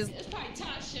game just. It's probably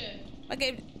Tasha. My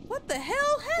game. What the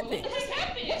hell happened? What just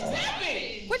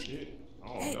happened? What?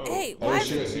 Hey, Oh why?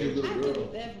 shit, see the little girl.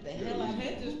 Whatever the hell my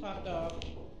head just popped off.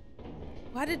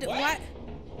 Why did What? why?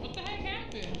 What the heck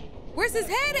happened? Where's his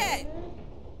head at?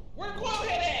 Where the quote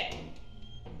head at?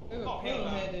 There's a Oh, pale hell no.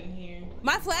 head in here.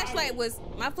 My flashlight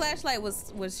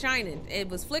was shining. It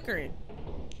was flickering.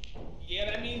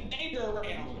 Yeah, that means danger around.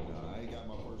 Nah, I ain't got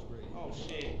my first grade. Oh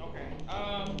shit. Okay.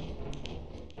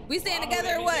 We staying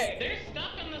together or what? They're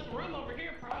stuck in this room over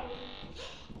here, probably.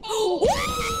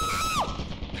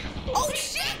 Oh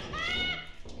shit!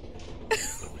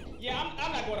 Yeah,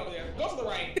 I'm not going over there. Go to the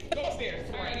right. Go upstairs.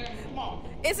 To the right. Come on.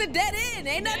 It's a dead end.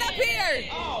 Ain't nothing up here.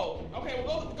 Oh, okay.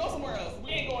 Well, go somewhere else.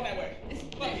 We ain't going that way.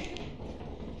 Fuck it.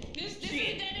 This is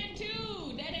Shit. dead end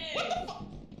too. Dead end. What the fuck?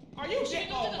 Are you Should we shit?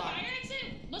 go Oh through the my. fire exit?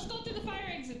 Let's go through the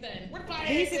fire exit then. Where the fire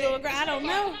Did he see the little girl? I don't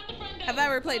know. Have I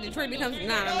ever played Detroit Becomes?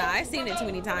 Nah. I've seen it too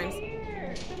many times.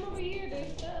 Come over here,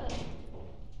 there's stuff.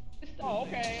 Oh,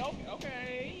 okay,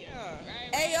 yeah.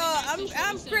 Hey y'all,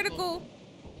 I'm critical.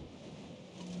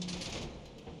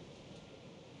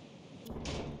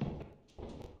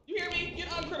 You hear me?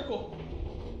 Get uncritical.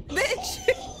 Bitch.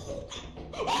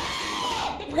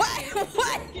 What?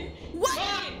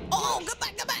 Oh,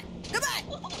 goodbye.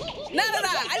 No.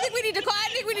 I think we need to call.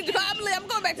 I'm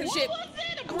going back to the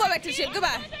ship.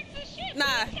 Goodbye.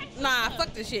 Nah.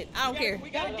 Fuck this shit. I don't care. We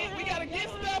gotta get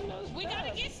stuff.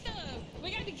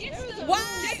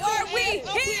 Why are we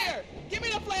here? Give me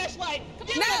the flashlight.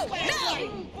 No.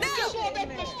 Get your back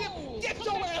to the ship. Get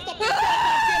your ass up.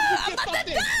 I'm about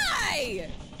to die.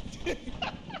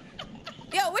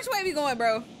 Yo, which way we going,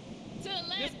 bro? To the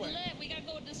left, we gotta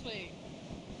go this way.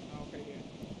 Okay,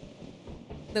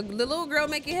 yeah. The little girl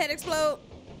make your head explode?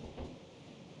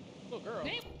 Little girl.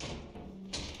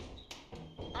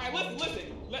 Alright,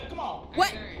 listen. Come on.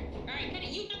 What? Alright, Penny,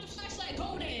 you got the flashlight.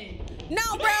 Go then.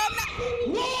 No, bro. I'm not.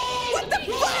 What the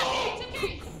fuck?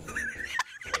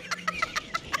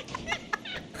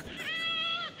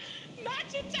 Not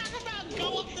you talk about go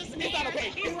up the stairs. It's not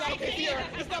okay, Sierra.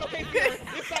 It's not okay.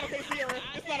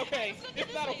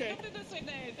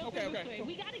 Okay.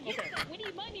 We gotta get stuff. We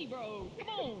need money, bro. Come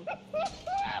on.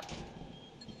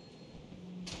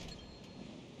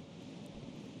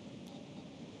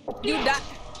 You die.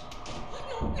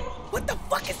 What the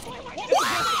fuck is? No,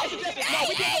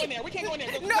 we can't go in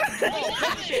there. No.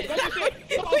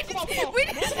 We need to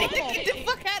get the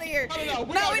fuck out of here. No,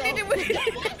 we need to go.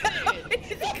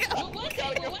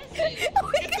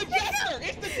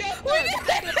 It's the jester.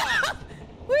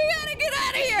 We gotta get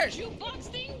out of here. Jukebox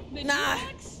thing? Nah.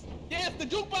 Yes, the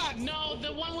jukebox. No,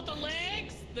 the one with the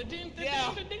legs.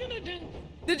 Yeah.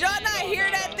 Did y'all not hear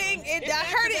that thing? I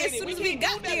heard it as soon as we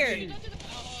got there.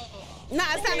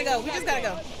 Nah, it's time to go. We just gotta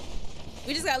go.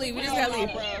 We just gotta leave.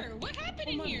 What happened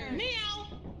in here? Meow.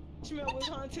 Ishmael was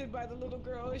haunted by the little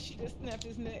girl and she just snapped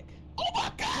his neck. Oh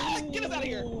my God! Get us out of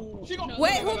here.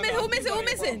 Wait, who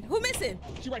missing?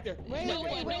 She right there.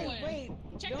 Wait.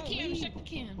 Check the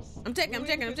cams. I'm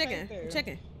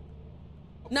checking.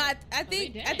 No, I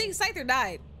think Scyther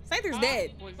died. Scyther's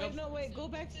dead. Wait. Go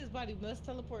back to his body. Let's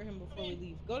teleport him before we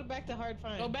leave. Go back to hard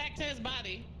find. Go back to his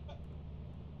body.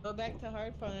 Go back to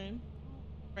hard find.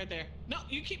 Right there. No,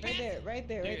 you keep right there.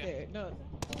 No.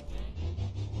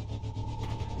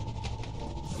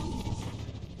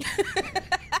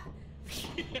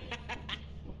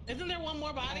 Isn't there one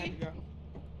more body?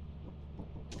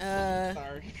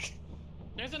 Sorry.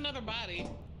 There's another body.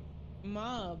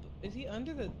 Mob. Is he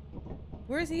under the?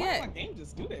 Where is he Why at? does my game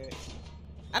just do that?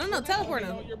 I don't know. Teleport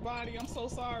him. Your body. I'm so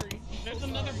sorry. There's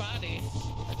another body.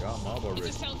 I got mob already.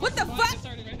 What the fuck?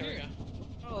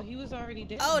 Oh, he was already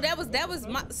dead. Oh, that was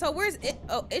my. So where's it?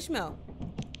 Oh, Ishmael.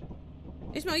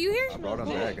 Ishmael, you here? I brought him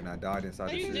back and I died inside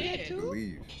the ship to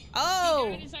leave. Oh.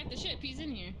 He died inside the ship. He's in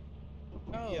here.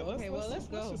 Oh, yeah, okay. Well, let's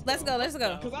go. Let's go.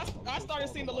 Cause I started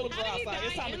seeing the little girl outside.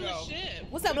 It's time to go.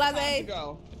 What's up, Blase?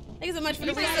 Thank you so much for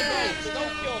the research. The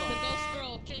ghost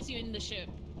girl kills you in the ship.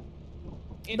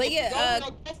 But yeah,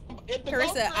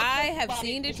 Carissa, I have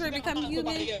seen Detroit Become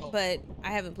Human, but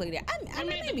I haven't played it. I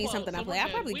mean, maybe something I play. I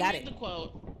probably got it.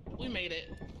 We made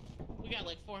it. We got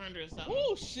like 400 or something.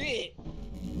 Oh shit.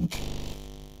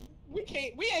 We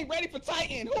ain't ready for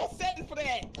Titan. Who set it for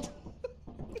that?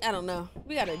 I don't know.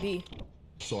 We got a D.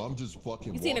 So I'm just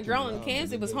fucking. You seen a girl in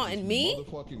cams? It was haunting me?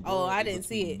 Oh, I didn't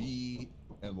see it. Me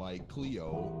and like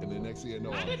Cleo, and the next thing I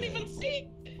know, I didn't even see.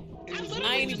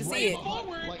 I ain't even see it.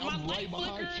 Like I'm right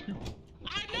behind you.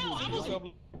 I know. I was.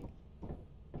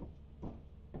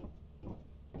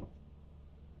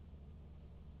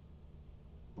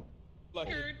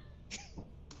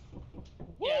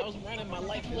 Yeah, I was running my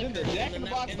life flicker. The Jack in the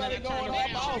Box started going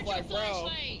off. I was like, bro.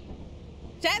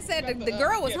 Chat said the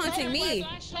girl was hunting me.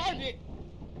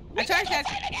 I charged that.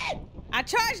 I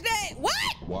charged that. What?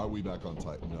 Why are we back on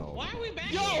Titan? No. Why are we back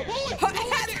here? I'm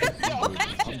good, bro.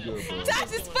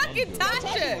 Tasha's fucking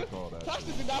Tasha.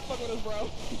 Tasha did not fuck with us, bro.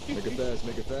 Make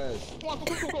it fast. Come on.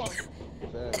 Make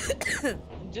it fast.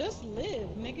 Just live,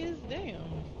 niggas. Damn.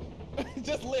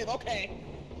 Just live, okay.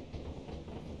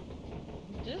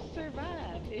 Just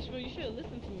survive. Ishmael, you should have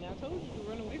listened to me. I told you to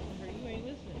run away from her. You ain't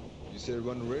listening. You said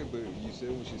run away, but you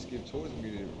said when she skipped towards me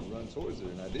to run towards her,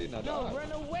 and I did. And I died.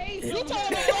 Run away from You her. told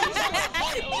me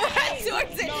Run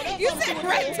towards her. You said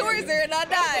run towards her and I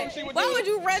died. Why would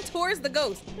you run towards the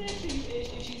ghost? If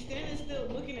she's standing still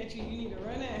looking at you, you need to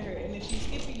run at her. And if she's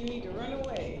skipping, you need to run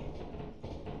away.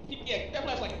 Yeah, that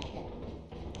flashlight. Come on.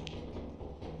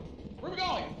 Where we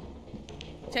going?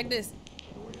 Check this.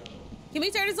 Can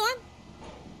we turn this on?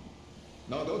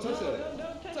 No, don't touch that.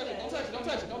 Don't touch Don't it. touch it. Don't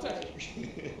touch it. Don't touch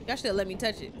it. Y'all should let me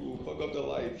touch it. Ooh, fuck up the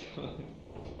lights.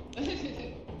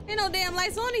 Ain't no damn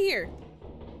lights on in here.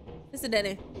 It's a dead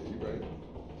end. Yeah, you right.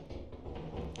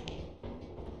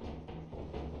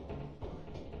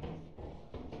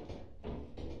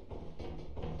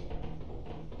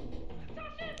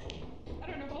 I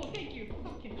don't know. Oh, thank you.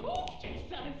 Okay. Oh,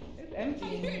 Jesus. It's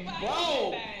empty.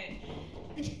 Whoa.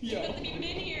 Yo. Nothing even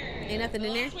in here. Ain't nothing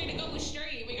in there? The last way to go is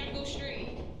straight. We gotta go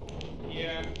straight.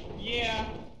 Yeah. Yeah.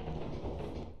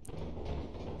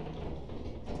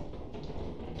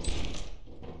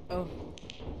 Oh,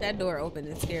 that door opened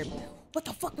and scared me. What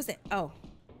the fuck was that? Oh.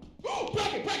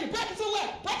 Bracket to the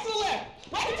left. Bracket to the left.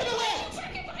 Bracket to the left.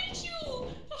 Bracket behind you.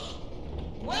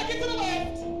 Bracket to the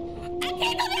left. I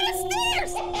can't go down the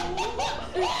stairs. I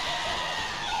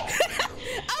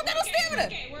don't got no stamina.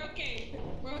 We're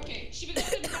okay. Should we go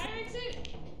to the fire exit?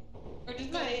 Or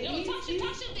just go? No,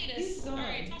 Tasha lead us.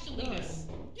 Alright, Tasha lead us.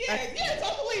 Yeah,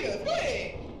 Tasha lead us. Go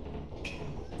ahead.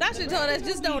 Tasha told us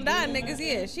just don't die, niggas.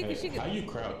 Yeah, she could. How you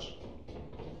crouch?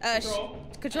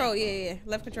 Control. Yeah.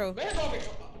 Left control. There go.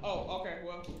 Oh, okay.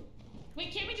 Well.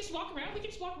 Wait, can't we just walk around? We can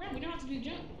just walk around. We don't have to do the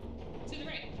jump. To the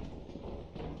right.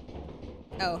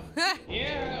 Oh.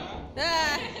 Yeah.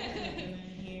 Ah.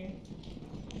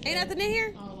 Ain't nothing in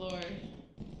here. Oh Lord.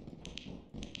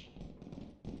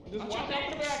 Just watch out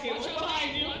for the back. Look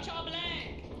behind you. Watch all black.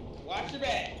 Watch your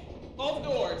back. Both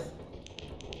doors.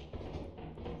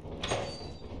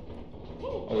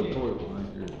 Oh, the door behind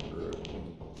here.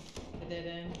 Dead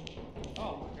end.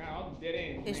 Oh my God, I'm dead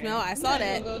end. Ishmael, I saw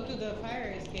that. Go through the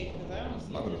fire escape because I don't see.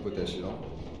 I'm not gonna put that shit on.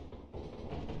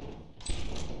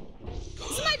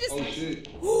 Somebody just. Oh shit.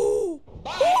 Woo!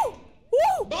 Bye.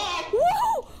 Woo! Bye.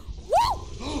 Woo!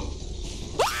 Woo!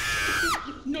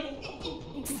 No.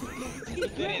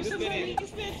 Grab somebody. He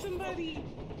snapped somebody.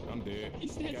 I'm dead. He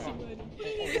said somebody.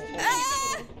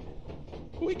 Ah!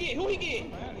 Who he get?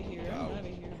 I'm out of here.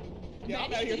 Yeah,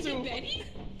 I'm out of here too. Betty?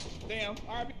 Damn.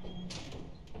 RB.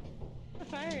 The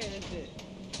fire exit.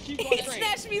 Keep going He straight.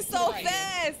 snatched me so Right.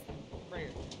 fast. Right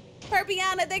here.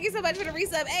 Perpiana, thank you so much for the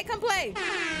resub. Hey, come play.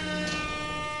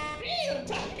 Damn,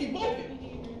 Tasha be moving.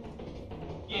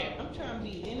 Yeah. I'm trying to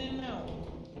be in and out.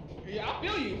 Yeah, I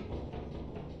feel you.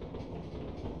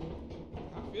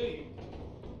 I feel you.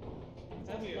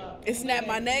 It snapped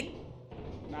my neck.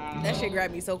 Nah. That shit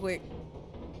grabbed me so quick.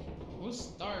 What's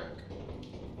dark?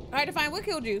 All right, Define, what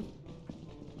killed you?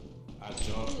 I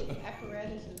jumped.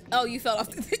 Apparatus is. Oh, you fell off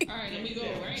the thing. All right, then we go,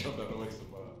 right? Jumped out the way so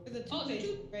far. There's a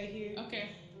toothpaste right here. Okay,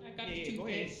 I got Yeah, the go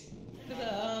ahead. toothpaste. There's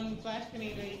a flash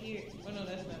grenade right here. Oh no,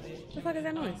 that's not it. What the fuck is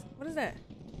that noise? What is that?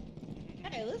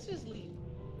 Hey, let's just leave.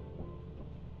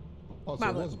 Oh, so it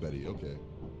Mama. was Betty. Okay.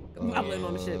 Modeling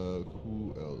on the ship.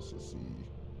 Who else? Let's see.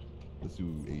 Let's do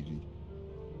AG.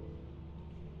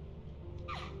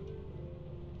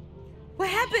 What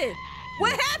happened?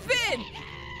 What happened?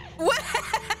 What?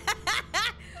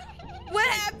 What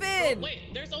happened? Wait,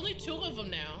 there's only 2 of them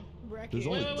now. There's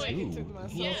only wait. two.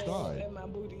 Who else died?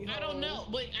 I don't know,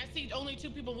 but I see only 2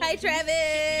 people. Hi,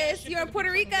 Travis. You're in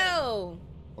Puerto Rico.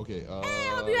 Okay. Hey,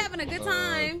 I hope you're having a good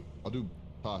time. I'll do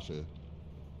Tasha.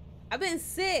 I've been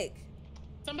sick.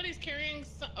 Somebody's carrying.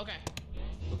 Okay.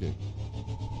 Okay.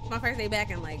 My first day back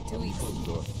in like 2 weeks. Close the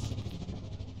door.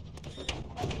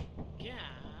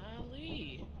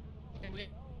 Golly. Okay, wait.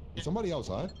 Is somebody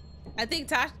outside? I think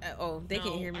Tosh. Oh, they No,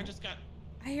 can't hear me. I just got.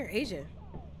 I hear Asia.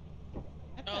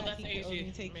 Oh, that's he could only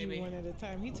Asia. take Maybe. you one at a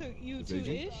time. He took you It's two AG?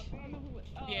 ish.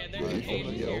 Yeah, Right, there's open Asia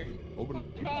it. Yeah, here. open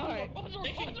it. God.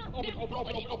 They can-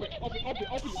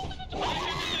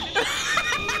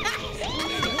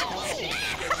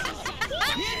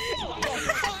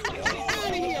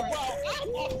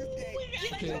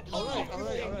 Okay. All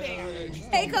right.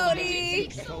 Hey, Cody.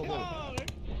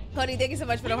 Cody, thank you so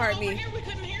much for the We were heart over me. here, we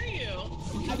couldn't hear you.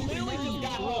 I literally just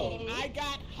got home. I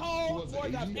got home for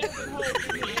the best home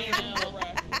in the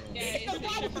camera. Because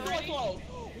why was the door closed?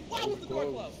 Why was the door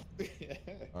closed?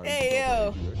 All right, Hey,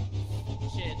 yo.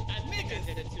 Shit, I think I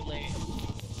did it too late.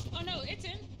 Oh no, it's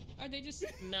in. Are they just?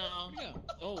 No. Yeah.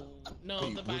 Oh, no, Wait, the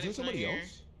was there body's not somebody here.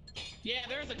 else? Yeah,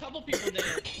 there's a couple people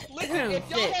there. Listen, if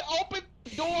y'all had opened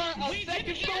the door a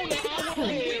second sooner, I would have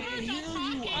hear you.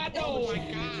 I know. Oh my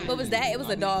god. What was that? It was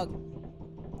a dog.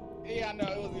 Yeah, I know.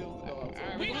 It was a dog.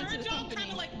 We heard y'all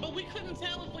kind of like, but we couldn't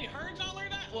tell if we heard y'all or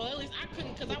not. Well, at least I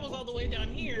couldn't because I was all the way down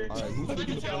here. All right, who's By the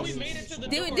taking the time we process? made it to the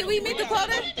Did we- door, did we meet the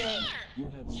quota? You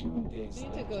have 7 days. We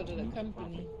need to go to the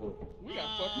company. We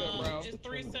got fucked up, bro. It's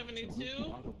 372.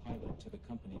 Autopilot to the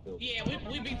company building. Yeah,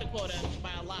 we beat the quota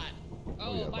by a lot.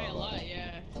 Oh, yeah, by a by a lot. lot,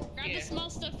 yeah. Grab Yeah. the small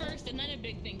stuff first, and then a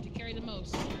big thing to carry the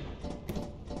most.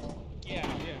 Yeah.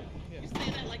 You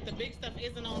say that like the big stuff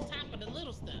isn't on top of the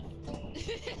little stuff.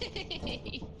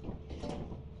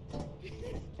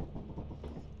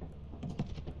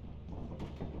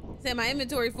 Said my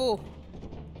inventory full.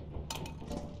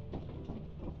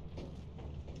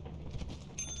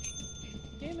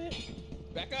 Damn it.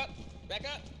 Back up. Back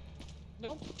up.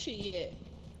 Don't push it yet.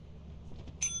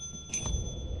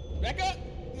 Back up.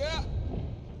 Yeah.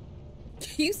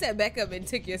 You said back up and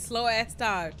took your slow ass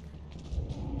time.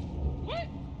 What?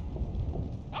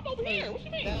 I'm over here. What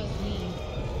you mean? That was me.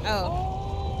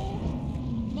 Oh.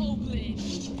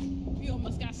 Moblin. You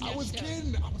almost got snatched I was up.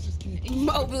 kidding. I was just kidding.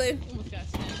 Moblin. You almost got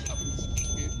snatched I up. was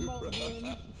just kidding, bro.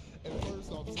 Moblin. And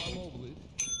first off, it's not Moblin.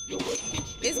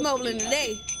 It's Moblin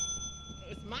today.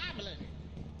 It's mobbling.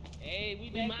 Hey, we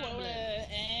back for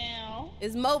Ow.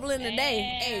 It's Moblin today.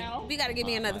 Hey, we gotta give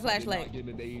me another flashlight. Getting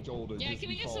an age older. Yeah, just can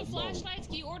we get because some Mo. flashlights?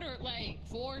 Can you order like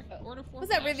four? Order four.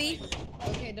 What's up, Rivy?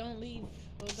 flashlights? Okay, don't leave.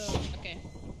 Hold on. Okay.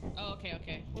 Oh,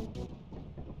 okay.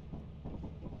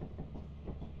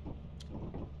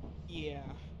 Yeah.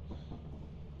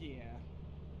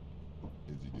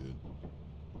 Is he good?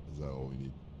 Is that all we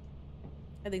need?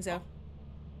 I think so.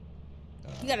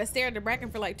 You gotta stare at the bracken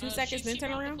for like 2 seconds, then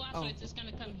turn around. The Oh. flashlight's just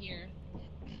gonna come here.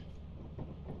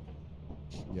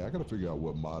 Yeah, I gotta figure out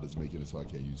what mod is making it so I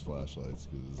can't use flashlights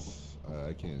because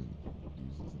I can't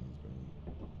use this in this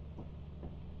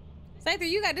game. Scyther,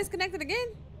 you got disconnected again?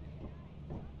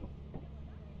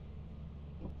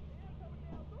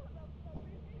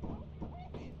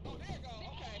 Oh, there you go.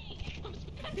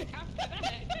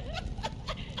 Okay.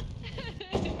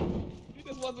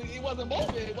 It wasn't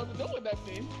moving. It wasn't doing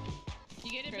nothing.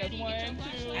 You get it, Okay, Betty? that's You get your one,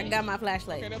 flashlight? I got my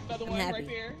flashlight. Okay, that's another I'm one happy. right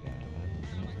there.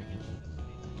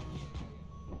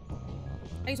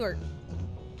 Nice work.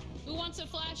 Who wants a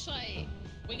flashlight?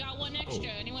 We got one extra.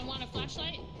 Anyone want a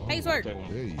flashlight? Nice work.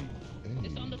 Hey,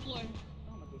 It's on the floor.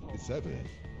 it's 7.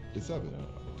 It's 7.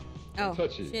 Oh,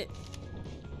 touch it. shit.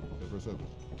 For 7.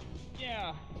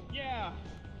 Yeah. Yeah.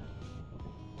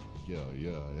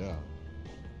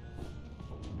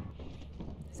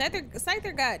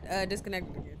 Scyther got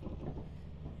disconnected again.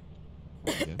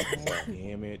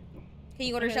 Damn it. Can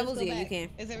you order Okay, let's shovels? go Yeah, you back. can.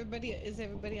 Is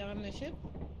everybody on the ship?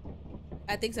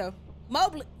 I think so.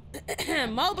 Moblin.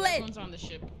 Moblin. Everyone's on the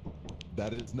ship.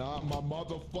 That is not my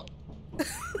motherfucker.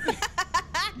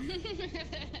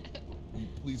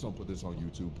 Please don't put this on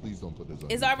YouTube. Please don't put this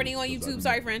on It's YouTube, already on because I YouTube. do-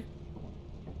 Sorry, friend.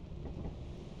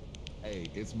 Hey,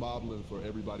 it's Moblin for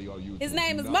everybody on YouTube. His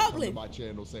name Do is not come to Moblin. my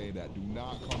channel saying that. Do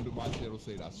not come to my channel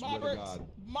saying that. I swear to Mobbert. God.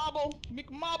 Mobble.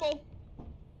 McMobble.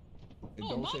 And Oh,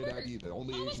 don't say that Mobbert. either.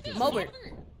 Only Oh, Asian what's can good? say Mobbert.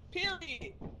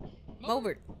 Period.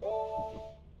 Mobert.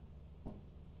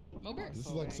 Mobert? This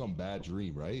is like some bad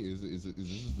dream, right? Is this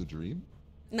the dream?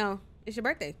 No, it's your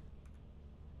birthday.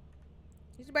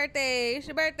 It's your birthday. It's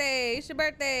your birthday. It's your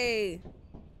birthday.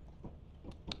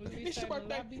 It's your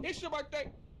birthday. It's your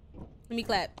birthday. Let me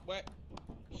clap. What?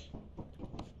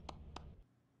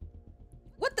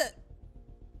 What the?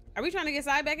 Are we trying to get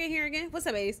side back in here again? What's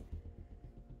up, Ace?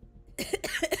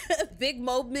 Big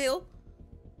Mob Mill.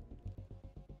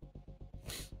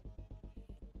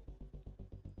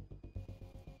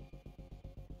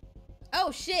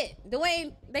 Oh shit,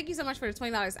 Dwayne! Thank you so much for the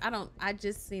 $20. I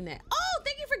just seen that. Oh,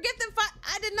 thank you for gifting 5.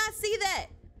 I did not see that.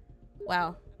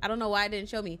 Wow, I don't know why it didn't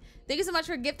show me. Thank you so much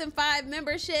for gifting 5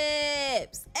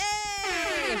 memberships.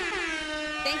 Hey,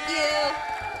 thank you.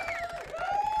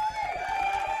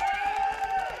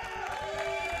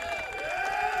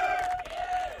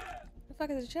 The fuck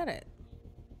is the chat at?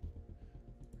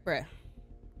 Bruh.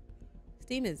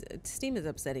 Steam is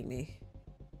upsetting me.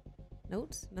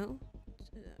 Notes? No?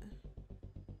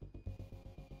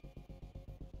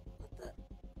 What the?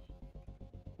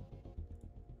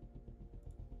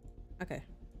 Okay.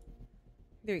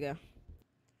 There we go.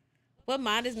 What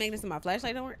mod is making this in my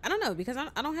flashlight don't work? I don't know because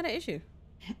I don't have that issue.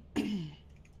 I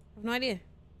have no idea.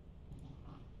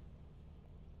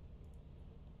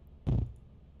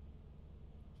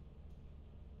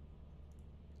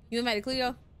 You invited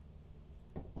Cleo?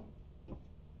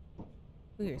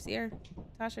 Who here? Sierra?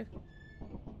 Tasha?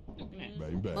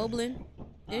 Bang bang. Moblin?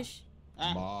 Ish?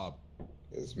 Mob.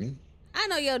 It's me. I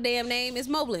know your damn name. It's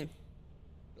Moblin.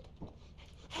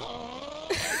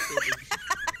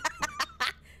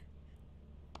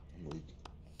 I'm weak.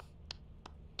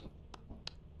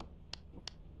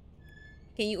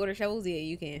 Can you order shovels? Yeah,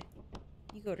 you can.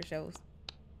 You can order shovels.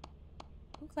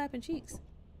 I'm clapping cheeks.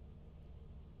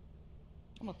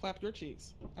 I'm gonna clap your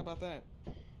cheeks. How about that?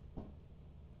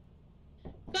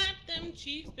 Clap them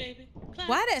cheeks, baby. Clap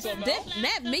Why that them, that, clap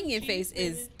that them minion cheeks, face baby.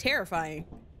 is terrifying.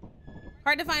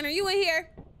 Hard to find. Are you in here?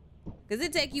 Cause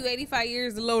it take you 85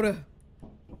 years to load up.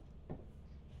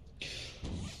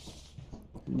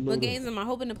 What games am I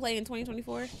hoping to play in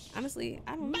 2024? Honestly,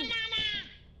 I don't know.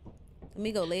 Let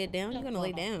me go lay it down. You're gonna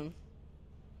lay down.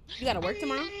 You gotta work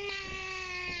tomorrow?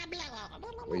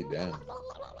 Lay down.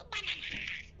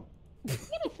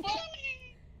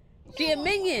 She a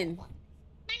minion.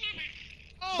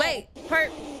 Oh. Wait,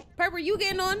 Perp, are you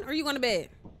getting on or are you going to bed?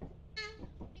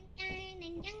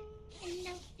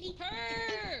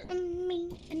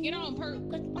 Perp! Get on, Perp.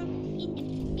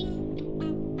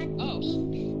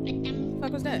 Oh.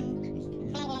 Fuck was that?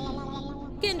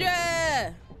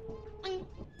 Kendra!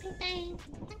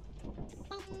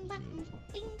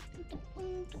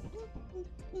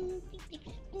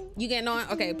 You getting on?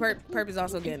 Okay, Perp is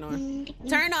also getting on.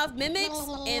 Turn off mimics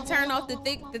and turn off the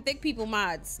thick people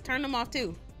mods. Turn them off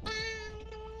too.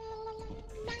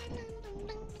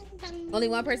 Only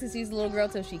one person sees the little girl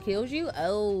till she kills you?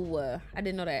 Oh, I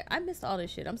didn't know that. I missed all this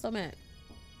shit. I'm so mad.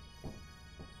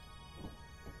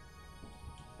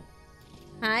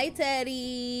 Hi,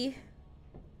 Teddy.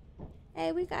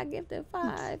 Hey, we got gifted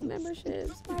 5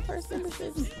 memberships. 5 first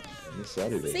memberships. It's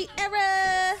Saturday.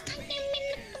 Sierra.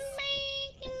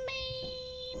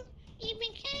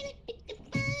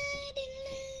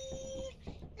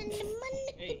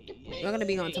 We're gonna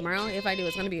be on tomorrow. If I do,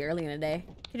 it's gonna be early in the day.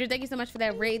 Kendra, thank you so much for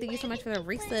that raid. Thank you so much for the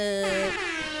resub.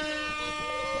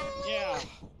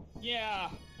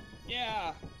 Yeah.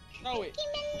 Throw it.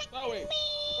 Throw it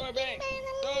back.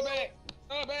 Throw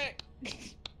it back.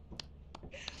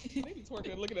 Maybe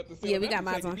twerking and looking at the ceiling. Yeah, we got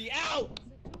mods on. Be out.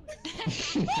 I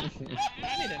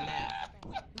need a nap.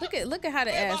 Look at how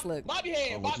the ass look. Bobby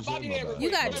head. Bobby head. You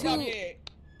got two.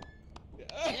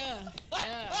 Yeah.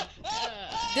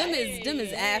 Them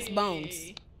is ass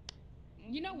bones.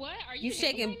 You know what? Are You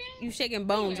shaking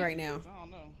bones right now. I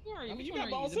don't know. Who are you? I mean, Which you one got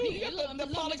are balls you? too. You got the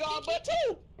polygon butt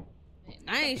too.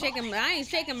 I ain't shaking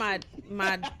my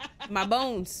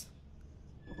bones.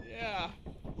 Yeah.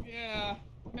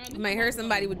 I might hurt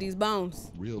somebody with these bones.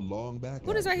 Real long back.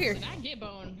 What is right here? I get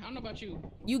boned. I don't know about you.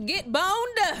 You get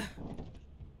boned?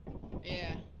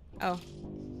 Yeah. Oh.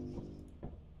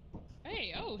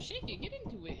 Hey, shake it. Get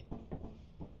into it.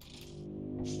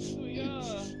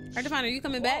 Artifine, are you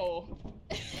coming back? Whoa.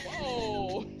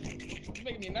 You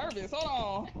making me nervous.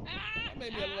 Hold on. That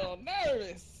made me a little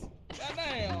nervous.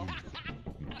 Goddamn.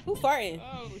 Who farting?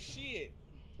 Oh, shit.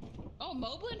 Oh,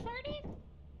 Moblin farted?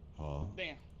 Huh?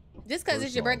 Damn. Just because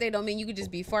it's your First off, birthday don't mean you could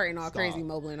just be farting all stop. crazy,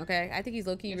 Moblin, okay? I think he's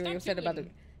low-key really upset about the...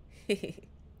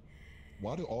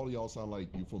 Why do all of y'all sound like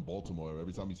you from Baltimore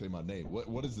every time you say my name?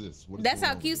 What is this? What is That's going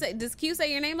how on Q with say... Does Q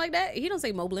say your name like that? He don't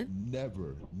say Moblin. this?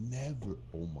 Never.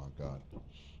 Oh my God.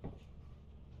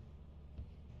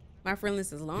 My friend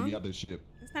list is Get long. me out this ship.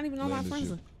 It's not even on my Land this friends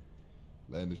ship. list.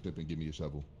 Land the ship and give me a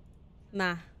shovel.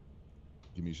 Nah.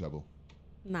 Give me a shovel.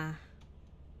 Nah. I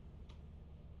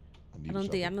need I a don't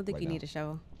think shovel you right need now. a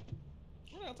shovel.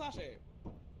 Where the hell Tasha at?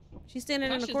 She's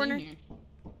standing in the Tasha's corner. here.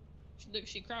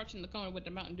 She crouched in the corner with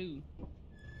the Mountain Dew.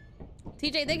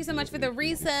 TJ, thank you so much for the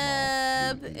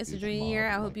resub. It's a dream year.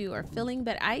 I hope you are feeling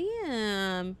better. I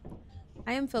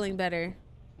am feeling better.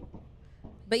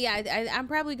 But yeah, I'm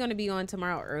probably going to be on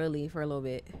tomorrow early for a little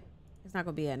bit. It's not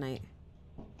going to be at night.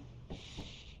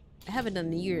 I haven't done a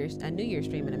New Year's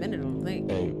stream in a minute, I don't think.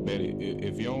 Hey, Betty,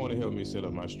 if you don't want to help me set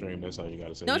up my stream, that's all you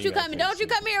gotta say. Don't you come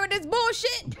here with this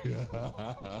bullshit.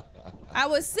 I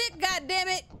was sick,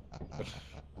 goddammit.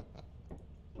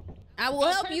 I will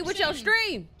help you with your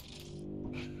stream.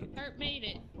 Herb made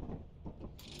it.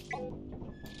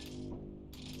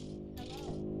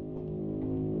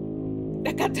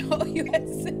 I got the whole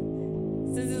US.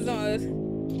 Since it's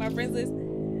on my friends list.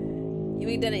 You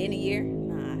ain't done it in a year?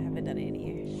 Nah, I haven't done it in a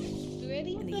year.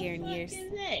 Ready? In a year and years.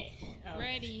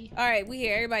 Ready. All right, we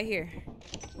here. Everybody here.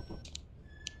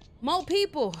 More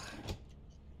people.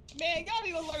 Man, y'all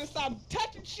need to learn to stop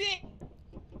touching shit.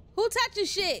 Who touching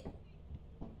shit?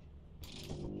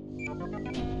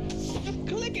 Just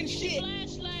clicking shit.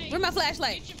 Flashlight. Where my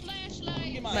flashlight? Get your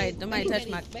flashlight. Get mine. Wait, nobody touch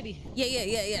my. Betty. Yeah.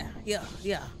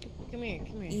 Come here.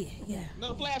 Yeah.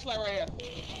 Another flashlight right here.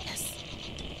 Yes.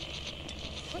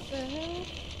 What the hell?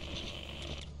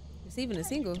 It's even a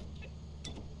single.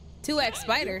 2x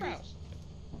spider.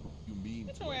 You mean?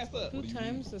 Get your ass up. 2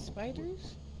 times the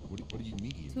spiders? What do you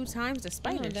mean? 2 times the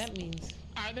I don't know spiders. what that means.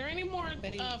 Are there any more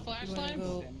Betty, you wanna flashlights?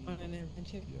 go on an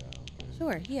adventure? Yeah. Okay.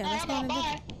 Sure. Yeah. Let's go on and do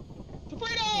Bye. it. To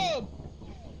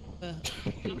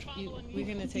freedom. We're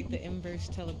gonna take the inverse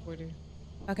teleporter.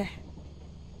 Okay.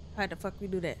 How the fuck we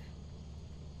do that?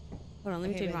 Hold on. Let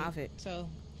me Okay, change my Betty. outfit. So,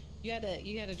 you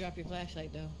gotta drop your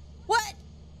flashlight though. What?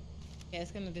 Yeah,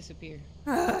 it's gonna disappear.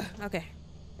 Okay.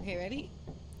 Okay, ready?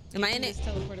 Am I in This it?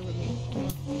 teleporter with me. Come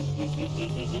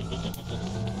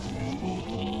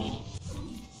on.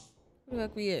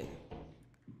 fuck we at?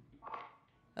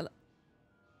 Hello.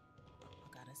 Oh my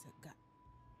god, I said God.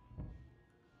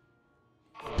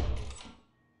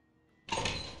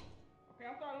 Okay,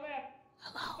 I'm starting left.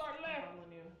 Hello. Start left.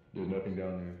 There's nothing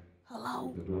down there.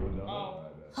 Hello. The door is down Oh.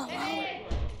 there.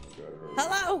 Hello.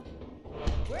 Hello.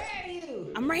 Where are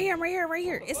you? I'm right here. I'm right here. Right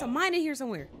here. It's a mine in here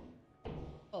somewhere.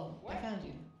 Oh, I found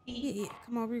you. Yeah.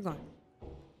 Come on, where you going?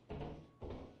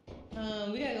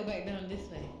 We gotta go back down this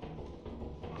way.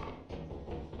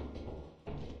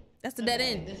 That's the dead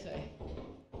end. This way.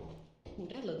 Ooh,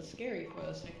 that looks scary for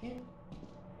a second.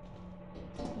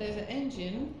 There's an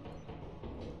engine.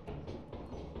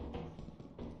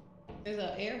 There's an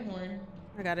air horn.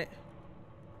 I got it.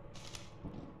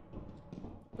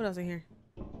 What else in here?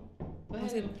 Go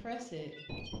ahead and press it.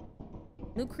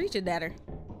 New creature data.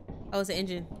 Oh, it's an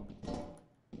engine.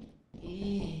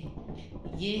 Yeah.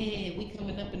 Yeah, we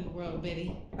coming up in the world,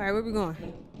 Betty. All right, where we going?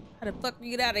 How the fuck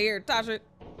we get out of here, Tasha?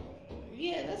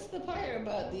 Yeah, that's the part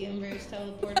about the inverse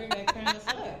teleporter that kind of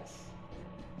sucks.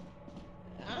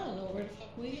 I don't know where the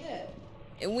fuck we at.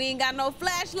 And we ain't got no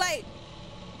flashlight.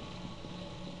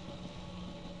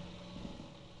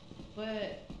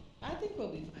 But I think we'll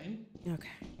be fine. Okay.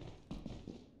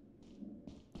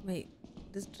 Wait,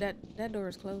 that door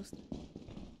is closed.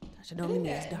 Tasha, don't leave me.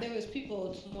 It's dark. There was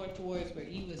people more towards where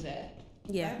you was at.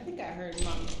 Yeah. I think I heard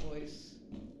Mama's voice.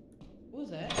 What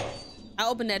was that? I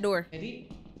opened that door. Eddie?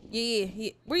 Yeah.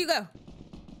 Where you go? All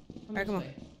right, come on.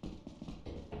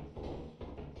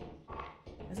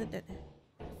 Is it that?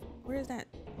 Where is that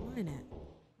line at?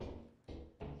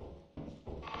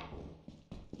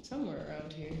 Somewhere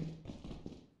around here.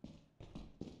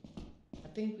 I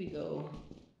think we go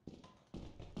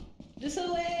this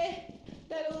way,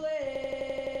 that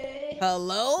way.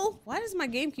 Hello? Why does my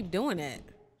game keep doing that?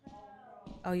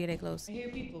 Oh yeah, they close. I hear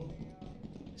people.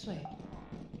 This way.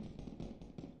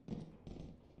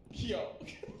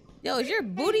 Yo, is your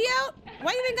booty out?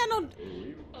 Why you ain't got no?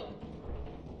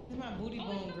 It's my booty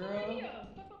bone, girl.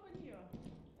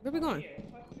 Where we going?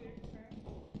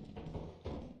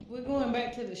 We're going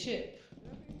back to the ship.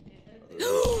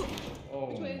 Oh,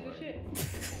 Which way is the ship?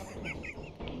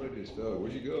 I'm ready to start.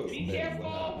 Where'd you go? Be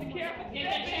careful. Be careful. In the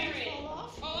turret.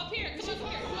 Oh, up here. Come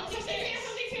up here.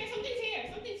 Something's here.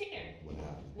 Something's here. What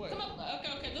happened? What? Come up.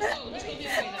 Okay. Let's go. Let's go this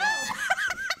way now.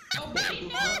 Oh, Betty,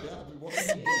 no.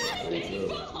 Betty,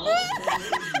 go.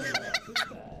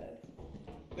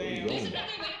 Damn. There's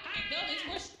another way. No, there's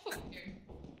more stuff over here.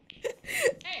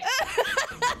 Hey.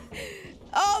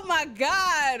 Oh my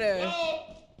god! Oh.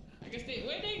 I guess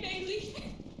where they leave?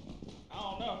 I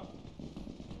don't know.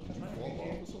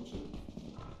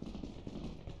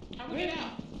 How we get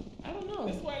out? I don't know.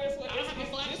 This way. I don't have a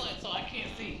flashlight, so I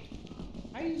can't see.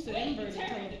 I used to invert the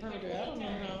teleporter. I don't know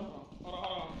how. Hold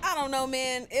on. I don't know,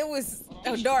 man. It was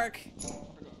dark.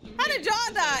 How did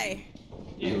y'all die?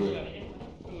 Yeah,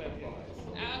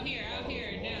 Out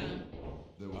here, down.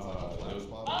 There was a black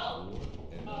spot Oh.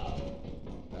 and that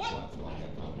black spot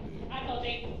got kind of big. I know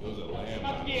they. It was a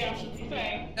lamb. Yeah,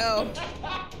 same. Oh.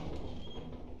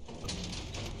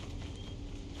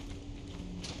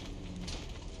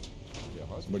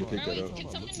 Somebody pick that up. Can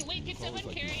someone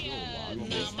carry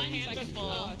no, my hands are full.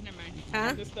 Oh, never mind.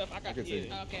 Huh? This stuff I got to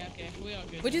get. Okay, we all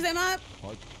good. What'd you say, Mob?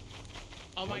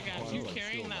 Oh my god, you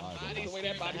carrying that body? The way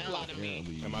that body flopped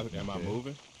me. Am I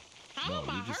moving? How am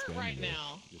I hurt right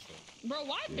now? Bro,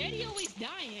 why Betty always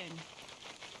dying?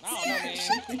 I don't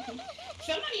know, man.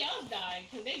 Somebody else died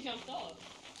because they jumped off.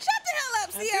 Shut the hell up,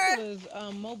 I think Sierra. it was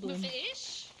Moblin. Was it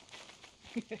Ish?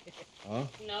 Huh?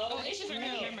 No, Ish is right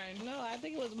here. No, I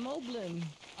think it was Moblin.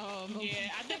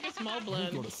 Yeah, I think it's You're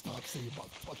Moblin. gonna stop saying my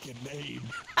fucking name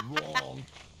wrong.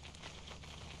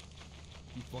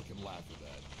 You fucking laugh at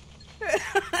that.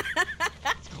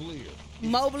 It's clear.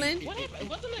 Moblin. What happened?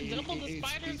 Wasn't it double the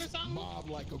spiders or something? Mob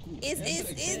like a group.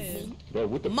 It's Bro,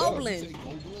 what the Moblin.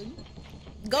 Goblin?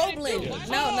 Goblin.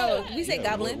 No, we say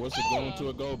goblin. What's it going to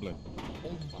a goblin?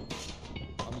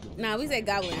 Nah, we say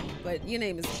goblin, but your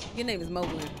name is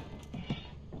Moblin.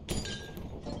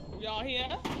 Y'all here?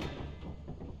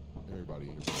 Everybody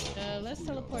in here. Let's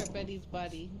teleport Betty's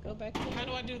body. Go back to How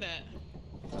do I do that?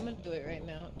 I'm gonna do it right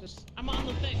now. Just I'm on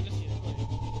the thing. Just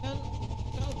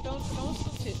don't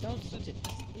switch it. Don't switch it.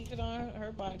 Just leave it on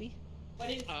her body.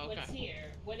 what's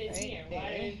here? What is Right here? there.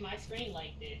 Why is my screen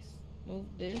like this? Move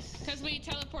this. Because we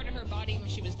teleported her body when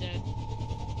she was dead.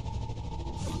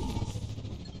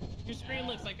 Your screen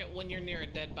looks like it when you're near a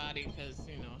dead body, because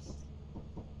you know.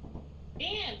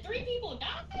 Damn, 3 people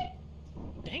died.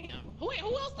 Damn. Wait,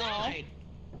 who else died?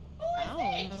 Who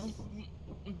is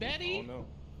this? Betty. Oh no.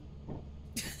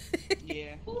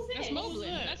 Yeah. Who's this? That's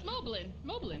Moblin. That's Moblin.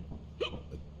 Moblin.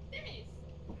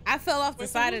 I fell off the Wait,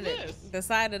 so side who's of this? the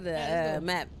side of the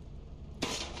map.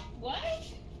 What?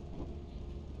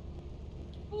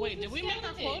 Wait, did we make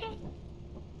our quota?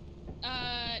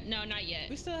 No, not yet.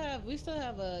 We still have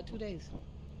 2 days.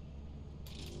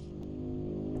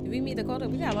 Did we meet the quota?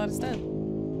 We got a lot of stuff.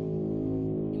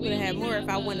 We would have had more if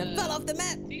I wouldn't have fell off the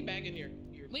map. Teabagging your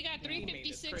We got teammate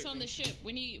is 356 on the crazy. ship.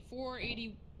 We need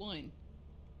 481.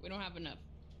 We don't have enough.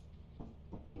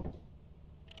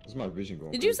 What's my vision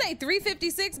going? Did you say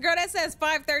 356? Girl, that says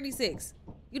 536.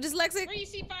 You dyslexic? Where you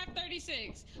see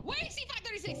 536? Where you see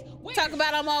 536? Where? Talk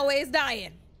about I'm always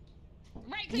dying.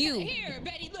 Right, 'cause You. Here,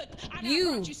 Betty, look. I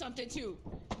You. brought you something too.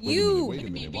 You. Wait a Me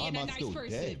minute. Why am being a I nice still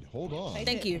person. dead? Hold on.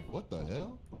 Thank you. What the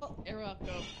hell? You're welcome.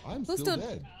 I'm Who's still still-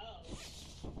 dead.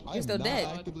 I You're am still not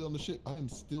dead. actively on the ship. I am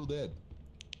still dead.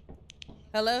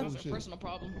 Hello? That's a personal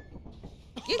problem.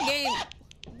 Your game.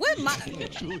 What mod?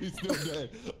 Actually still dead.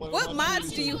 Like, What my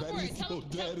mods teammate do you- is Betty's still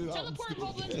dead and I'm Teleport still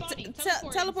Moblin's dead. body.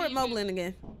 Teleport Moblin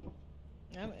again.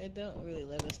 It don't really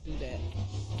let us do that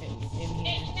in And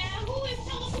here. now who is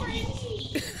teleporting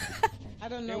me? I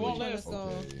don't It know won't which let one us- it's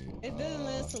going. Okay, It doesn't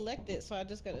let us select it, so I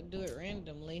just gotta do it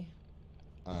randomly.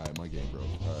 Alright, my game broke.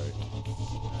 Alright.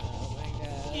 Oh my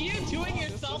god. You doing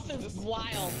yourself is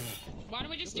wild. Why don't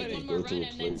we just Let do it one go more to run a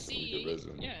and then place where we see? can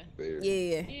resin Yeah. there.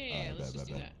 Yeah. Yeah, Alright, let's bet, just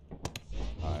do bet,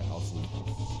 that. Alright, I'll sleep.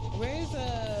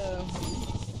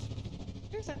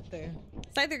 Where's up there?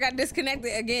 Scyther got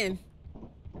disconnected again.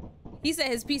 He said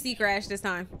his PC crashed this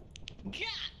time.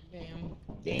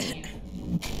 Damn.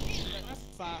 That's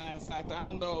fine. I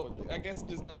don't know. I guess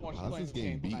just don't want you How's playing this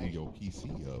game beating tonight. your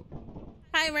PC up?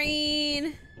 Hi,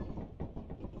 Rain.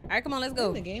 All right, come on, let's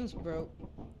go. The game's broke.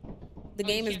 The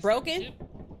game you is can't stop the broken. ship?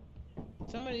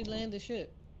 Somebody land the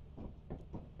ship.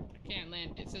 I can't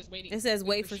land. It says waiting. It says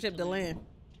wait for ship to land.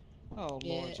 Oh,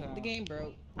 Yeah, Lord, child. the game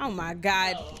broke. Oh my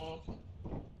God.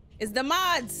 It's the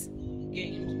mods.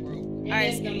 Game's broke. All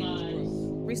right,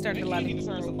 restart the You need lobby. to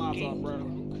turn some mods off, bro.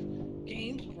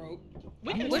 Game's broke.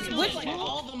 We can Which- turn which- off like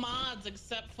all the mods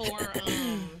except for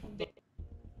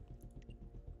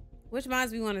Which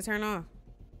mods we want to turn off?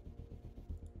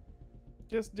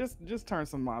 Just turn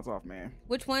some mods off, man.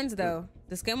 Which ones though?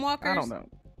 The skinwalkers? I don't know.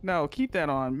 No, keep that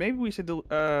on. Maybe we should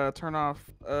turn off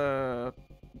the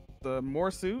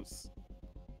more suits.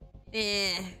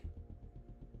 Eh.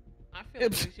 I feel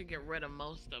like we should get rid of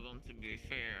most of them to be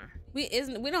fair. We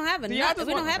don't have enough. Yeah, I just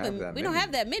we don't want- have them. that We don't many.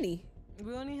 have that many.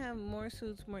 We only have more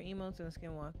suits, more emotes, and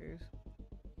skinwalkers.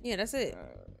 Yeah, that's it.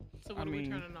 So I what are we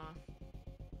mean- turning off?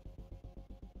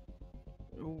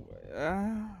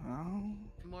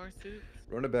 More suits?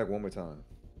 Run it back one more time.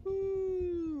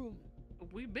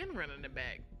 We've been running it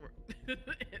back. And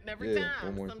every Yeah,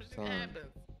 time one more some shit time.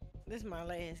 happens. This is my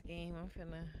last game. I'm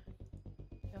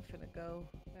finna go.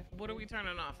 What are we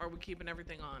turning off? Are we keeping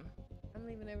everything on? I'm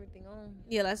leaving everything on.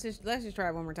 Yeah, let's just try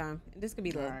it one more time. This could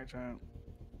be the. All right, child.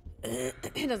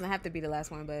 It doesn't have to be the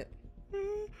last one, but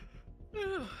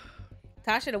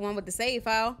Tasha, the one with the save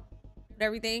file, with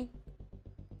everything.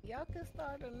 Y'all can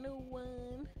start a new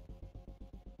one.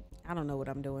 I don't know what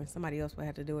I'm doing. Somebody else would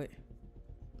have to do it.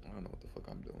 I don't know what the fuck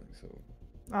I'm doing, so.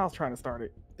 I was trying to start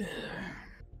it.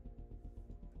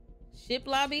 Ship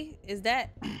lobby? Is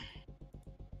that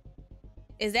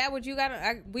what you got?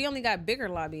 We only got bigger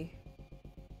lobby.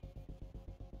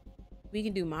 We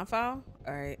can do my file?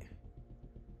 All right.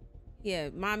 Yeah,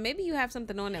 Mom, maybe you have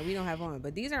something on that we don't have on,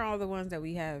 but these are all the ones that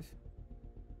we have.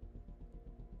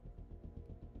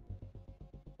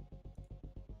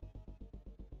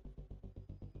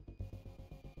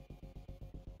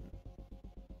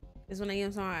 It's 1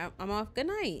 a.m. so I'm off. Good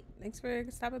night. Thanks for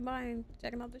stopping by and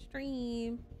checking out the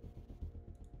stream.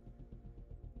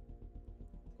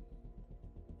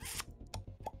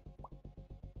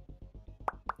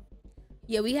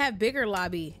 Yeah, we have bigger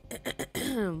lobby.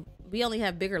 We only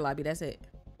have bigger lobby. That's it.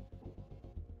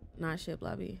 Not ship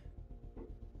lobby.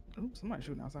 Oops, somebody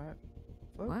shooting outside.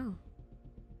 Fuck. Wow.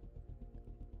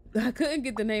 I couldn't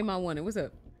get the name I wanted. What's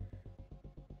up?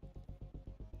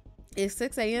 It's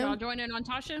 6 a.m. Y'all join in on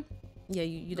Tasha? Yeah,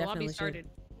 you The lobby definitely started.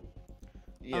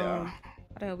 Yeah. How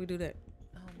the hell we do that?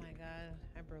 Oh my god,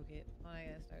 I broke it. Oh, I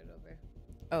gotta start it over.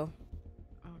 Oh.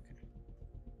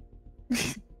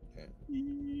 Okay.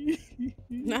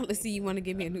 Now let's see. You want to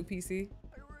give me a new PC?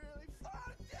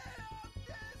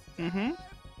 Mm-hmm.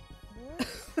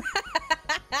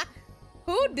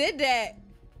 Who did that?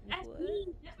 That's me.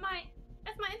 That's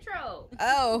my intro.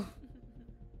 Oh.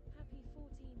 Happy 14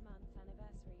 month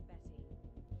anniversary, Betty.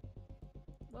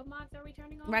 What mods are we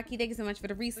turning on? Rocky, thank you so much for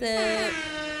the reset.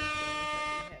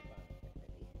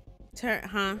 Turn,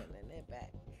 huh?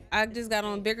 I just got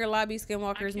on bigger lobby,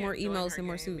 skinwalkers, more emotes, and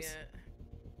more suits.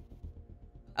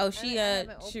 Oh, she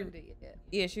haven't she opened it yet.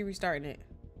 yeah, she restarting it.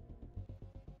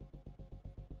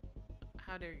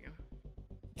 How dare you?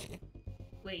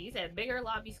 Wait, you said bigger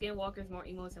lobby, skinwalkers, more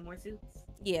emotes, and more suits?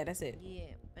 Yeah, that's it. Yeah,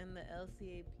 and the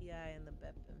LCAPI and the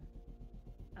BEPIN.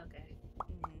 Okay.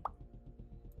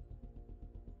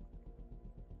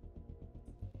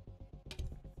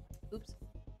 Oops.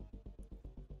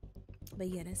 But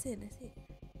yeah, that's it. That's it.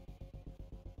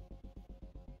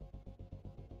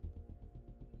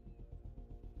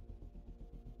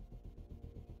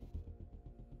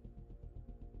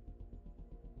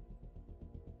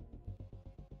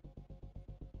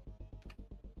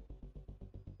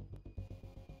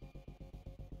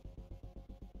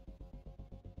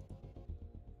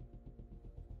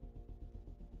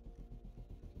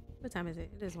 What time is it?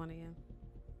 It is 1 a.m.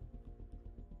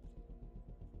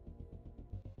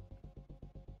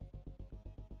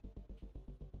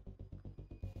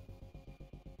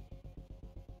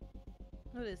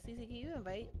 What is CC? Can you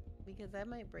invite? Because I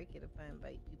might break it if I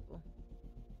invite people.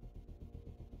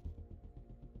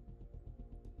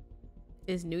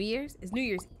 It's New Year's? It's New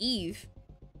Year's Eve.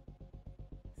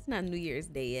 It's not New Year's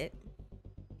Day yet.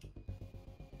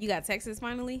 You got Texas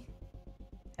finally?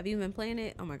 Have you been playing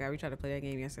it? Oh my god, we tried to play that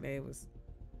game yesterday. It was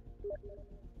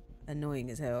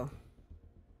annoying as hell.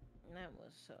 That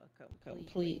was a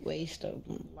Complete waste of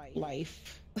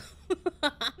life.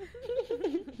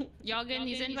 Y'all getting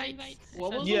these invites?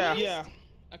 What was Yeah. it? Yeah.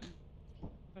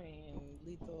 Playing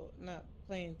Lethal, not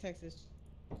playing Texas.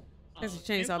 Texas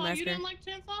Chainsaw You Massacre. didn't like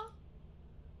Chainsaw?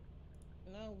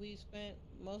 No, we spent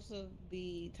most of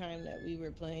the time that we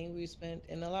were playing, we spent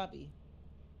in the lobby.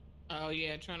 Oh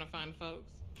yeah, trying to find folks.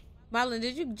 Marlon,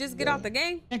 did you just get off the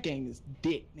game? That game is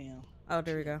dick now. Oh,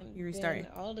 there we go. And You restarting.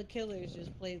 then all the killers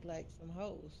just played like some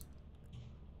hoes.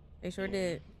 They sure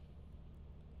did.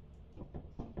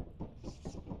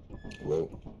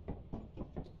 Whoa.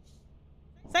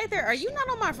 Scyther, are you not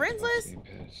on my friends list?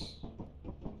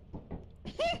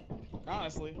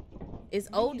 Honestly. It's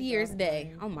Old Year's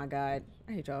Day. Oh my god.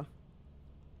 I hate y'all.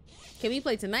 Can we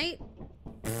play tonight?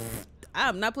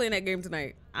 I'm not playing that game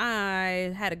tonight.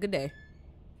 I had a good day.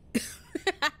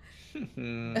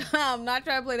 I'm not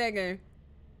trying to play that game.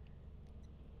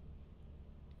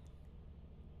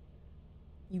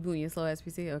 You booing your slow ass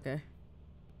PC? Okay.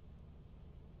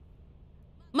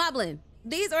 Moblin,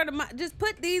 these are the just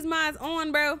put these mods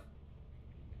on, bro.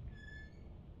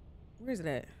 Where's it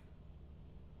at?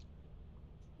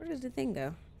 Where does the thing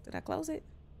go? Did I close it?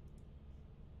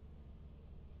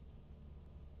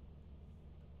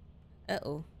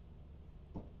 Uh-oh.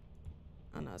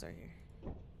 Oh no, it's right here.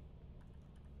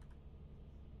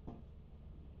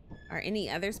 Are any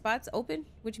other spots open?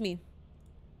 What you mean?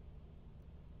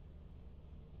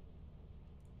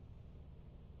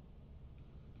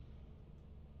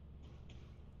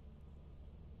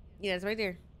 Yeah, it's right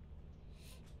there.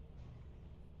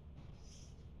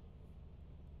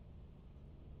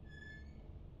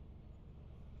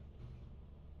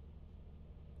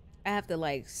 I have to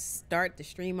like start the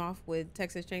stream off with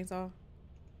Texas Chainsaw,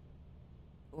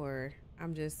 or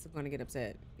I'm just gonna get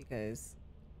upset because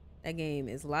that game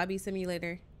is lobby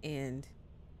simulator and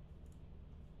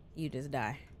you just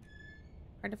die.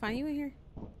 Hard to find you in here?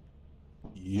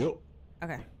 Yep.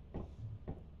 Okay.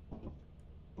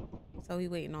 So we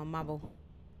waiting on Marble.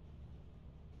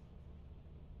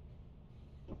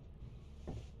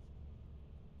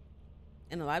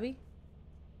 In the lobby?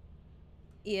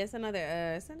 Yeah, it's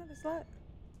another slot.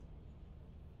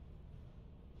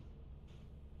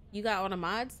 You got all the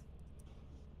mods?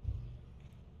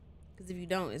 Because if you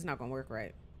don't, it's not gonna work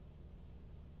right.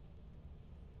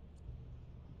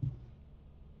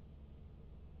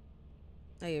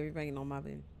 Oh yeah, we're bringing on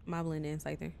Moblin and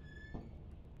Scyther.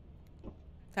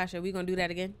 Tasha, we gonna do that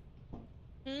again?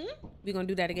 We gonna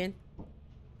do that again?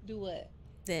 Do what?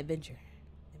 The adventure.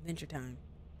 Adventure time.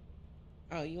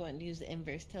 Oh, you want to use the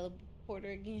inverse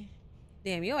teleporter again?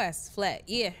 Damn, your ass is flat.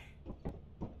 Yeah.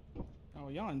 Oh,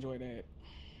 y'all enjoy that.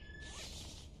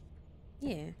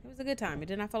 Yeah, it was a good time. And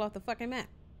then I fell off the fucking map.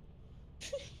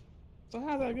 So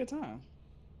how's that a good time?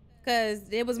 Because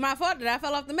it was my fault that I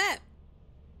fell off the map.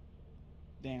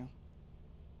 Damn.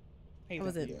 I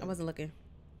wasn't looking.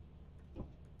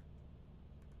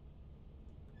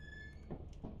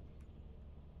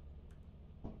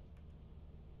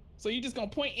 So you just gonna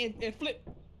point and flip?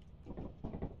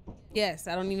 Yes,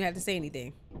 I don't even have to say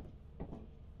anything.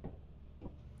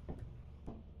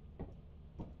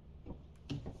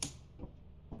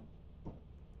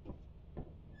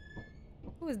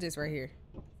 Who is this right here?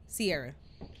 Sierra.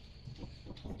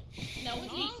 No,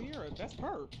 it's me. Sierra, that's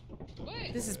Perp.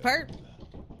 This is Perp?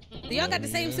 Do y'all got the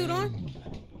same suit on?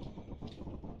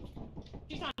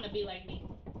 She's trying to be like me.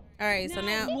 All right, so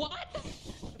now. What?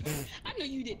 I know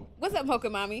you did. What's up, Mocha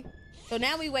Mommy? So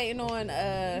now we waiting on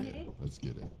Let's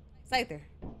get it. You Scyther.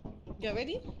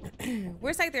 ready?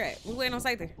 Where's Scyther at? We waiting on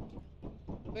Scyther.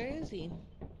 Where is he?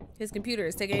 His computer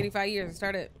is taking 85 years to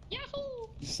start it. Yahoo!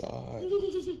 Side.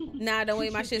 Nah, don't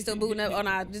wait, my shit's still booting up. Oh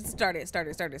nah, just start it. Start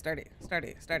it.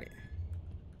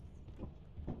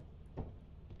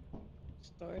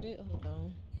 Hold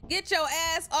on. Get your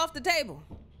ass off the table.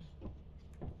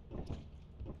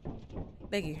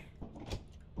 Thank you.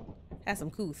 Have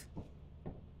some couth.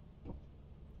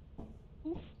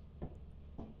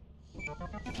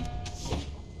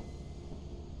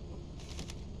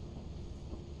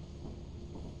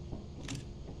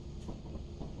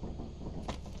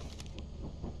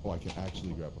 Oh, I can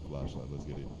actually grab a flashlight. Let's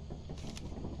get it.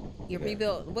 Your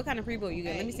pre-built. What kind of pre-built you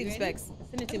get? Let me see the specs.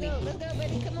 Send it to me. Let's go,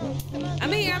 buddy. Come on.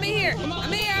 I'm in here.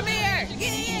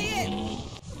 Yeah.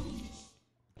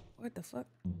 What the fuck?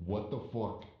 What the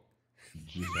fuck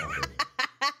just happened?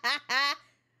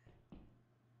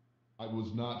 I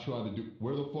was not trying to do.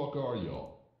 Where the fuck are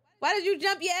y'all? Why did you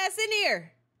jump your ass in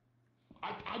here?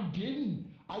 I didn't.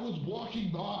 I was walking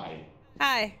by.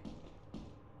 Hi.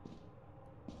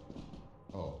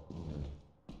 Oh, okay.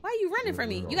 Why are you running from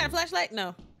me? You got a flashlight?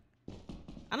 No.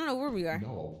 I don't know where we are.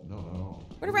 No.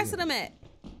 Where the rest of them at?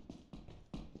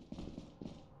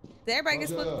 Did everybody get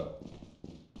split?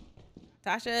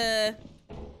 Tasha.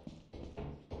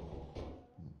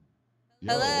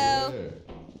 Hello. Yeah.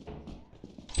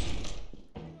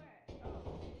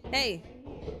 Hey.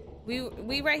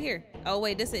 We right here. Oh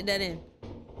wait, this is dead end.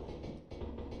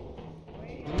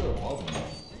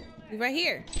 We right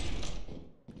here.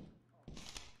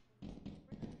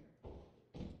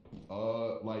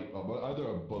 Like either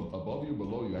above you or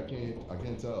below you. I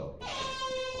can't tell.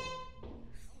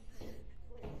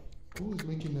 Who is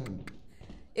making that?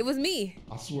 It was me.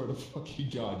 I swear to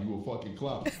fucking God, you a fucking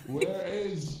clown. Where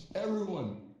is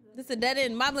everyone? This is a dead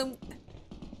end. Moblin.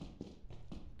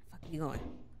 Fuck you going?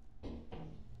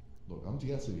 Look, I'm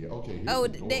guessing here. Okay. Here's Oh,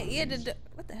 the door.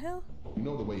 what the hell? You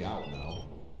know the way out now.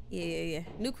 Yeah.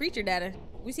 New creature data.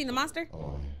 We seen the monster?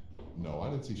 Oh, no, I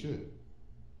didn't see shit.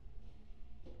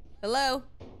 Hello?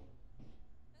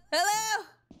 Hello?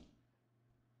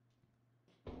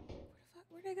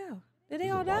 Where'd they go? Did they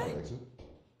all die?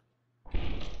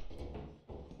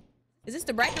 Is this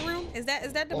the bracket room? Is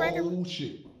that the bracket room? Oh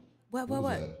shit. What?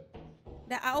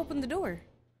 That I opened the door.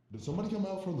 Did somebody come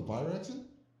out from the fire exit?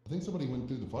 I think somebody went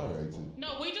through the fire exit.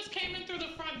 No, we just came in through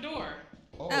the front door.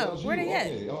 Oh, where they at?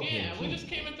 Okay, Yeah, we just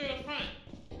came in through the front.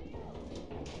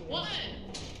 What?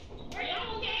 Where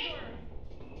y'all okay?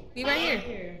 Be right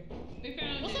here. We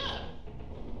found What's it. up?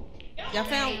 Y'all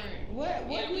found What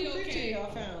we new creature okay.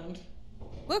 y'all found?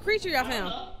 what creature y'all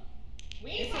found? We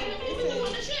ain't find nothing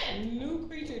on the ship. New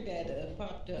creature data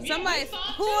popped up. Somebody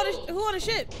who on the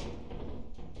ship?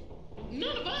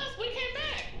 None of us. We came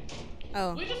back.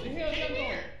 Oh. We just came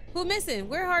here. Who missing?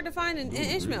 We're hard to find in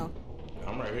Ishmael.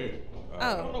 I'm right here.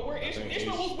 I don't know where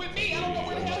Ishmael was with me. I don't know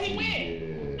where the hell he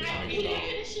went. He went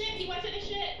to the ship. He went to the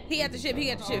ship. He at the ship.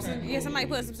 So, yeah, somebody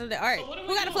put some stuff there. All right. So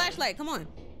Who got a flashlight? Come on.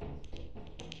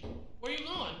 Where you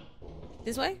going?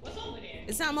 This way? What's over there?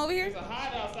 Is something over here? There's a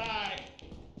hide outside.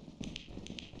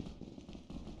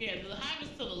 Yeah, the hive is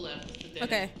to the left. It's the dead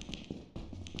Okay. end.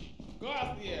 Go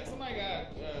out. Yeah, somebody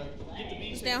got get the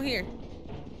beach. It's down here.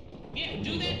 Yeah,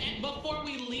 do that before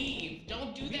we leave.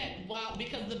 Don't do that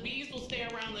because the bees will stay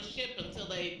around the ship until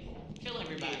they kill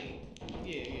everybody.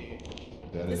 Yeah.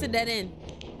 This is a dead end.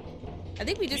 I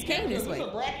think we just came this way. There's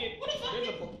a bracket.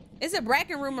 It's a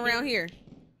bracket room around here.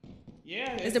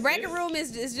 Yeah. Is the bracket room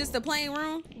is just a plain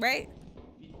room, right?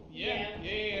 Yeah.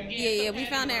 Yeah. We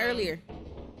found that earlier.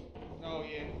 Oh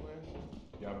yeah.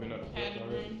 Y'all been up the Padded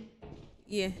room.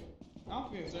 Yeah. I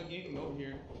don't think it's anything over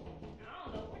here. I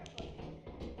don't know where the fuck.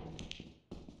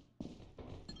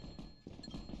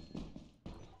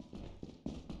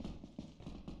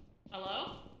 Hello?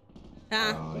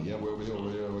 Huh? Yeah, we're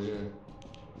here.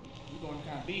 We going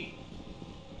kind of deep.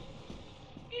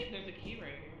 Yeah, there's a key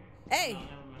right here. Hey. Oh,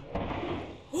 never mind.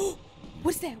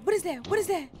 What is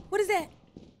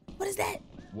that?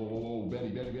 Whoa,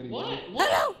 Betty. What?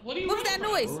 Hello? What are you What was that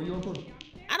running noise? from?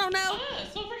 I don't know.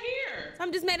 Us, over here.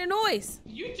 Something just made a noise.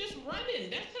 You just running.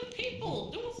 That's just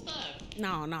people doing stuff.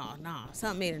 No.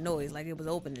 Something made a noise like it was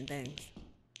opening things.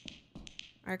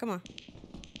 All right, come on.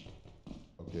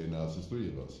 Okay, now it's just 3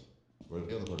 of us. Where's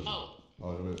the other person? Oh.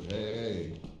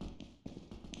 Hey.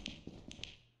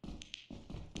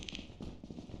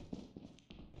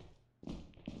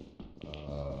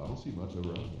 I don't see much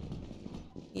around.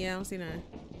 Yeah, I don't see nothing.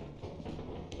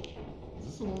 Is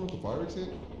this the one with the fire exit?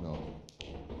 No.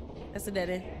 That's a dead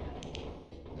end.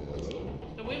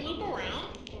 So we loop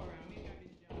around.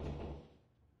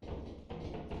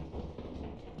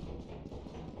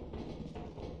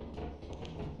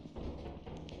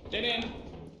 Dead end.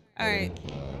 All right.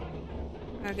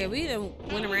 Okay, we done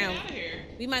went around. Out of here.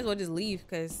 We might as well just leave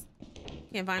because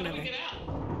can't find How do we nothing. get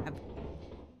out?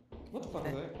 What the fuck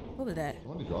is that? What was that?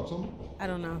 Somebody drop something? I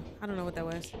don't know. I don't know what that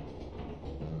was.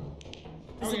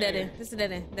 This is a Okay. dead end. This is a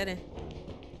dead end. Dead end.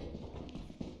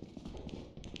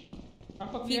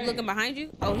 Keep looking behind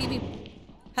you. Oh, he be.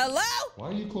 Hello? Why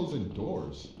are you closing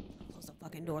doors? Close the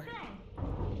fucking door.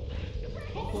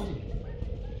 Close it.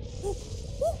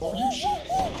 Oh, you shit!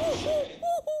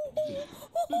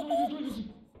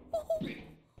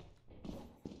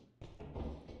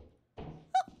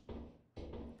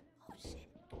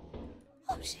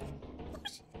 Oh shit. Oh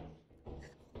shit.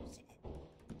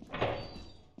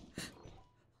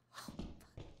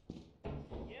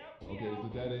 Okay, it's a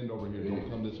dead end over here. Don't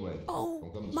come this way. Oh,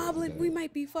 Don't come this way. Moblin, we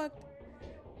might be fucked.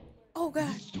 Oh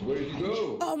god. Where did you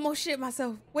go? Almost shit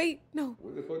myself. Wait, no.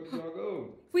 Where the fuck did y'all go?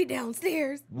 We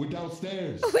downstairs. We're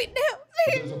downstairs. We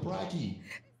downstairs. There's a bracky.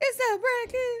 It's a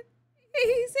bracket.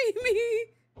 He see me.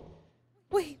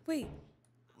 Wait.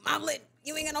 Moblin,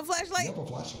 you ain't got no flashlight? You have a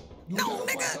flashlight. You No, got a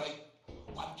nigga. flashlight.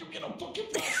 Why did you get a fucking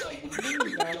flashlight? What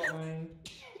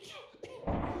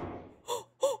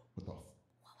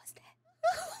was that?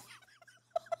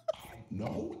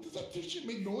 No, does that shit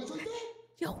make noise like that?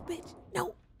 Yo, bitch.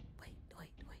 No. Wait.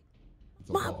 It's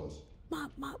above us.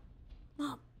 Mom.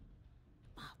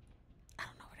 I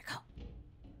don't know where to go.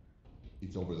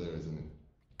 It's over there, isn't it?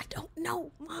 I don't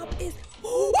know. Mom is.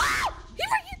 Wow! He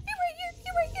right here.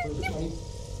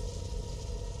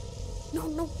 No.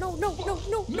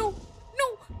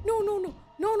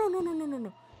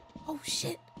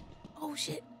 Oh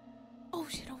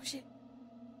shit.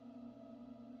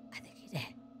 I think he's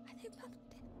dead. I think Mom's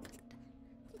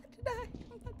dead.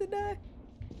 I'm about to die.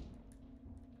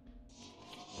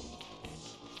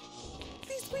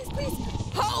 Please.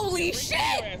 Holy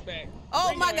shit!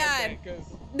 Oh my god.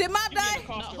 Did Mob die?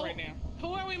 No, right now.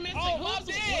 Who are we missing? Oh, Who Mob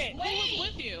was dead. Who was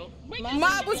with you?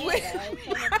 Mob was with.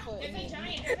 It's a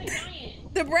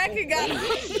giant. The bracket got him.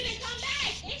 It didn't come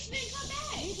back.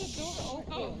 Leave the door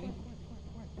open.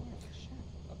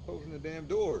 I'm closing the damn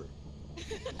door.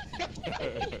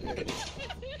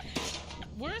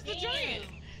 Where's the giant?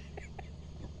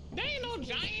 There ain't no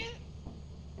giant.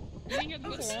 He's around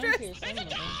here somewhere.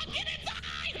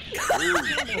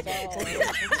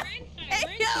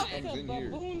 Hey yo! It's a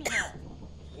baboon hawk.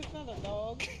 It's not a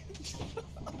dog.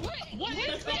 What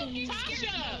is that,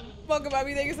 Tasha? Fuck about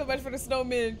me. Thank you so much for the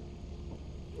snowman.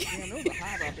 Damn, there was a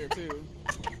hive out there too.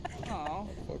 Oh.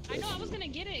 I know, I was gonna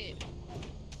get it.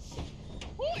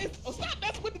 Stop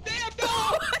messing with the damn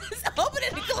dog! Open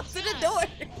it and close to the door.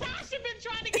 Tasha been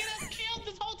trying to get us killed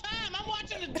this whole time. I'm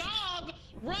watching the dog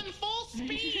run full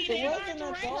speed It in our wasn't a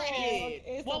dog. direction.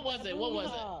 It's What a was it? What was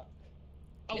it? hawk.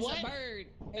 A It's what? a bird.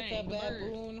 It's a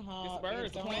baboon hawk. bird,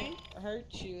 It don't hurt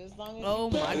you as long as Oh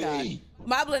you my god.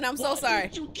 Moblin, I'm so sorry.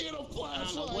 Did you get a I don't know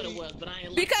flashlight? what it was, but I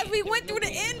ain't Because we looking. went through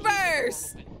the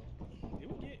inverse.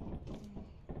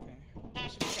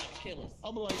 Tasha been trying to kill us.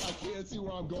 I'm like, I can't see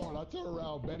where I'm going. I turn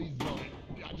around, Betty's gone.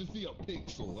 I just see a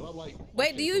pixel, and I'm like,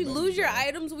 Wait, do okay, you so Betty's lose your gone.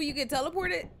 items when you get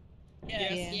teleported?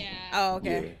 Yes. Yeah. Oh,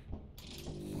 okay.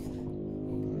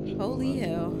 Holy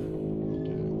hell.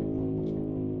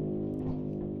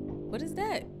 What is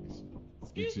that?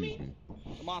 Excuse me.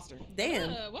 The monster.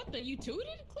 Damn. What the? You tooted,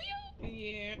 Cleo?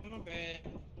 Yeah, my bad.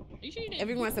 You sure you didn't?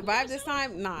 Everyone survived this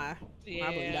time? Nah. Yeah,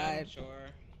 Moblin I'm died. sure.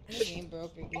 The game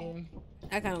broke again.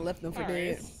 I kind of left them for All right,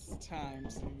 dead. it's time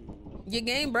to. Your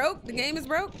game broke? The game is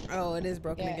broke? Oh, it is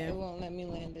broken Yeah, it again. won't let me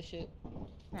land the ship. All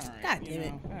right. God you damn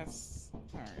it. know, That's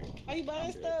all right. Are you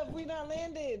buying stuff? We not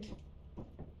landed.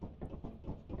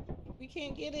 We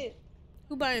can't get it.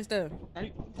 Who buying stuff? Are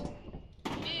you...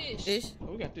 Ish. Oh,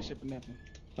 we got this shit for nothing.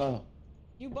 Oh.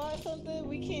 You bought something?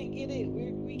 We can't get it.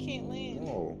 We can't land.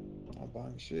 No. I'm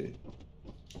buying shit.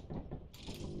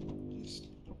 Just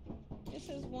It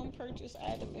says one purchase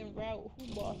item en route.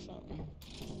 Who bought something?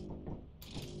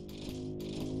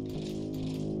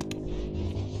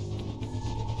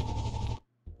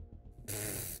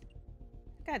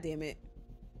 God damn it.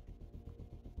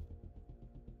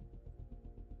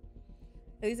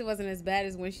 At least it wasn't as bad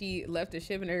as when she left the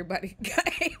ship and everybody got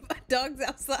ate by dogs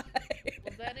outside.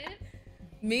 Was that it?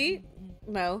 Me?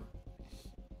 No.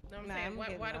 No, I'm Nah, saying, I'm why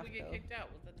getting did off, we get though. kicked out?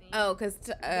 Was that the Oh, because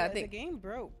I The think game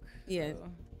broke. yeah,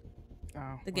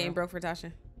 Oh, the game broke for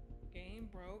Tasha. game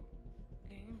broke?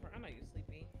 Game broke. I know you're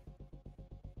sleepy.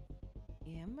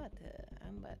 Yeah, I'm about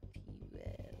to pee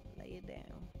well. Lay it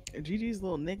down. GG's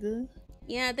little nigga.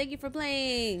 Yeah, thank you for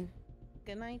playing.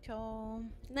 Good night, y'all.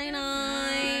 Night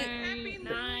night. Happy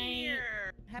New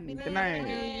Year. Happy Good night.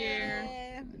 New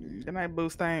Year. Good night, Boo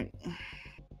Stank.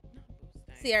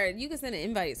 Sierra, you can send the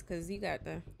invites because you got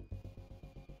the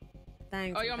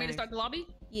thing. Oh, you want me to start the lobby?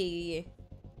 Yeah.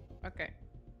 Okay.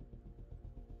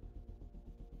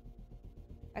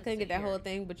 I couldn't get that whole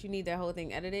thing, but you need that whole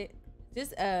thing edited.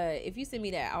 Just if you send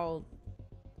me that, I'll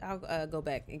go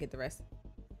back and get the rest.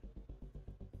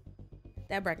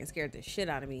 That bracken scared the shit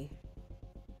out of me.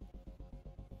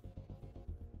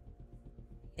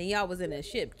 And y'all was in a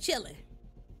ship chilling.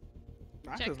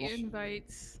 Check your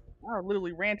invites. I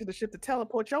literally ran to the ship to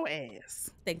teleport your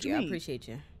ass. Thank you. I appreciate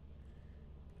you.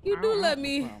 You do love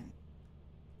me.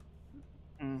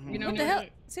 Mm-hmm. You know what the hell,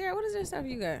 Sarah? What is this stuff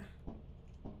you got?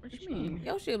 What you mean?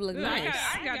 Your ship look Dude, nice.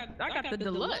 I got the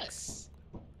deluxe.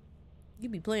 You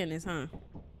be playing this, huh?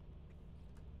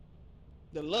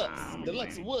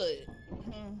 Deluxe wood.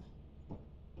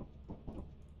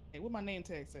 Hey, what my name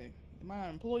tag say? Am I an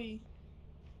employee?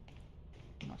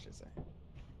 I should say.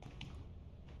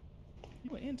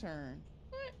 You an intern.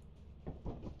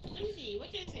 Let me see.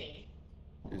 What did it say?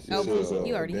 Oh,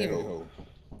 you already here.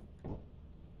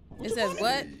 It says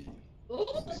what?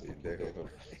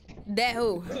 That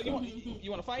who? So you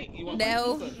want to fight? You want that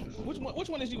who? Which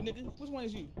one is you, nigga? Which one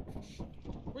is you?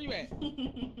 Where you at?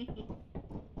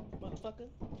 Motherfucker.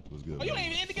 What's good? Oh, you ain't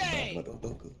even in the game.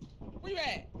 Where you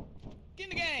at? Get in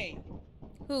the game.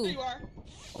 Who? There you are.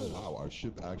 Oh wow, our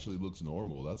ship actually looks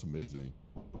normal. That's amazing.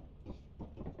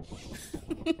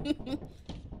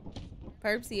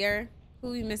 Perp, Sierra.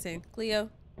 Who we missing? Cleo.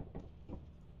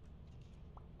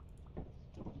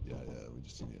 Yeah, we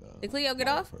just need Did Cleo get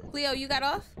off? Cleo, you got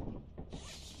off?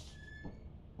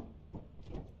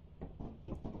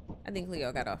 I think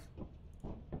Cleo got off.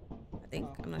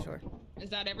 I'm not sure. Is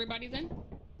that everybody then?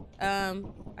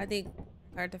 I think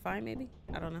hard to find maybe.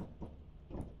 I don't know.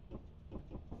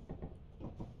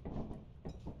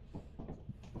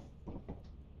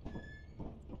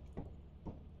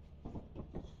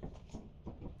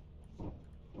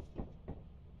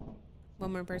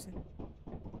 One more person.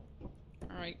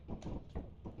 All right.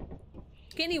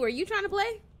 Kenny, were you trying to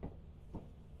play?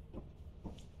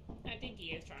 I think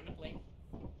he is trying to play.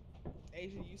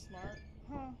 Asia, you smart?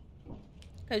 Huh?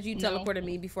 Because you teleported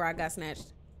me before I got snatched.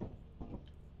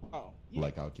 Oh. Yeah.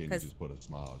 Like how Kenny just put a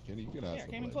smile. Kenny, you can ask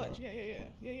came in clutch.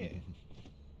 Yeah.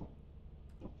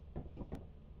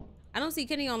 I don't see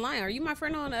Kenny online. Are you my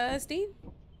friend on Steam?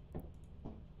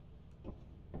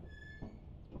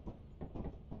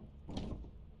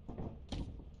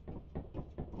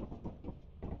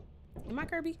 Am I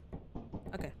Kirby?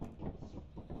 Okay.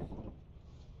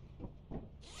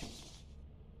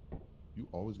 You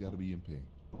always got to be in pink.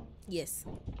 Yes,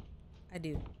 I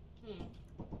do. You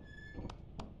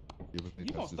ever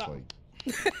think that's just like...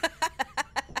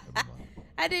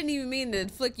 I didn't even mean to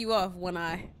flick you off when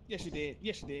I... Yes, you did.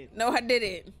 Yes, you did. No, I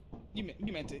didn't. You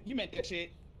meant it. You meant that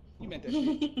shit. You meant that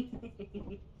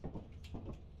shit.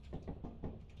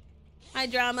 Hi,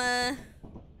 drama.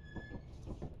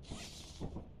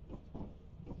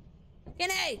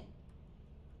 Kenny!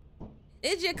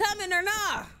 Is you coming or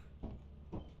not?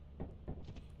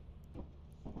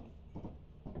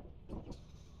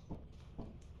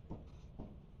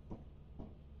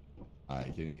 I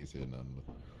can't say nothing.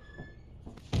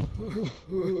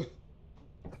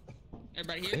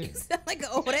 Everybody here? You sound like an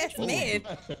old ass man.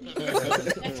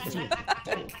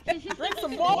 Drink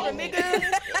some water, nigga.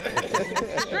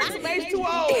 Drink some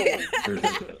H2O.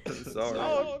 Sorry.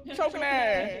 Oh, choking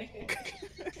ass.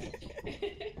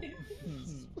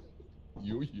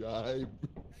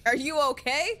 Are you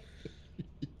okay?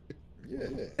 Yeah.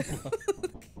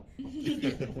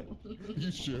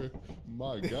 You sure?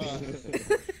 My God.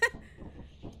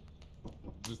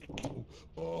 Just,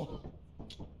 oh.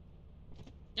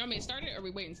 Y'all may start it or are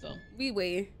we waiting still? We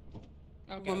waiting.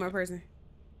 Okay. One more person.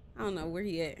 I don't know where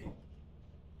he at.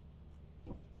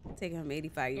 Taking him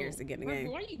 85 years to get in the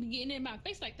game. Why are you getting in my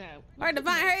face like that? Alright,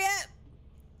 Divine, hurry up.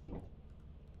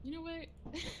 You know what?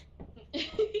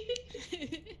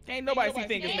 Ain't nobody see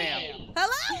fingers now.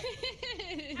 Hello?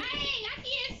 Hey, I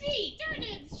can't see. Turn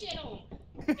this shit on.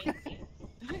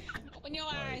 Open your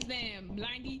eyes, damn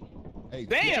blindy. Hey,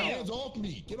 damn! Get your hands off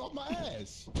me! Get off my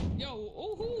ass! Yo,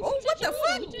 Oh, what the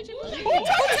fuck? Who touching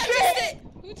shit?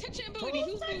 Who touching booty?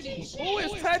 Who's booty? Who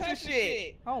is touching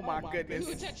shit? Oh my goodness.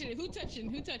 Who touching it? Who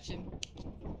touching? Who touching?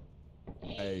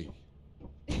 Hey.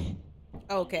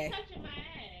 Okay. Touching my ass.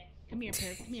 Come here,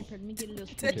 Perk. Come here, Perk. Let me get a little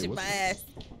Touching my ass.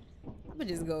 I'm gonna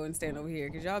just go and stand over here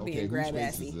because y'all being Okay, grab whose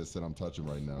face assy. is this that I'm touching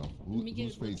right now?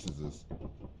 Whose face is this?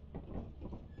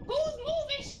 Who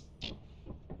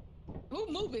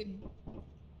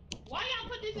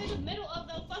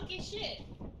shit.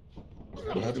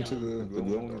 What happened to the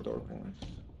glow in the dark one?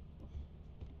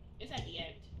 It's at the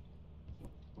end.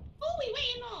 Who we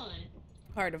waiting on?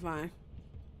 Hard to find.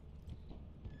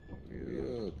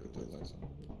 Yeah, put that lights on.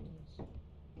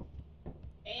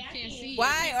 Hey, I can't see.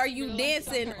 Why are you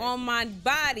dancing on my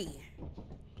body?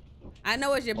 I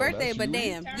know it's your birthday, that's but you?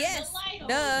 damn. Turn Yes. the light on.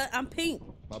 Duh. I'm pink.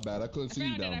 My bad. I couldn't see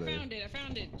you down there. I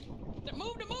found it.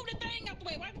 Move the thing out the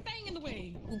way. Why the thing in the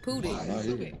way? Who pooed Not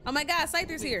it? here. Oh my God,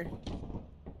 Scyther's here. All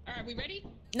right, we ready?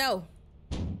 No.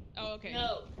 Oh, okay.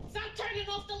 No. Stop turning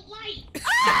off the light.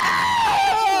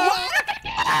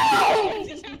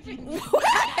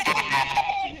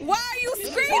 Why are you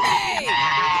screaming?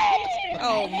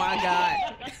 Oh my God.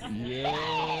 Yeah.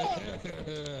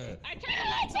 I turned the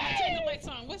lights on. Turn the lights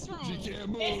on. What's wrong? She can't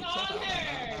move. It's on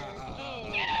there.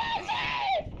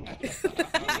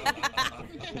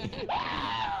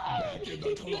 Back in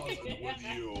the closet with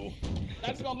you.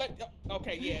 That's gonna let.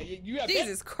 Okay, yeah, you have.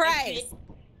 Jesus Christ.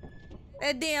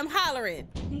 That damn hollering.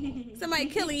 Somebody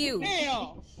killing you.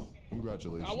 Damn.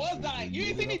 Congratulations. I was dying. You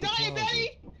didn't see me dying, Daddy?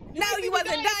 No, you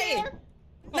wasn't dying.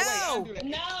 No. No,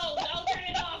 don't turn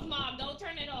it off, Mom. Don't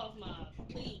turn it off, Mom.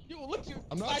 Please. You look you.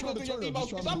 I'm not trying to turn it. I'm just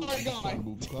trying to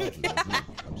move the closet.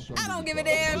 I don't give a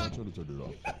damn. I'm not trying to turn it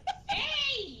off.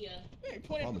 Hey! I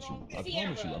promise you. I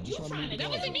promise you. I'm just trying to move the That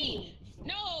closet. wasn't me.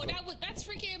 No, that's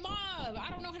freaking Mom. I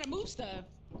don't know how to move stuff.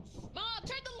 Mom,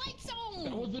 turn the lights on.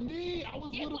 That wasn't me. I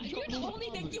was literally You're trying to the move only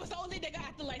the nigga. closet. You was the only nigga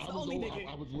at the lights. The I only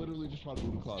nigga. was literally just trying to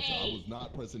move the closet. I was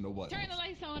not pressing no button. Turn the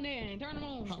lights on then. Turn them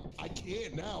on. I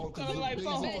can't now Turn because the the lights thing's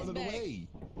on. in front of the way.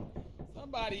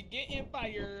 Somebody getting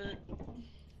fired.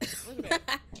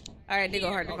 All right, they go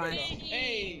hard to find.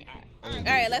 Hey. All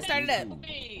right, let's start it up.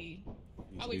 Hey.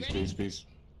 Are we Peace, ready? peace, peace.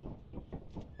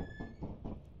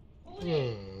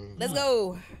 Let's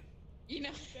go. You know.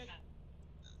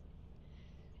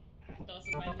 I thought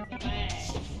somebody was in my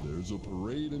ass. There's a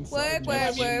parade inside.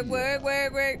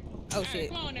 Work. Oh shit.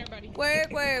 Come on, everybody.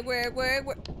 Work.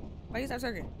 Why you stop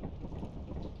circling?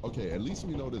 Okay, at least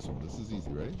we know this one. This is easy,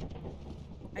 right?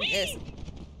 I guess. Is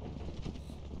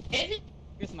it?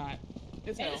 It's not.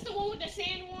 It's Is hell. this the one with the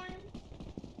sandworm?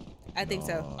 I think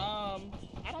so. I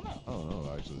don't know. I don't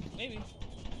know actually. Maybe.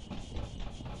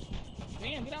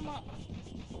 Damn, get out my.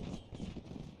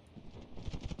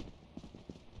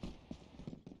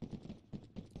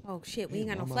 Oh shit, we ain't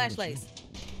got no flashlights.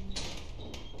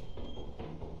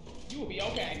 You will be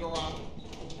okay, girl.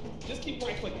 Just keep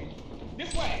right clicking.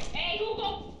 This way. Hey, who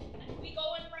go? We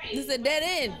going right. This is a dead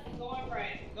end. Going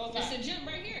right. It's a jump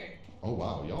right here. Oh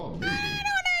wow, y'all amazing.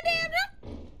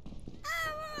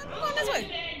 Come on this way.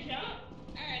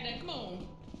 Alright, then come on.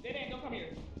 Dead end, don't come here.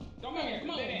 Don't come here. Come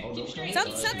on. Dead end. Keep straight.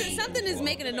 Something is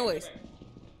making a noise.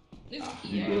 This is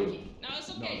You good? No, it's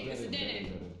okay. It's a dead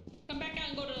end. Come back out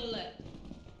and go to the left.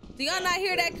 Do y'all not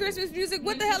hear that Christmas music?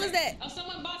 What the hell is that? Oh,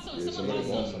 someone bought some. Yeah, Someone somebody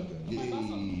bought bought some.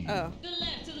 something. Oh. To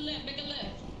the left, make a left.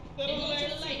 And go to the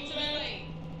right, to the right.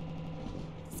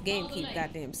 This game keep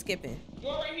goddamn skipping.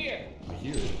 Go right here. I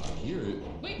hear it.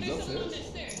 Wait, It's there's someone upstairs.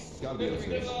 upstairs. It's gotta be There's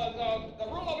upstairs. a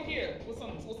room over here with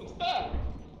some stuff.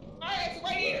 Alright, it's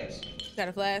right here. Got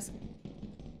a flash?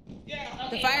 Yeah.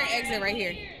 The fire exit right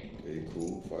here. Okay,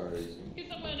 cool. Fire exit. Get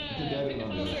someone, That pick is up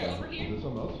on something this over side. here. Is there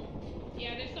something else?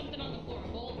 Yeah, there's something on the floor.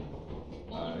 Bolt.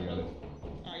 Alright, I got it.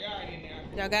 Alright, y'all already in there.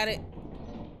 Y'all got it?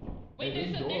 Wait,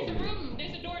 Hey, there's there's a door a over here. room.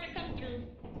 There's a door that comes through.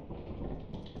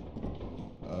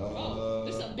 Oh,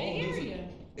 this is a big there's area.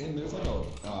 And there's like a.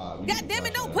 God damn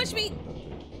it, don't push me.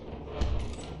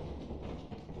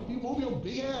 You move your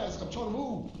big ass. I'm trying to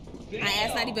move. My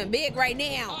ass not even big right Oh,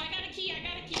 now. I got a key.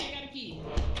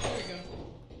 There we go.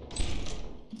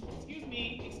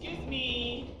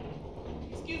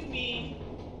 Excuse me.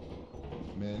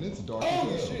 Man, it's dark. Oh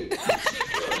as hell. shit!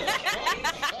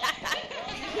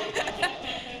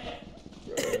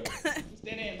 It's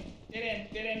dead end.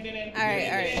 All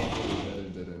right.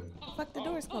 Dead end. Fuck, the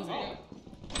door's closing.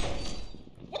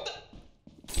 What the?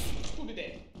 Who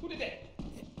did that?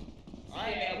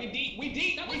 Alright, man, we deep.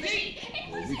 Yeah, we deep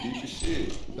as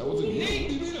shit. That wasn't you. What do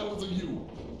you mean that wasn't you?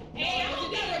 Hey, I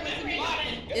hope y'all remember it.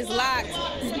 It's locked. You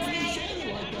can't say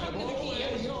it like that, bro.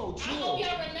 Hey, yo, I hope chill. y'all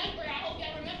remember how to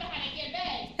get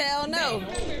back. Hell no.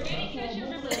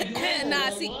 Nah,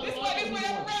 see. This way,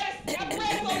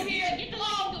 apparatus over here. Get the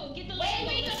logo. Wait, the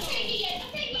piggy yet.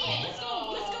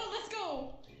 Let's go.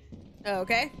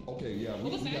 Okay. Okay, yeah, we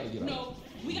gotta get out. No,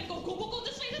 we gotta go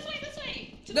this way.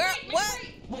 To the Girl, right, what?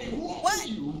 Wait, who are What?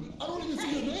 you? I don't even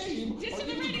see your name. Just Are to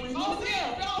the you right. green? False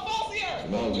here.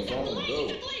 No, we You got the following light. go.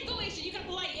 Go, Aisha. You got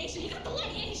the light, Aisha.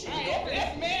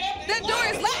 Yes, man. The door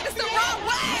is locked. It's the wrong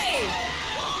way.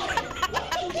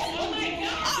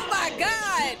 Oh my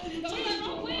God.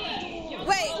 god.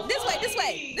 Wait, this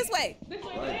way.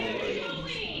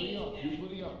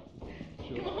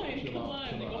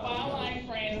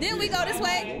 Then we go this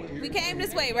way. We came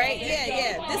this way, right?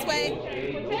 Yeah. This way.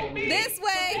 This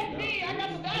way.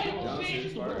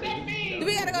 Do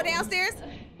we gotta go downstairs?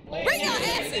 Bring your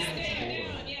asses.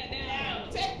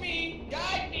 Take me.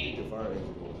 Guide me.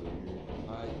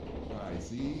 Alright,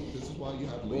 see? This is why you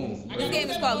have leads. This game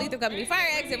is called Lethal Company. Fire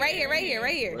exit right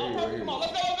here. Come on,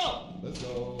 let's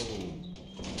go.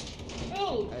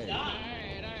 Oh, Hey.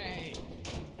 alright.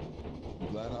 You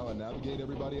glad how I navigate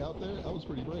everybody out there? That was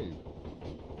pretty brave.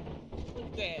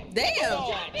 Damn.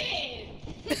 Jump in.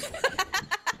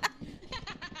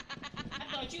 I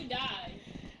thought you died.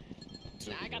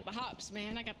 Nah, I got the hops,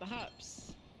 man. I got the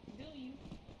hops. Do you?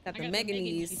 Got the mega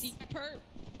knees. You see my perp?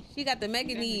 She got the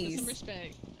mega Some knees.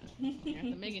 respect. Got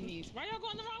the mega knees. Why y'all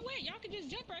going the wrong way? Y'all can just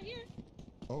jump right here.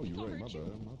 Oh, you're right. My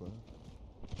bad.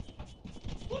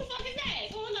 Who the fuck is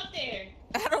that going up there?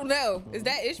 I don't know. Is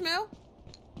that Ishmael?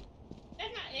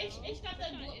 That's not Ish. Ish got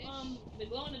the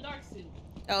glow in the dark suit.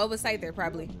 Oh, it was Scyther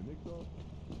probably.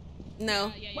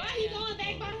 No. Why he going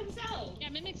back by himself? Yeah,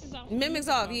 Mimics is off. Mimics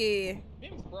off. Yeah.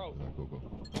 Mimics broke. Go.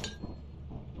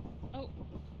 Oh.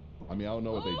 I mean, I don't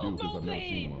know what they do because I've never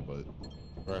seen one, but.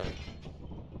 Right.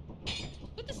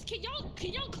 Put this. Can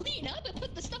y'all clean up and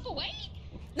put the stuff away?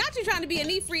 Not you trying to be a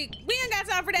neat freak. We ain't got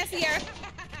time for that, Sierra.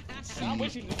 I'm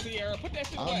wishing to see her. Put that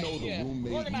shit away. I know the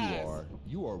roommate Organize. you are.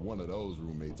 You are one of those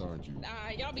roommates, aren't you? Nah,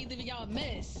 y'all be leaving y'all a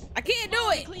mess. I can't do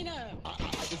it. Clean up.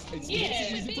 It's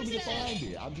Yeah. easy for me to find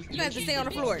it. I'm just. You have to stay on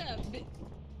the floor.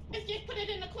 Just put it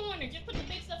in the corner. Just put the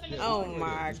big stuff in the Oh corner.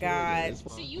 my god.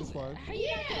 See you.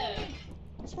 Yeah.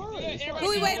 It's fine. Who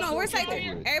we waiting on? Where's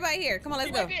Scyther? Everybody here. Come on,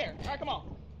 let's go. Right there. All right, come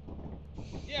on.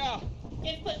 Yeah.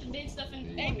 Just put the big stuff in the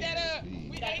corner. Ain't that up?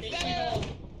 We ain't that up.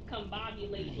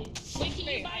 Combobulated. Wait, can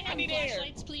you buy I some need air.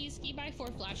 flashlights, please? Can you buy 4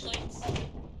 flashlights?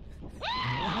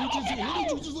 What did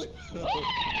you just like? Oh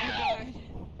my god.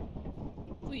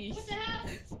 Please. What the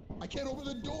hell? I can't open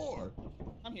the door.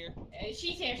 I'm here.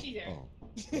 She's here. She's here. Oh.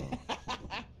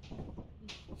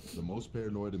 The most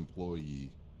paranoid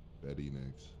employee, Betty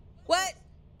next. What?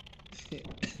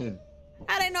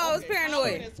 How they know I was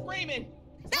paranoid? Screaming.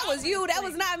 That was you. That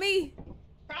was not me.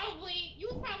 Probably. You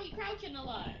was probably crouching a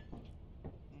lot.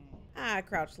 I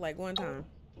crouched like one time.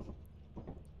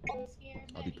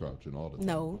 I'll be crouching all the time.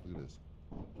 No. Look at this.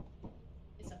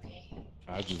 It's okay.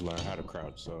 I just learned how to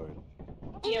crouch, so.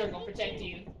 Sierra gonna protect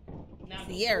you. Now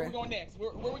Sierra. Where we going next?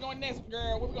 Where we going next,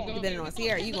 girl? Where we going? You better on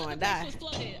Sierra. You gonna die.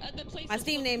 My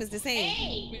Steam name is the same.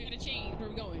 Hey. We gotta change. Where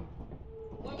we going?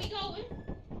 Where we going?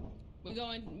 We're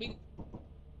going.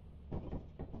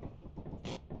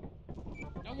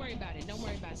 Don't worry about it. Don't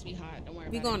worry about it, sweetheart. Don't worry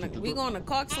We about going to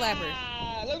cock slapper.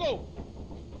 Ah, let's go.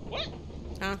 What?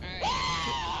 Huh?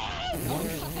 it.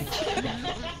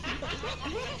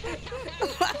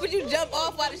 Why would you jump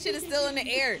off while the shit is still in the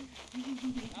air?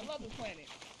 I love this planet.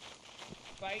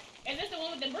 Right? And this the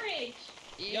one with the bridge.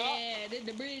 Yeah, this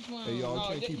the bridge one. Hey, y'all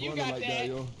can't keep you running got like that. that,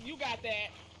 yo. You got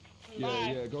that.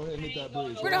 Yeah, go ahead and hit that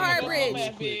bridge. Where the hard bridge?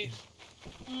 Real quick.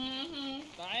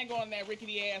 Mm-hmm. I ain't going on that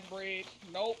rickety ass bridge.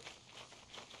 Nope.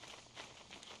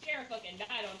 Sierra fucking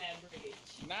died on that bridge.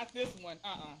 Not this one.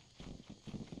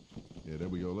 Yeah, there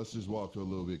we go. Let's just walk for a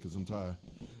little bit because I'm tired.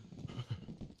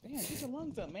 Damn, get your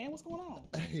lungs up, man. What's going on?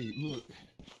 Hey, look.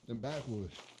 Them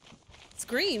backwoods.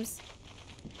 Screams.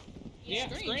 Yeah,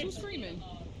 Screams. Who's screaming?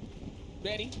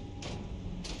 Betty.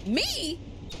 Me?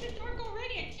 The door go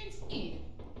ready. I can't see.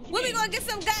 When we gonna get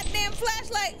some goddamn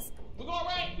flashlights? We're going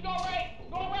right. We're going right.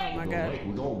 We're going right. Oh my god.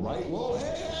 We're going right. Whoa,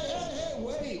 hey,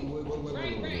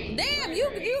 wait. Damn, you.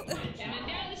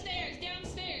 Down the stairs. Down the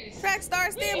stairs. Track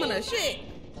star stamina. Shit.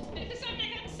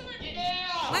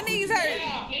 Yeah. My knees hurt.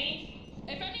 Yeah.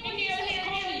 If anyone needs to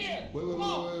call me.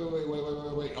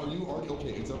 Wait. Are you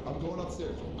okay? I'm going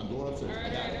upstairs. I got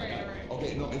it.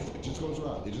 Okay, no, it just goes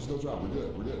around.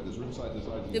 We're good. This room side, this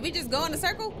side. Did we just go in a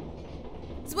circle?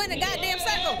 Just went in a goddamn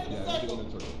circle. Yeah, it's in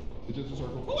a circle. It's just a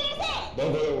circle. Who else up?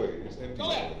 No, wait. It's empty. Go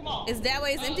ahead. Come on. Is that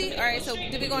way it's empty? All right, so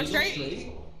did we go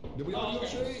straight? Did we all go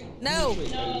straight? No.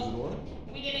 No.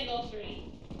 We didn't go straight.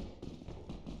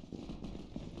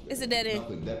 It's a dead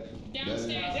end. Nothing.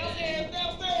 Downstairs.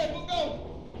 Let's go.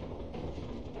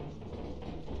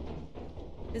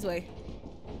 This way.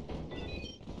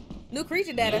 New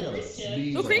creature data.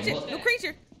 New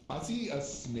creature. I see a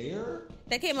snare.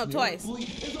 That came up twice.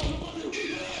 It's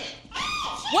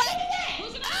What?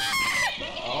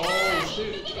 Oh,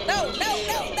 shit. No.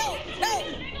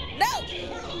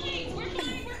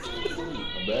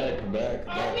 Come back.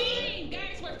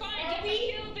 Guys, we're fine. I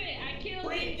killed it.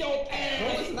 Bring your ass. No,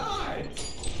 it's not.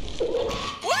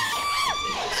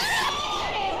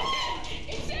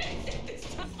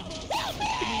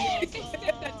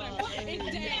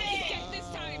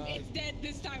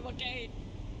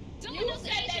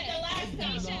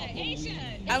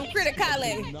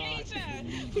 violating?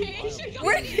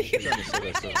 Where did you?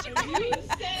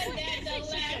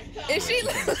 Is she?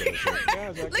 Look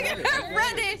at her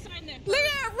running. Look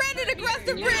at her running across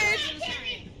the bridge.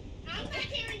 I'm not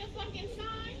carrying the fucking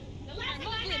sign. The last time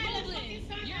I had a fucking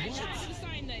sign. You're in charge of the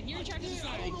sign then. You're in charge of the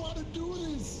sign. I don't know how to do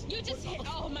this. You just hit.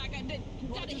 Oh my god.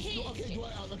 That hit.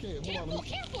 Okay, Careful,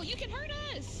 careful. You can hurt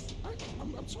us.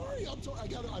 I'm sorry. I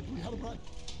had a practice.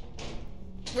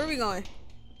 Where are we going?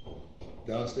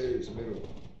 Downstairs, middle.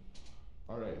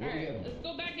 All right. All right, let's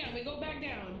go back down. We go back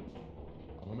down.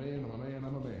 I'm a man.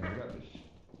 I got this.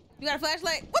 You got a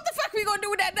flashlight? What the fuck are we gonna do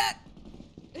with that nut?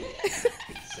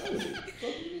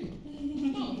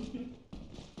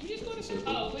 We just go to circle.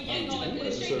 Oh, we ain't going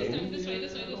this way.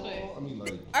 I mean,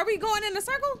 like. Are we going in a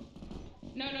circle?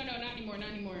 No, not anymore.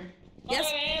 Yes.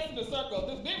 I'm gonna answer the circle.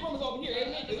 This big room is over here,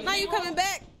 isn't it? Now you coming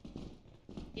back?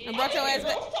 I brought your ass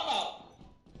back. What you talking about?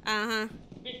 Uh-huh.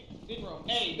 Big room.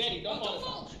 Hey, Betty, don't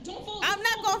fall. Don't fall. I'm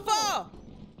not gonna fall.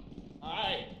 All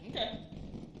right. Okay.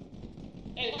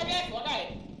 Hey, I got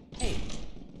it. Hey.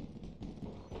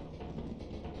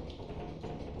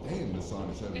 Damn, this song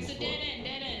is heavy. It's a dead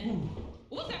end.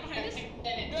 What's that behind us?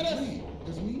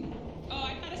 It's me. Oh,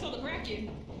 I thought I saw the Bracken.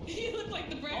 He looked like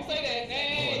the Bracken. Don't say that.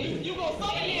 Hey, you gonna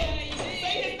summon him.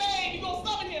 Say his name. You gonna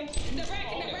summon him.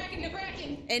 The Bracken.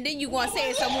 And then you gonna say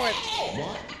it some more.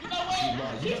 What? You know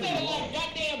what? You said it like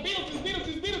goddamn Beetlejuice,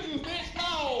 bitch. No.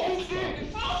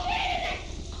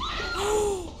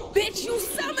 Bitch, you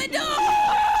summoned him!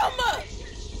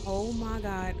 Oh my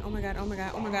god. I'm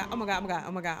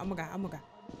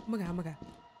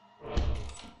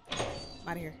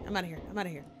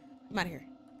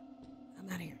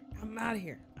out of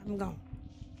here. I'm gone.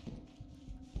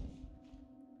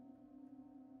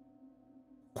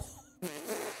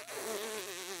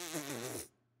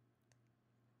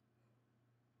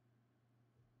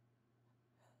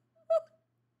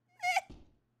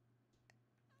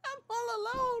 I'm all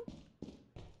alone.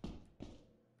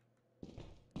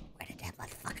 Where did that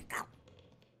motherfucker go?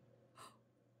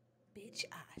 Bitch,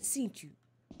 I seen you.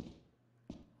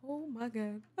 Oh my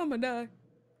god. I'ma die.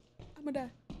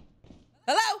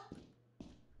 Hello?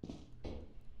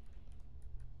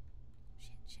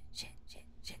 Shit.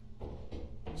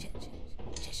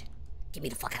 Get me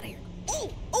the fuck out of here.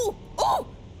 Ooh!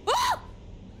 Ah!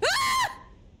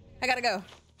 I gotta go.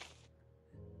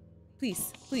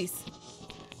 Please.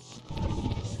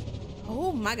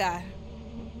 Oh my god.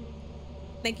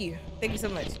 Thank you so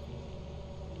much.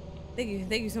 Thank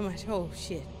you so much. Oh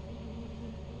shit.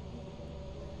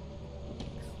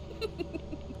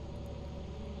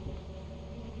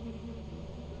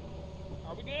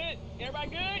 Are we good? Everybody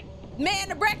good? Man,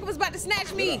 the bracket was about to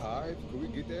snatch me. Hive? Can we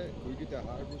get that? Can we get that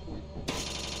hive real quick?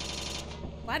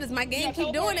 Why does my game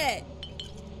keep doing that?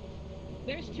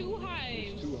 There's 2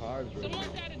 hives. There's 2 hives right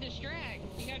Someone's now. gotta distract.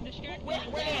 You gotta distract Where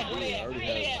they at?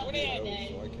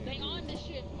 They on the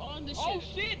ship. Oh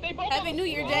shit, they both. Happy New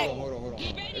Year, Jack. Hold on.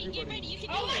 Get ready. You can do it.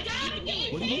 Oh my god, I'm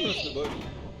getting What do you hit. press the button?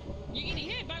 You're getting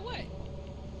hit by what?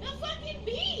 The fucking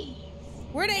bees.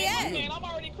 Where they at? Man, I'm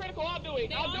already critical. I'll do it.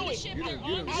 They're I'll on do the it. ship. Get They're him, on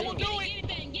get the him, ship. I will do it.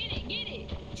 Get it.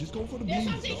 Just go for the Yes,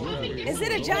 bees. I'm taking it. Is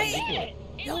it a giant?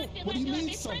 Yo, what do you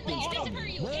mean something? It doesn't hurt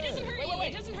you. It doesn't hurt you.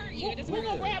 It doesn't hurt you. It doesn't Who hurt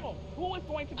gonna you. grab them? Who is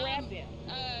going to grab them?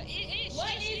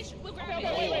 We'll grab Okay,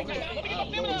 it. wait. Let me get my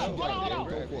feeling up. Hold on. Go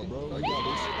for it, bro. You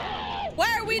got Why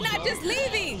are we not just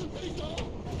leaving?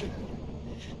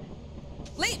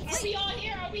 Are we all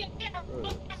here? this.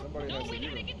 Somebody No, has to we get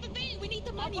gotta him. get the thing. We need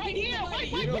the money. Right We need here, the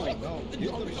money. right No, get them.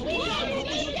 Y'all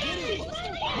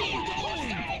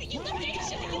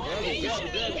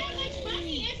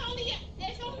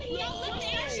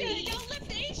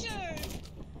lift Asia.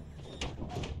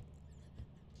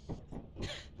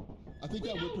 I think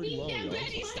that went pretty well, y'all.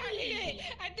 Betty started it.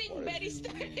 I think Betty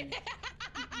started it.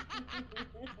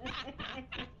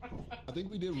 I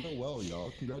think we did real well,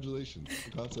 y'all. Congratulations.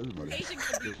 Congrats to everybody.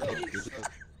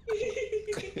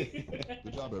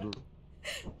 Good job, everyone.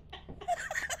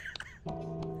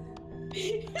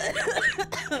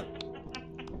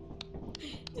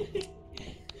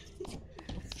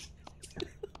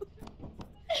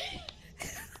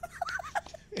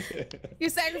 Your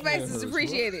sacrifice is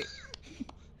appreciated.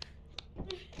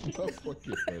 My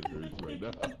fucking head hurts right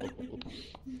now.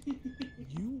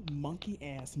 You monkey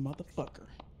ass motherfucker.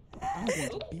 I'm going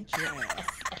to beat your ass.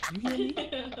 You hear me?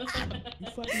 You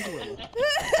fucking gorilla.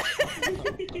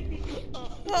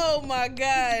 Oh my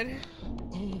god.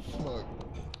 Oh fuck.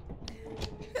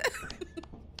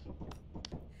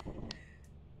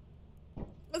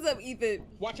 What's up, Ethan?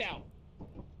 Watch out.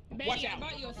 Betty, Watch I out.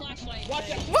 bought you a flashlight. Watch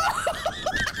Betty. out.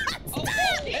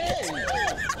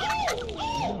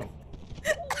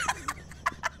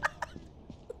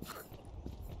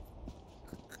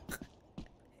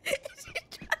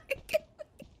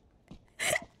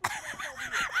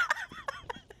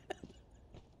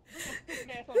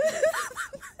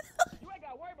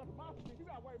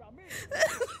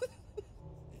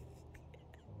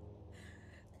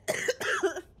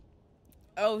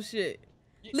 Oh shit.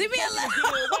 Leave me The choking is alone.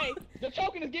 giving it away. The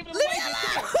choking is giving it Leave away. me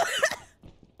Just alone.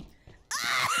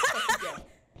 chill.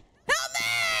 Help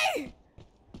me!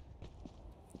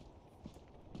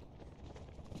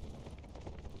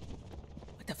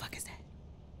 What the fuck is that?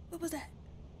 What was that?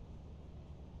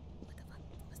 What the fuck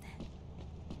was that?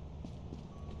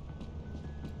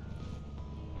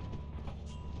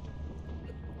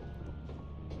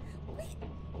 Wait,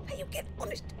 how you get on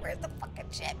this? Where's the fucking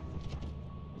shit?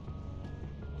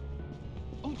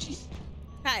 Oh jeez.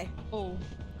 Hi. Oh.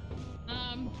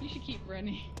 We should keep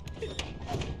running.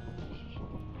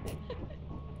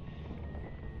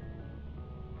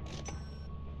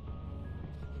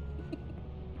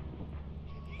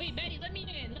 Wait, Betty, let me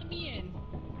in. Let me in.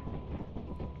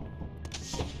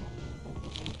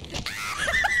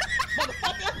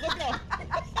 Motherfucker, let's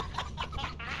go.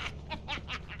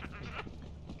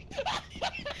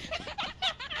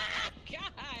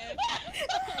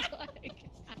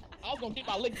 I was gonna get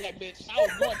my lick back, bitch. I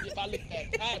was going to get my lick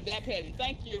back. I am that petty.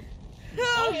 Thank you.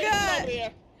 Oh Go ahead, god. sit over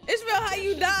there. Ishmael, how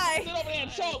you die? Sit over there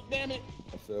and choke, damn it.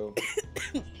 So.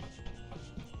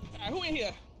 Alright, who in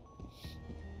here?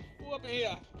 Who up in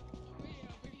here?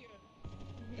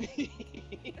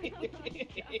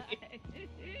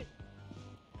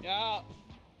 Yeah.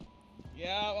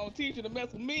 Yeah, I'm gonna teach you to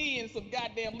mess with me and some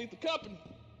goddamn lethal company.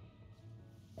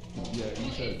 Yeah,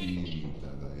 you said the. He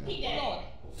Where dead. going?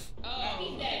 Oh,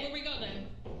 He's dead. where we go then?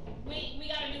 We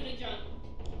gotta do the jump.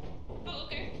 Oh,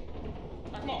 okay.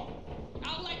 Alright, come on.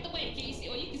 I'll light the way. Can you see?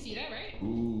 Oh, you can see that, right?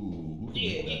 Ooh, who can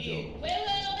make that joke? Wait.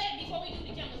 Before we do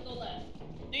the jump, let's go left.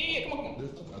 Yeah, come on, come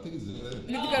on. I think it's. You think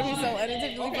it's gonna be so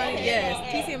unintentionally funny?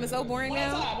 Yes. TCM is so boring One at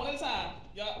a now. time, one at a time.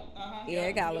 Yup, Yeah,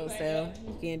 it got a little stale.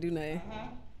 You can't do nothing.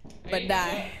 There But you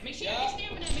die. go. Make sure you got your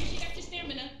stamina. Make sure you got your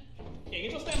stamina. Yeah,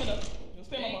 get your stamina. Your There you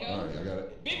stamina. go. Alright, I got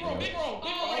it. Big room, big room,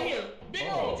 big room right here. Big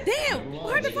room. Damn!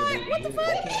 Hard to find. What the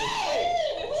fuck?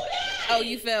 Oh,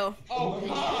 you fell. Oh,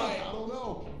 God. I don't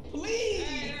know. Please.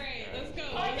 Alright, let's go.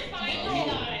 Hard to find. Oh,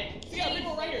 God. See, got a big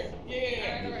room right here.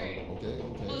 Yeah. Alright.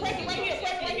 Okay. Press it right here,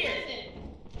 press it right here.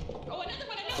 Oh, another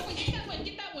one.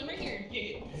 Get that one right here.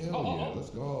 Yeah. Hell yeah, let's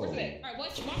go. Where's that? Alright,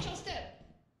 watch your step.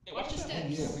 Yeah, Watch your Oh, steps.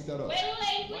 yeah, pick that up. Wait.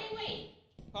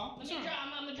 Huh? Let me drop.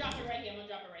 I'm gonna drop it right here.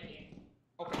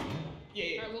 Okay.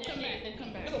 Yeah. Alright, we'll come back. We'll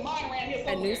come back. Look at mine around here A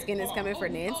somewhere. new skin is coming for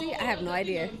Nancy? I have no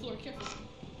idea. Floor, careful.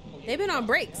 They've been on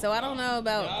break, so I don't know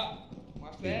about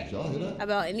Watch Did that. y'all hear that?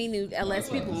 about any new LS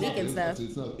people leaking stuff.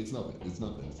 It's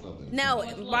nothing. No,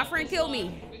 my friend killed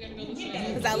me We gotta go this way.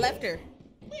 because I left her.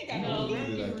 We ain't got no.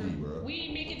 Who did that key, bro? We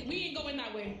ain't going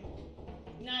that way.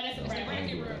 Nah, that's a That's the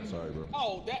bracket room. Sorry, bro.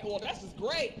 Oh, that's just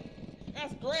great.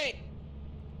 That's great.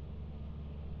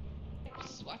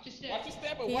 Watch your step. Watch your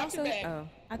step and He watch your also, back. oh,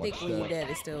 I think Watch when you're that. dead,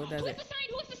 it still does Who it. has the sign?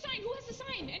 Who has the sign? Who has the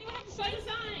sign? Anyone have the sign?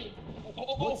 Sign.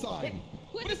 What sign?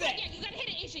 Who has What the is sign? that? Yeah, you gotta hit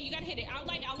it, Aisha. You gotta hit it. I'll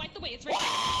light the way. It's right there.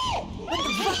 What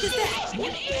the fuck is that?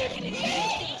 Hit it, Aisha, hit it,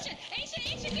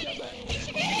 Aisha, hit it.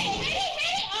 Aisha, hit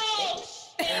it. Oh,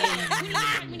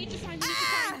 We need to sign. hit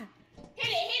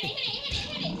it.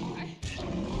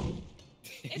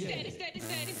 It's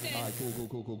dead. Alright,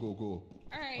 cool.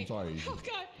 All right. I'm sorry. Oh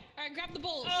God. All right, grab the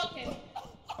bowl. Okay.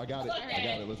 I got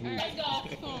it. Let's move. Let's go.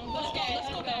 Come on, let's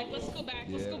go back.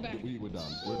 Let's go back. We're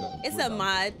done. It's We're a done.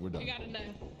 mod. We're done. We got enough.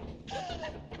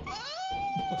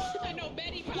 I know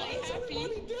Betty probably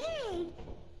happy.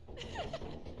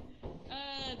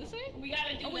 This way? We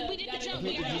gotta do Oh, we did the jump.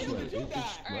 This We gotta way. jump. It's this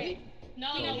All way. right. No,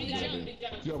 we gotta do the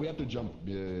jump. Yeah, we have to jump.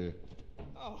 Yeah.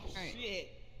 Oh, shit.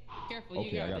 Careful,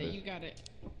 Okay, I got it. You got it.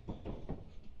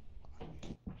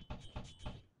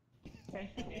 Hey,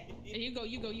 you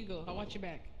go. I'll watch your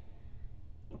back.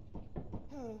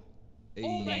 Hey.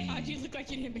 Oh my God, you look like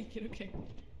you didn't make it. Okay.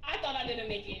 I thought I didn't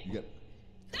make it. You got.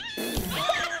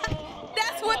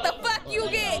 That's what the fuck you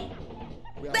get.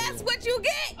 That's what you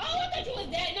get. Oh, I thought you was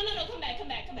dead. No, come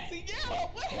back. See, yeah,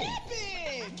 what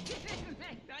happened?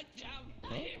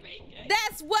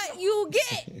 That's what you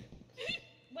get.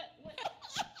 What?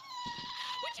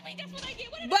 What you mean? That's what I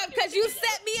get. What did But because you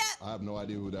set me up. I have no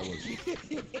idea who that was.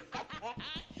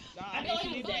 I know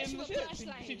you bought dead. you a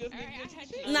flashlight. She just All right, did I had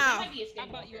shit. you. No. I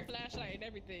bought you a flashlight and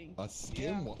everything. A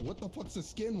skinwalker? What the fuck's a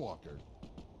skinwalker?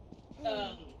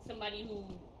 Somebody who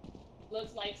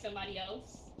looks like somebody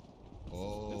else.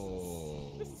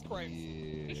 Oh. This is crazy.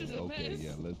 Yeah. This is a Okay, mess.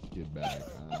 yeah, let's get back.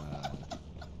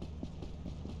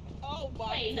 Oh my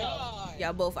Wait, no. God.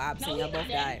 Y'all both ops and No, y'all he's not both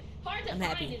dead. died. Hard to I'm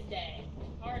find happy. is dead.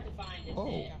 Hard to find is Oh,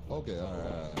 dead. okay,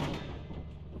 alright.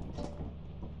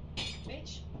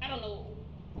 Bitch, I don't know.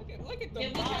 Look at the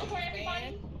Did we jump for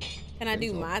everybody? Can I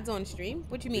do mods on stream?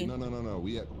 What you mean? No.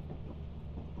 We have.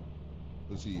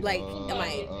 Let's see. Like,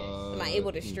 am I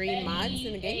able to stream mods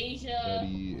in the game? Asia,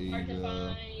 Eddie,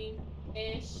 Artifine,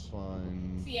 Ish,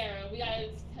 Fine. Sierra. We gotta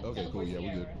Okay, cool. Yeah,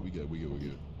 Sierra. we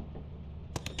good.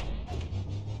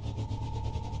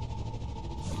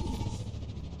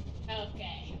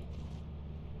 Okay.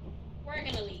 We're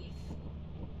gonna leave.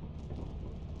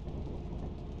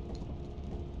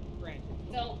 Right.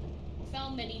 So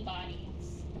many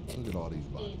bodies. Look at all these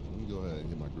bodies. Let me go ahead and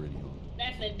hit my gritty on.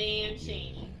 That's a damn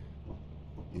shame.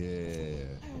 Yeah,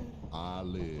 I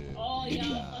live. All You y'all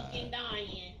die. fucking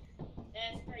dying.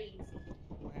 That's crazy.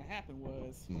 What happened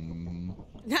was.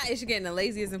 Not Ish getting the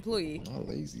laziest employee. Not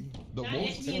lazy. The Not most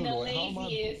actually the paranoid.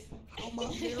 laziest. How am I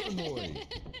paranoid?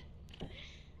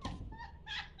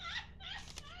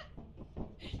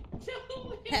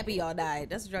 Happy y'all died.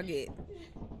 That's what y'all get.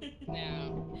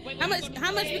 Now. How much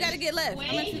we gotta get left?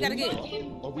 How much we gotta get?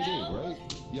 Oh, we did, right?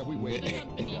 Yeah, we waited.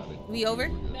 We got it. We over?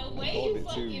 The way All you of it, too.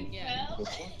 fucking fell. The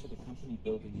front to the company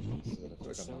building needs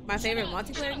My favorite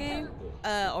multiplayer game?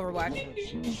 Overwatch.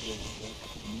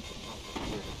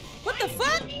 What the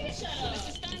fuck? Shut up. It's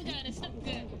a stun gun. It's a stun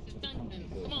gun. It's a stun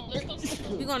gun. Come on, let's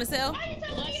go. You gonna sell? Why you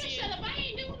telling me to shut up? I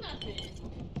ain't do nothing.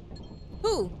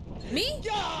 Who? Me?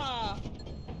 Yeah.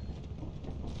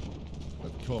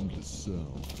 I've come to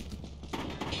sell.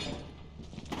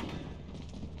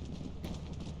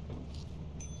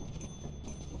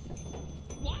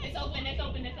 Why? It's open. It's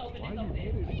open. It's open. Why It's you open.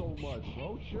 hit it so much,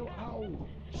 bro? Chill out.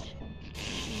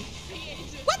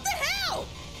 What the hell?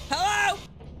 Hello?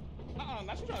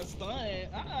 Not you trying to stun.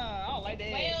 I don't like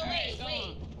that.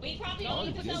 Wait. We probably don't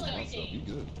need to sell You everything.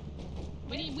 good.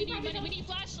 We need money. We need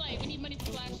flashlight. We need money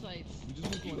for flashlights. We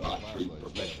just need to go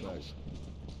flashlights.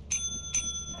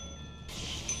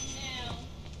 Now.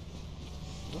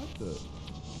 What the?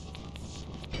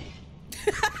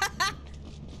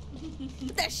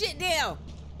 Put that shit down.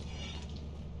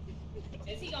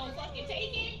 Is he gonna fucking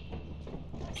take it?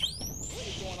 What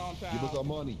is going on, child? Give us our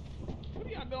money. What are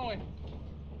y'all doing?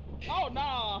 Oh,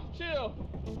 nah. Chill.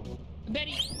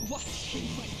 Betty, what?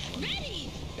 Betty!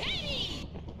 Betty!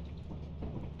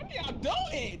 What are y'all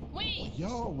doing? Wait.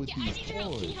 Y'all with Yeah, I these need your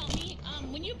help. Can you toys. help me?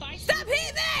 When you buy Stop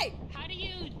hitting me! how do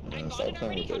you? I Man, bought stop it playing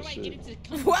already. with How do that I shit. get it to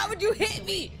come? Why would you hit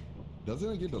me? Doesn't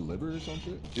it get delivered or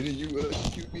something? Didn't you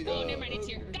shoot me? Oh, never mind. It's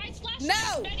here. Guys, flashlight.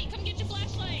 No! Betty, come get your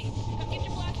flashlight. Come get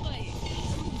your flashlight.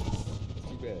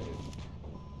 Too bad.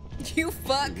 You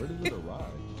fuck. Where does it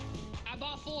arrive? I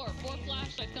bought four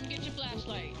flashlights. Come get your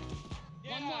flashlight.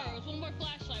 One more. It was one more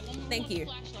flashlight. One more. Thank you.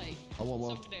 Flashlight. I want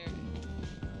one. It's over there.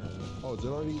 Oh, is it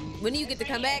already? When do you get to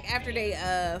come back? After they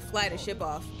fly the ship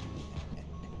off.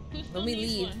 Who Let still me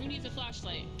needs leave. one? Who needs a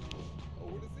flashlight? Oh,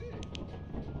 what is it?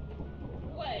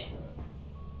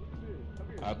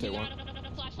 What? I'll take You one.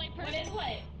 got a flashlight What person? is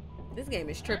what? This game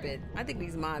is tripping. I think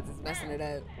these mods is messing it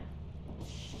up.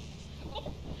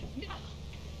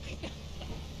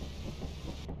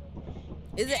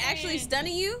 Is it actually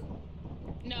stunning you?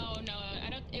 No, I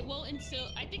don't. It will until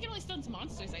I think it only stuns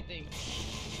monsters. I think.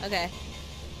 Okay.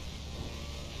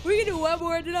 We can do one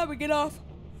more and then I'm gonna get off.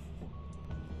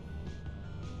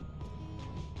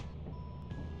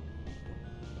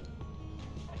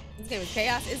 This game is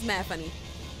chaos. It's mad funny.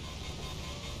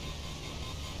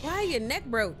 Why your neck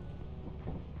broke?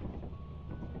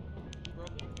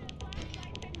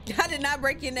 I did not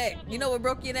break your neck. You know what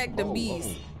broke your neck? The bees.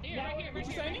 Here, right here, right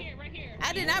here, right here, right here.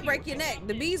 I did not break your neck.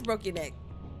 The bees broke your neck.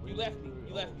 You left me.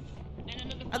 You left me. And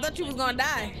another I thought you was gonna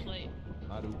die. flashlight.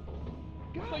 I do.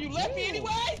 So you left me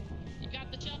anyway? You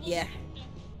got the shovel? Yeah.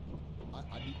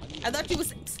 I thought you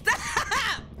was. Stop!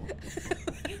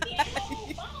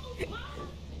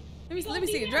 Let me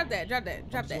see it. Drop that. Drop that.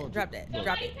 Drop that. Drop that.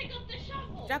 Drop it. Pick up the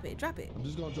shovel. Drop it. Drop it. I'm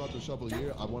just gonna drop the shovel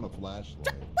here. I want a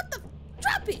flashlight. What the?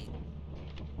 Drop it.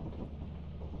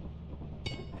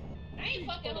 I ain't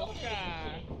fucking holding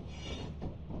it.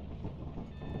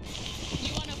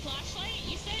 You want a flashlight?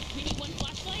 You said we need one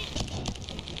flashlight.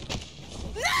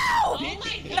 No! Oh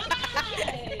my god!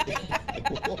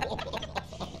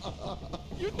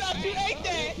 You thought you ate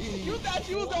that? You thought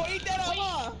you was gonna eat that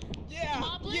on Yeah.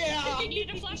 Moblin, Yeah. you need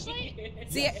a flashlight?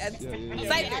 See, I got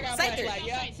Scyther, flashlight,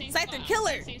 yeah. Scyther,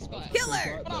 killer,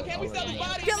 killer, Hold on, can we sell the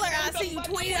body? killer. I'll see you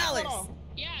 $20.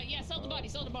 Yeah, sell the body,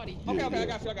 sell the body. Okay, I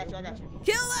got you. I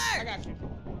Killer. got you.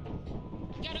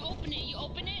 You gotta open it. You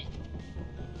open it.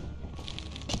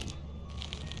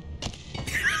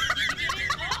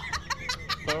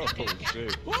 Oh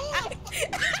shit.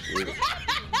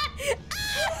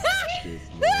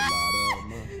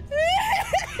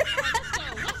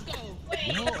 Let's go.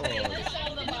 Wait, No. let's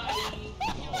sell the body.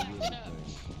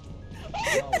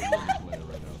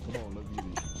 Come on, let's get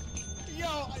it. Yo,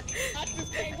 I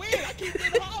just can't win. I keep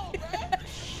getting home, bruh.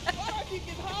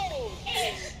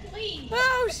 Please.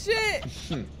 Oh shit!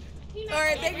 All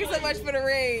right, thank you so much for the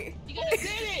raid. You gotta did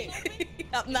it.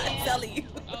 I'm not telling you.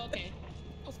 Oh, okay.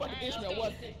 It was fucking Ishmael,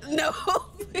 wasn't it? No,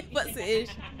 it wasn't Ish.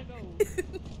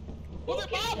 Was it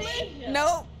Boblin?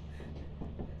 Nope.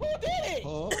 Who did it?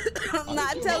 Huh? I'm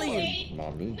not telling you.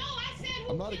 Not me. No, I said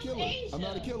who I'm not a killed killer. Asia. I'm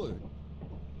not a killer.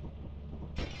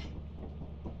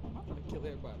 I'm gonna kill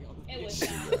everybody on It this was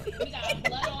bitch. we got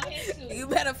blood on his suit. You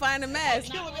better find a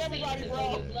mask. Killing everybody,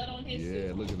 bro. Blood on his Yeah,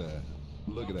 suit. look at that.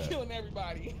 Look at that. Killing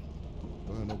everybody.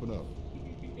 Go ahead and open up.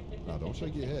 Nah, don't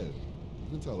shake your head. You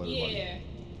can tell everybody. Yeah.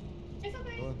 It's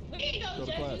okay. Go We ain't ahead. no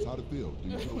Go to class. judges. How'd it feel? Do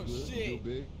you feel good? You feel Shit.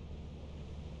 big?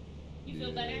 You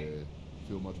feel better?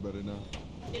 Feel much better now?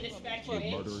 Did it scratch your Kid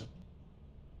itch? murderer?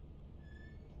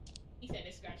 He said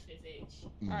it scratched his itch.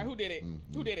 All right, who did it?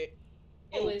 Who did it?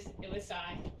 It was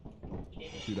Sai. He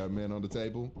did it. See that man on the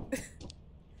table?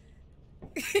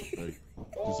 Right.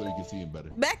 Just so you can see him better.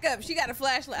 Back up. She got a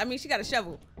flashlight. I mean, she got a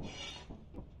shovel.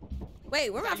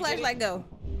 Wait, where my flashlight go?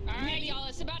 All right, y'all.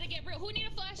 It's about to get real. Who need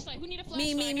a flashlight? Who need a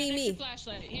Me, flashlight? me, I got me, an me. extra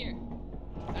flashlight here.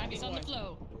 It's on the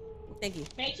floor. Thank you.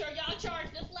 Make sure y'all charge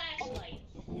the flashlight.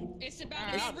 It's about All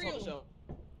to right, get I'll real. show.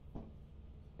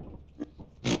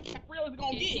 Real is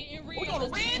gonna It's get. getting real. We on the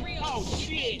It's getting red? real. Oh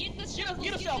shit! Get the Get shovels. a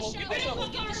Get shovel. the Get that shovel.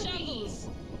 shovels. Get the shovels.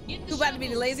 Get the Who about to be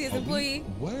the shovels. laziest employee?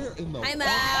 Where in the I'm fuck?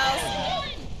 out.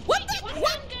 What the? What?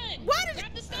 What? Gun. Why did?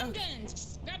 Grab the stun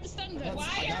guns. Grab the stun guns. I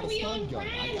Why got are a we stun on gun.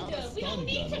 I got a random? We stun don't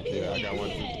need gun. to be Okay, I got one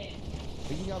here too.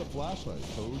 yet. He got a flashlight,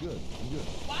 so we're good. We're good.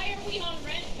 Why are we on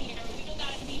rent here? We don't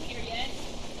gotta be here yet.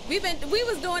 We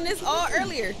was doing this all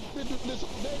earlier.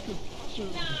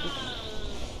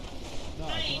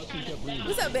 I ain't trying to die.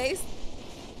 What's up, Base?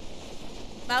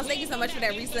 Miles, thank you so much for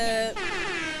that resub.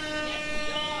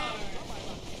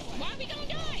 Why we gonna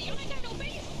die? Y'all ain't got no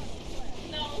base.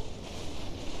 No.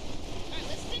 Alright,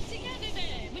 let's stick together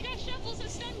then. We got shovels and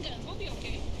stun guns. We'll be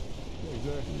okay. Yeah,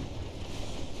 exactly.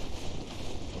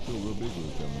 I feel real big with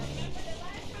it coming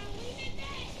on.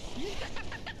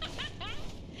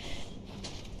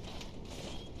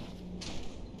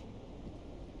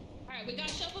 Alright, we got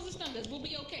shovels and stun guns. We'll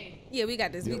be okay. Yeah, we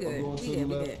got this. We Yep, good. I'm going We to good. the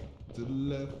We left. good. To the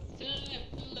left. To the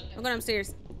left, to the left. I'm going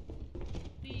upstairs.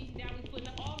 See, now we putting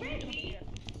up all ready.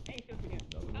 Okay,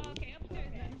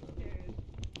 upstairs then. Upstairs.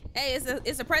 Hey,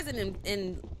 it's a present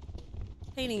in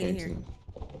painting in here.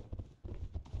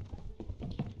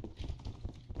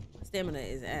 Stamina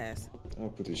is ass. I'll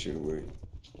put this shit away.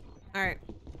 All right.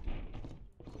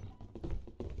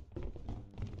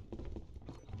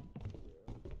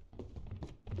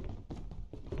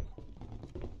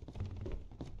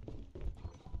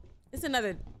 It's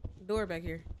another door back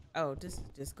here. Oh, this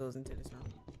just goes into this room.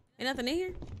 Ain't nothing in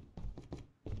here?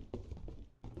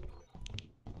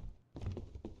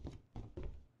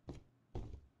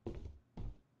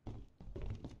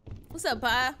 What's up,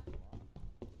 Pie?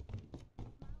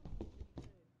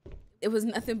 It was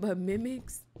nothing but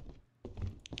mimics.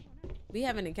 We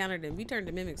haven't encountered them. We turned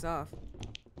the mimics off.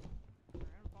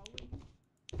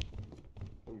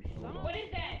 What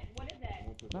is that? What is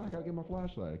that? Nah, I gotta get my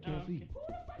flashlight. I can't see.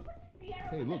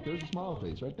 Hey, look, there's a smile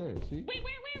face right there. See? Wait,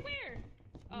 where?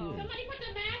 Oh, somebody put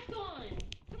the mask on.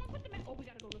 Someone put the mask. Oh, we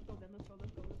gotta go. Let's go then. Let's go.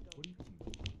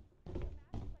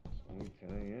 Only 10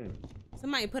 a.m.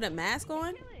 Somebody put a mask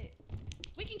on?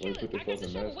 We can kill Wait, it. put the I got the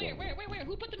fucking shovel. mask Where? on.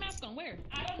 Who put the mask on? Where?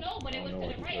 I don't know, but it was to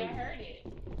the right. I heard it.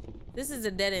 This is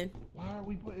a dead end. Why are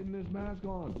we putting this mask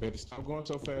on? Better stop going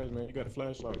so fast, man. You got a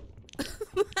flashlight.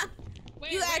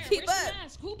 You gotta keep Where's up. the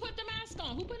mask? Who put the mask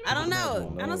on? Who put the I mask don't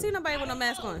on? know. I don't see nobody with no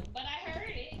mask on. But I heard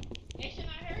it. Ish and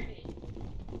I heard it.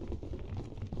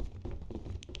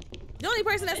 The only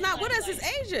person that's not with us is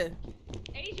Asia.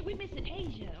 Asia, we missing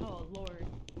Asia. Oh Lord.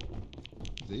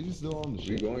 Is Asia still on the We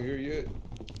ship? going here yet?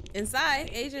 Inside,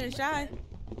 Asia and Shy.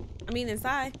 I mean,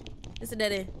 inside. It's a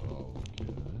dead end. Oh,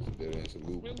 okay. That ain't a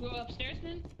loop. We'll go upstairs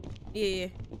then. Yeah.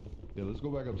 Yeah, let's go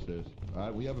back upstairs. All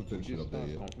right, we haven't finished it up there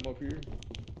yet. Come up here.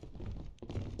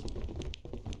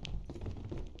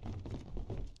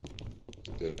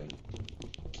 Dead end.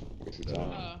 Guess it's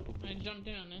on. I jumped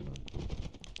down then.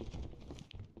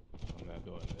 I'm not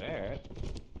doing that.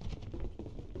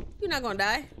 You're not gonna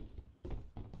die.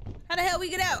 How the hell we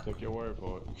get out? Take your word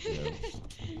for it.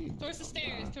 Yeah. Towards the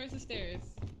stairs. Towards the stairs.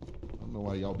 I don't know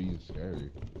why y'all being scary.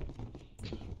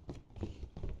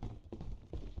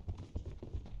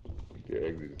 The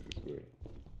exit is this way.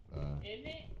 Isn't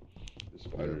it? The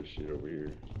spider shit over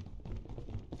here.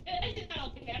 It's not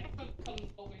okay. I don't come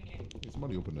over here. Hey,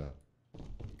 somebody open that.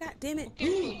 God damn it.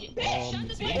 Shut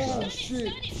the spider. oh, Stun it. shit.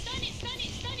 Stun it. Stun it. Stun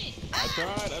it. Stun it.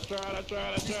 I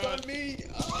tried. Stun me!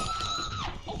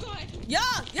 Oh God.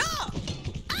 Y'all!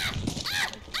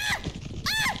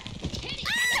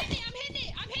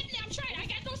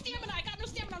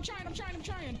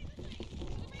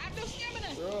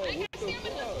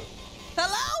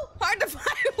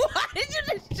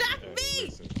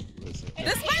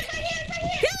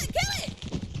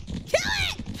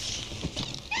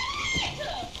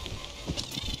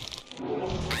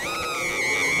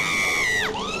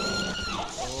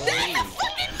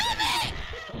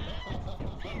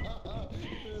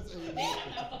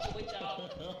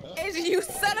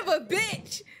 a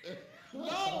bitch.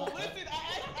 No, listen,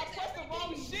 I pressed the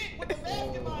wrong shit with the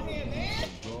mask in my hand, man.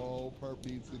 Go, Perp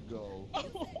needs to go.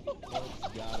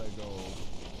 Perp's gotta go.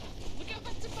 Look at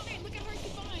her Defiant. Look at her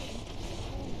Defiant.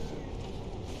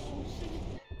 Oh shit.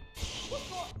 What's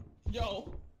going?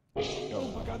 Yo. Oh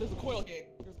my God, there's a coil head.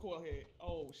 There's a coil head.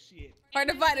 Oh shit. Hard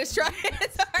to find is trying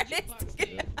his hardest.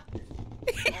 He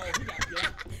gotta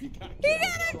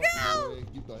go.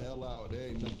 Get the hell out. There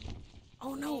ain't nothing.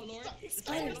 Oh no.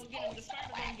 Spiders.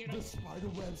 The spider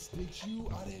web stitch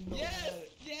you? I didn't know that.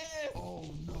 Yes. Oh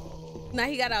no. Nah,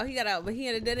 he got out, but he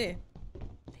had a dead end.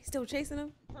 They still chasing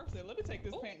him? Perp said, let me take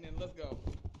this pant and let's go.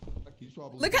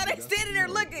 Look how they standing there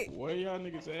looking. Where y'all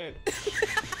niggas at?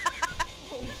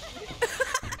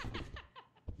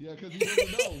 Yeah, because he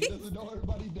doesn't know. He doesn't know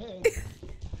everybody's dead.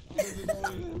 He doesn't know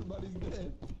everybody's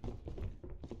dead.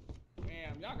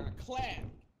 Damn, y'all got clapped.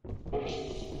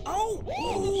 Oh!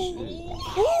 Ooh.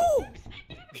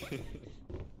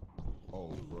 Oh,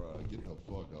 bruh, get the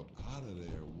fuck up out of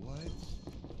there. What?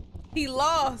 He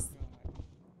lost.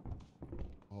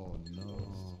 Oh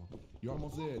no. You're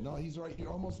almost there. No, he's right.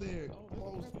 You're almost there.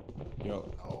 Close.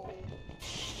 Yo. Oh.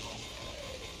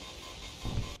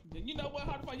 Then you know what,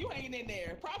 hard to find. You hanging in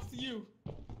there. Props to you.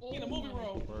 In the movie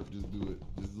room. Perp, just do it.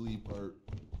 Just leave, Perp.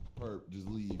 Perp, just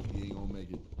leave. He ain't gonna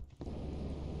make it.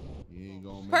 He ain't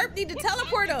gonna make Perp need to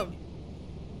teleport him.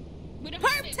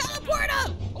 Perp, teleport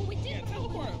him. Oh, we did. Yeah,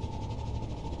 teleport him.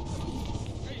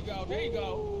 There you go. There you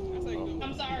go. That's how you do it.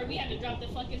 I'm sorry, we had to drop the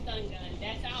fucking stun gun.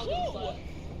 That's how I don't give a fuck.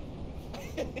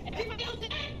 Everybody else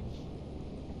dead?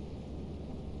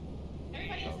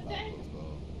 Everybody else is dead?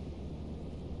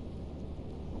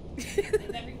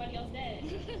 Is everybody else dead?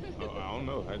 Oh, I don't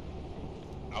know.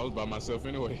 I was by myself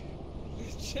anyway.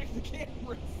 Check the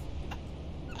cameras.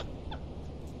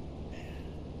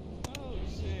 Oh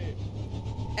shit.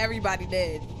 Everybody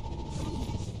dead.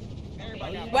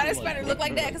 Everybody got Why does spider look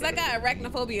like that? Because I got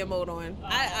arachnophobia mode on.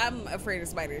 I'm afraid of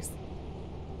spiders.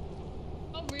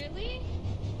 Oh, really?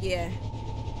 Yeah.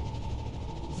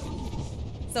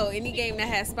 So any game that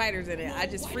has spiders in it, I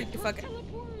just freak the fuck out.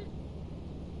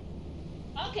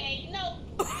 Okay, no.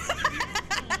 I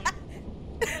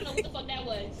don't know what the fuck that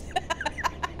was.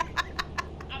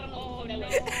 I don't know what the fuck that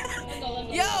was. Let's go, let's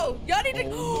go. Yo, y'all need to.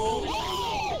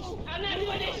 I'm not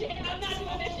doing that shit. I'm not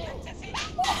doing that shit.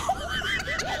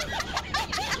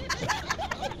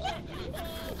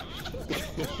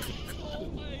 Oh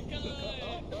my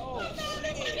God. Oh, I'm not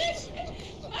doing that shit.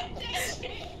 Fuck that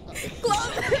shit.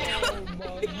 Close it.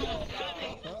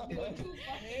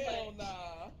 Hell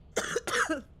nah.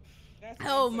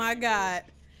 Oh my God.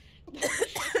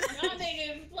 Y'all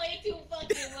niggas play too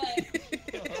fucking much.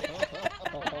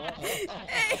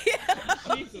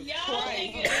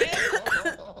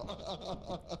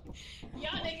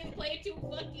 Y'all niggas play too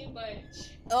fucking much.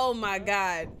 Oh my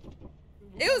God.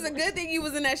 It was a good thing you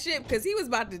was in that ship because he was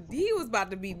about to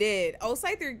be dead. Oh,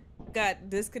 Scyther got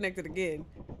disconnected again.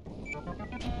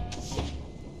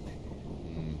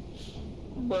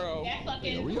 Bro.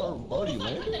 Yeah, we are already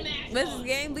landed. This is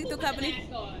Game Lethal Company.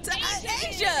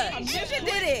 Asia! Asia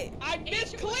did it! I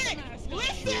misclicked!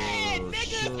 Listen,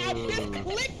 niggas! I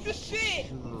misclicked the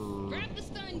shit! Grab the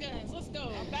stun guns. Let's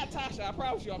go. I'm not Tasha. I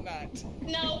promise you I'm not.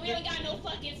 No, we don't got no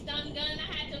fucking stun gun. I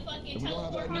had to fucking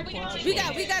teleport. We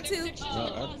got two.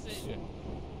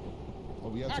 Oh,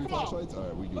 we have two flashlights?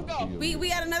 Alright, we do. We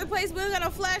got another place. We don't got no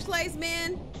flashlights,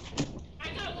 man. I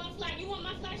got one flash. You want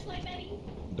my flashlight, Betty?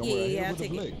 Don't worry, I hit him with the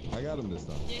blick. I got him this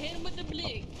time. Yeah, hit him with the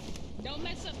blick. Don't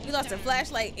mess up. We lost a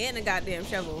flashlight and a goddamn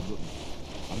shovel.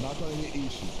 I'm not gonna hit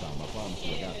Ish this time. I promise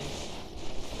you. I got this.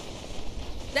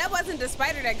 That wasn't the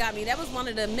spider that got me. That was one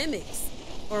of the mimics,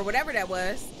 or whatever that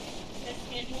was.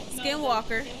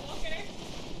 Skinwalker.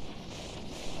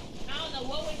 I don't know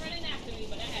what was running after me,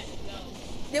 but I had to go.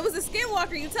 There was a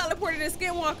Skinwalker. You teleported a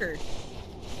Skinwalker.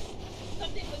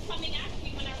 Something was coming after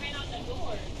me when I ran out the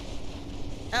door.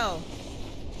 Oh.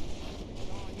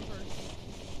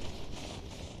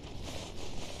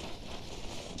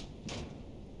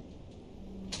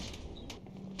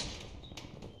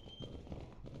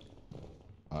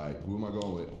 Alright, who am I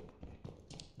going with?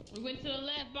 We went to the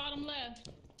left, bottom left.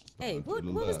 Hey, what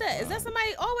was that? Is that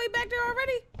somebody all the way back there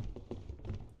already?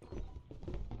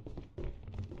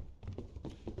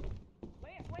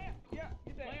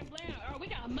 Blam. Oh, we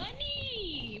got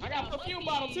money. I got a perfume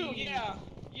bottle too. Yeah.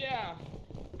 Yeah.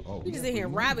 Oh, We just in here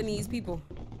robbing these people.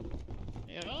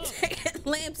 Yeah.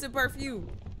 Lamps and perfume.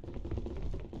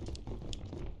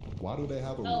 Why do they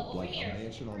have a like a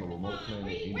mansion on the remote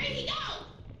planet? Where'd he go?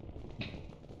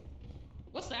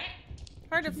 What's that?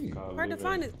 Hard to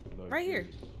find it. Right here.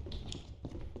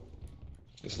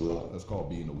 It's locked. That's called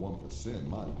being the 1%.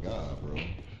 My God, bro.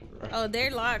 Oh,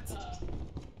 they're locked.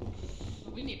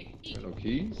 We need a key. No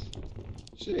keys?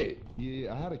 Shit.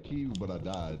 Yeah, I had a key, but I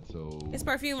died, so. It's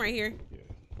perfume right here. Yeah.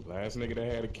 Last nigga that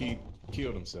had a key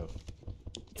killed himself.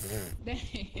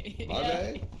 My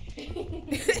bad.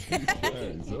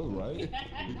 Hey, so right?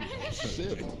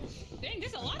 Shit. Dang,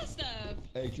 there's a lot of stuff.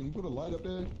 Hey, can you put a light up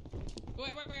there?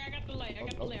 Wait, I got the light. I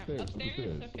got the lamp. Upstairs.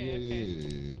 Upstairs? Okay,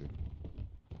 Yeah.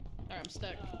 Alright, I'm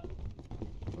stuck.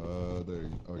 There.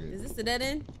 Okay. Is this the dead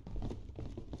end?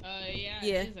 Yeah,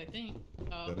 Yeah. it is, I think.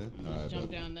 Oh, Dead end? I'll Alright,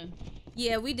 jump bet. down then.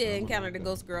 Yeah, we did encounter the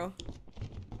ghost girl.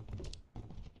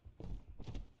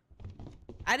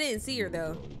 I didn't see her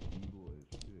though.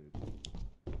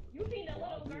 You seen the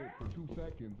little girl? For 2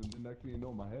 seconds, and the next thing you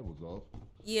know, my head was off.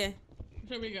 Yeah.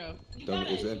 Here we go. You Don't-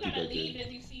 gotta, it's you empty gotta back leave there.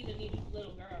 if you see the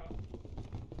little girl.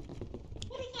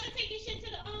 Who's gonna take your shit to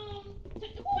the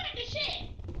who had the shit?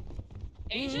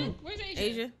 Asia? Where's Asia?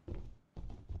 Asia.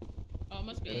 Oh, it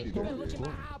must be Empty Asia. back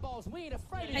here. Eyeballs, we ain't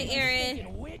afraid of Hey, you, Aaron.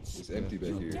 stinking witch. It's empty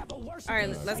back here. Devil worship All right,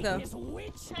 let's go. Satanist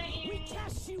witch. We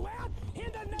cast you out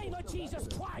in the name of Jesus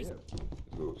Christ.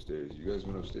 Let's go upstairs. You guys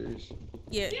went upstairs?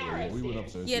 Yeah. Yeah, we went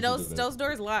upstairs. Yeah, This is the those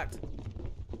doors locked.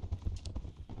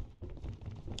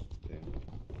 Damn.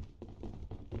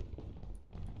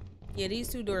 Yeah, these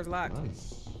 2 doors locked.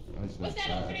 Nice. What's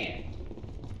that over there?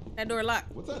 That door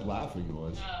locked. What's that laughing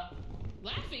noise?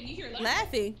 Laughing? You hear laughing?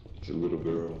 Laughing. It's a little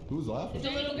girl. Who's laughing? It's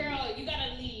a little girl. You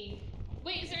gotta leave.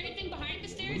 Wait, is there anything behind the What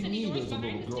stairs? do you Any mean doors there's a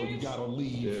behind little the girl? You stairs? gotta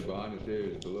leave. Yeah, behind the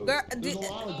stairs, below. Girl, There's a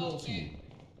lot of girls here.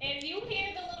 If you hear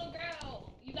the little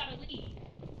girl, you gotta leave.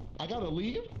 I gotta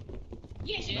leave?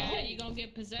 Yes, you Yeah, do. you gonna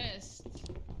get possessed.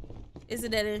 Is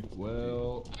it dead end?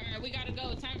 Well, Alright, we gotta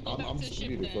go. Time to go back I'm to the just- You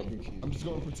ship need a then. fucking key. I'm just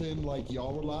gonna pretend like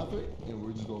y'all were laughing, and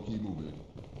we're just gonna keep moving.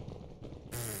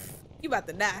 You about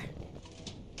to die.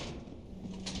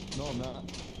 No, I'm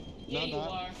not. Yeah, No, you not.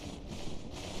 are.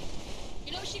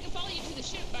 You know she can follow you to the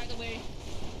ship, by the way.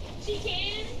 She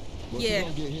can. But Yeah. you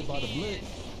don't get hit by the blick.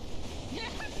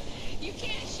 You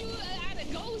can't shoot at a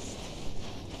ghost.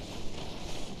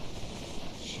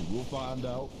 She will find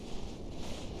out.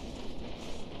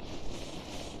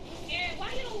 Aaron,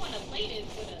 why you don't want to play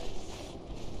this with us?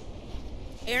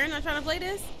 Aaron, not trying to play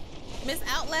this? Miss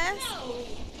Outlast? No,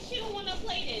 she don't want to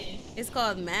play this. It's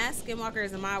called Mask. Skinwalker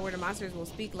is a mod where the monsters will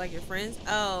speak like your friends.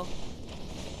 Oh.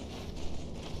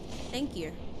 Thank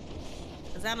you.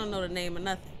 Because I don't know the name of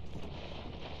nothing.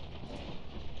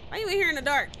 Why you in here in the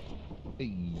dark?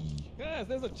 Hey. Guys,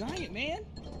 there's a giant, man.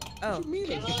 Oh. What you mean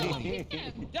there's a giant?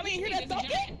 Y'all didn't hear that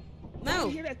thumping? No. Y'all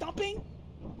didn't hear that thumping?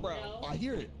 Bro. I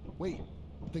hear it. Wait.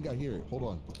 I think I hear it. Hold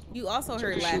on. You also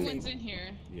heard Someone's laughing. in here.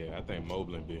 Yeah, I think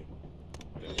Moblin did.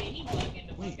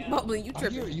 Wait. Moblin, you I hear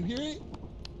tripping. it. You hear it?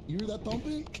 You hear that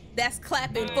thumping? That's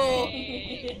clapping, fool.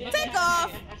 Take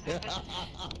off.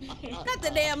 Cut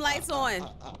the damn lights on.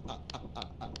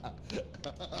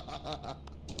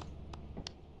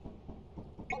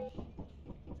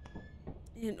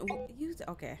 And you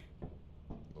okay?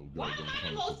 Why am I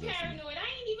the most paranoid?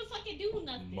 I ain't even fucking do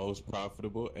nothing. Most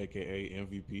profitable, aka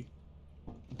MVP.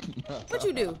 What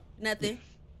you do? Nothing.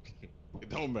 It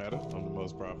don't matter. I'm the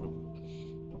most profitable.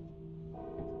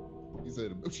 He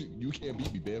said, "You can't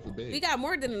beat me bad for bad." We got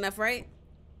more than enough, right?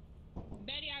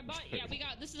 Betty, I bought. Yeah, we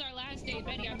got. This is our last day,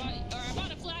 Betty. I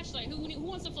bought a flashlight. Who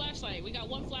wants a flashlight? We got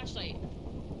one flashlight.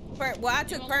 Perp. Well, I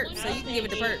took Perp, so you can give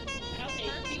it to Perp. Okay.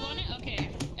 Perp, you want it? Okay.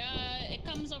 It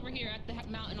comes over here at the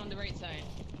mountain on the right side.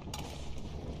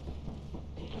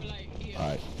 We're like, here. All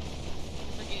right.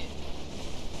 Forget.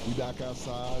 We back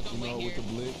outside, Don't you know, wait with here. the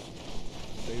blick.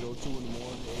 It's 8:02 in the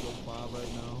morning, 8:05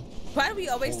 right now. Why do we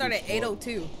always start at Holy fuck.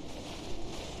 8:02?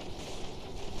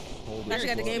 Holy I got the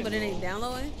fuck, game, but it bro. ain't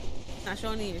downloading. It's not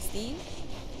showing in your Steam.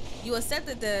 You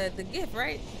accepted the gift,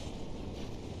 right?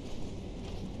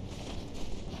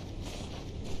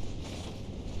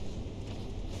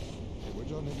 Hey, where'd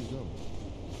y'all niggas go?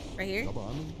 Right here. Y'all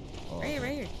behind me? Oh, Right here, okay.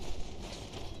 right here.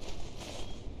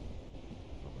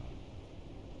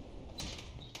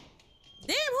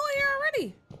 Damn, who here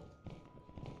already?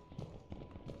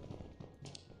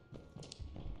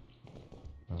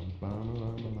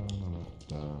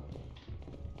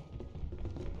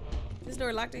 This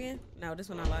door locked again? No, this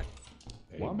one not locked.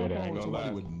 Hey, Why am I Betty, I calling ain't gonna somebody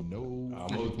lie. with no I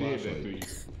almost did that to you.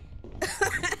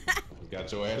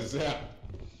 Got your ass out.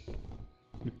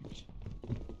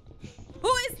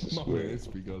 Who is? My man, it's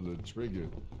because of the trigger.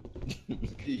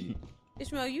 Key.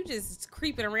 Ishmael, you just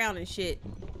creeping around and shit.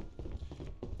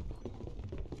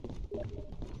 Okay,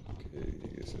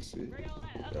 I guess that's it.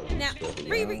 Now,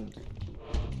 Riri.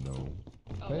 No.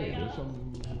 Oh, Hey, yeah. there's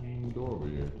some door over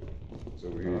here. It's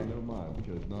over here. Never mind,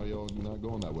 because now y'all not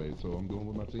going that way, so I'm going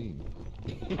with my team.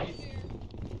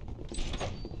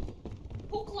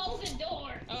 Who closed the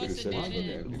door? Oh, it's a dead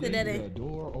end. Sit that in. The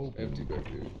door open. Empty back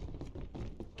there.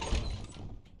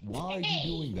 Why are you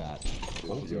doing that?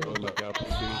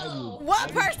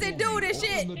 What person do this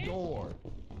shit? Open the door.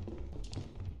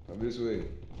 Come this way.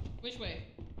 Which way?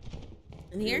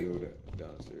 In here? Go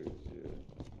downstairs, yeah.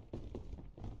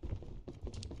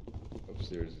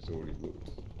 Upstairs is already looked.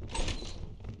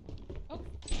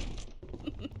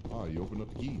 Oh, you opened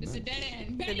up the key. It's a dead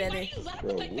end. It's a Betty, dead why end. you laugh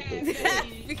Bro, like what that? the fuck?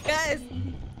 Because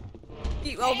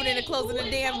keep opening and closing the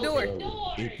damn door.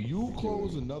 If you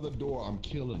close another door, I'm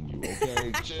killing you,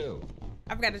 okay? Chill.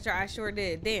 I forgot to try. I sure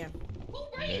did. Damn.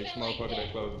 Next motherfucker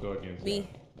that closed the door against Me.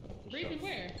 Reaping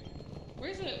where?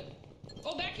 Where's it?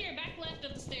 Oh, back here, back left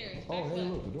of the stairs. Oh, Back hey, left.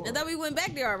 look, the door. I thought we went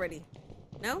back there already.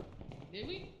 No? Did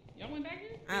we? Y'all went back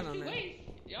here? I don't Two know. ways.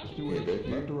 Y'all should Two have ways,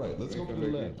 left to right. Let's go to the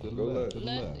left. To the left. To the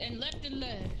left left. and left and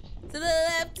left. To the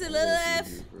left, to the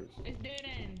left. It's dead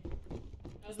end.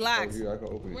 It's locked. Over here, I can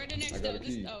open it. Where the next I got door? a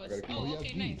key. Oh, I got a key. oh,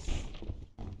 okay, nice.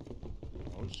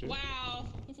 Oh shit. Wow.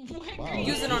 Wow,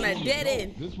 Use it on a dead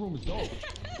end. This room is dope.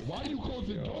 Why do you close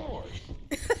the door?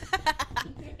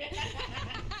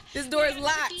 This door is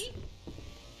locked.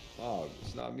 Oh,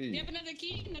 it's not me. You have another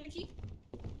key? Another key?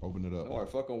 Open it up. No, I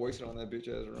fucking wasted on that bitch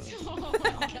ass run. Oh,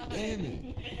 Damn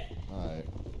it. Alright.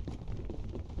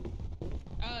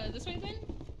 This way then?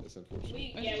 That's unfortunate.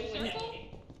 We went Circle?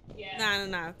 Yeah.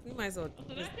 Nah. We might as well.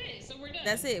 So that's it. So we're done.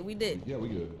 That's it. We did. Yeah, we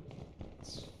good.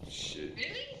 Shit.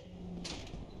 Really?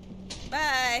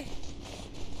 Bye.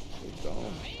 It's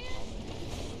gone.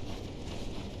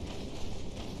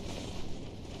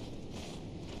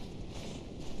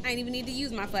 I ain't even need to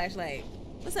use my flashlight.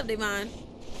 What's up, Devon?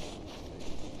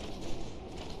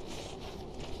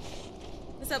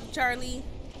 What's up, Charlie?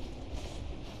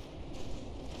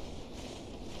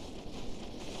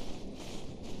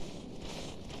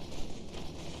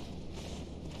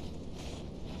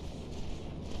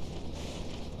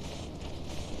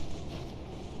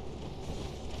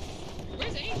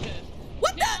 Where's Asia?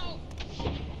 What the?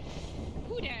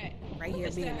 Who that? Right Who here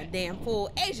is being that? a damn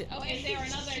fool. Asia. Oh, Is there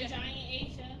another giant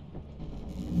Asia?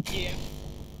 Yeah.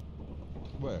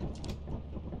 Where?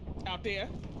 Out there.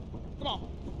 Come on.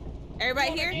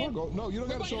 Everybody here? No, no, you don't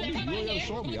gotta show me. You don't gotta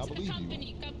show me. I believe you.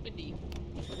 Company.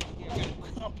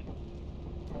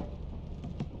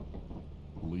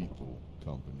 Lethal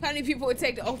company. How many people would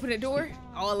take to open the door?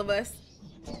 All of us.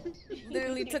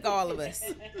 Literally took all of us.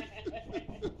 Look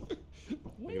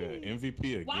at that MVP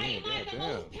again. Why am I the Goddamn.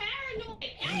 most paranoid? I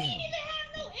didn't even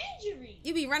have no injury.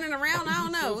 You be running around. I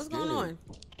don't know. What's going on?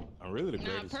 I'm really the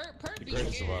greatest. The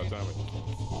greatest of all time.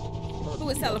 Who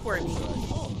is teleporting me?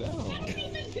 Calm down. I didn't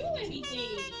even do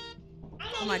anything.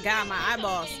 Oh my God, my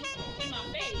eyeballs. In my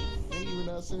face. Ain't even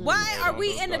that serious. Why are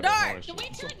we in the dark? Can we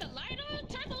turn the light on?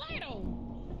 Turn the light on.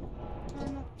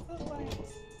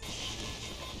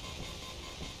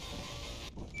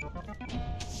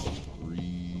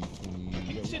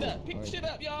 Pick shit up. Pick shit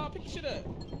up, y'all. Pick shit up.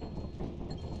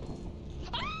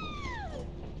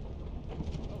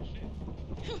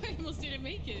 I almost didn't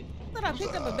make it. I thought I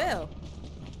picked up a bell.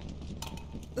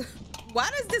 Why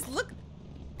does this look?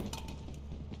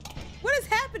 What is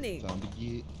happening? Time to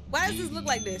get. Why does this look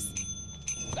like this?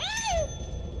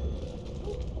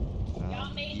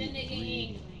 Y'all made the nigga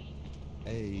angry.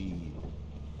 Hey,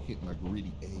 hit my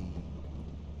gritty. Hey.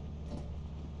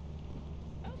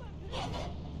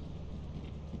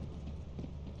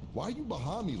 Why you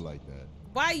behind me like that?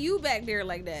 Why you back there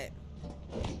like that?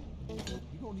 You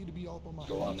don't need to be all up on my.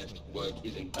 Your honest work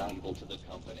is invaluable to the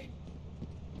company.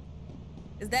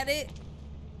 Is that it?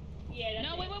 Yeah.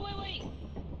 No, wait. All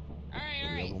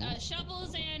right.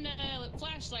 Shovels and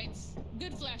flashlights.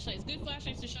 Good flashlights. Good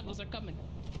flashlights and shovels are coming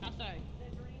outside.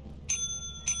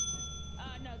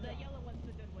 No, the yellow one's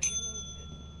the good one. Yellow is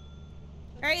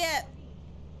good. Hurry up.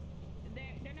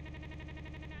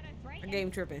 That's right. Our game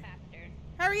tripping. Faster.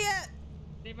 Hurry up.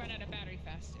 They run out of battery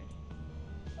faster.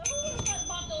 Who the fuck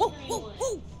bought those Woo, green woo, ones?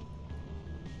 woo.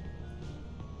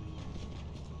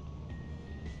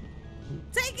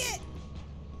 Take it.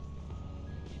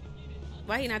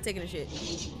 Why he not taking a shit?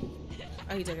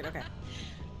 Oh, he took it. Okay.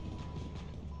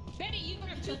 Betty, you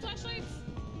have 2 flashlights?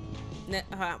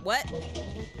 What?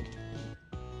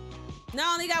 No,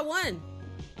 I only got 1.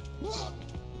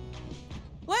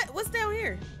 What? What's down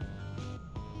here?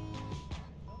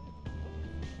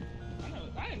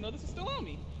 I didn't know this was still on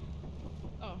me.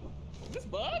 Oh, is this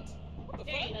bugged? What the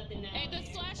There ain't fuck? nothing now. Hey, the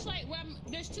flashlight.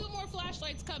 There's 2 more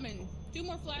flashlights coming. 2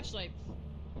 more flashlights.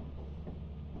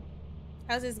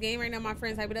 How's this game right now? My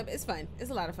friends hype it up. It's fun. It's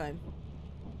a lot of fun.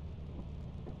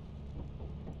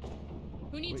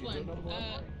 Who needs Wait, is one? there another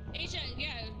one? Asia,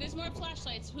 yeah, there's more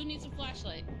flashlights. Who needs a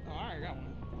flashlight? Oh, I already got one.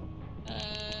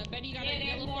 Betty, you got Yeah, a there's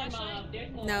yellow more, flashlight? Mom.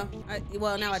 There's more. No.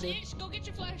 Well, now I do. Ish, go get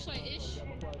your flashlight, Ish.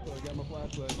 Got my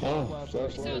flashlight. Oh, flashlight.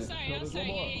 So flashlight. sorry, No, I'm there's sorry.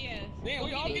 one more. Yeah. Damn,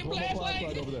 we all There's get one more flashlight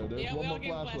flashlights. over there. There's Yeah, we one all more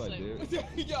get flashlight,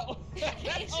 flashlight. dude. Yo.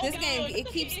 This game, it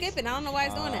keeps skipping. I don't know why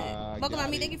it's doing that. I Welcome got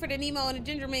on me. it. Thank you for the Nemo and the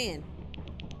Ginger Man.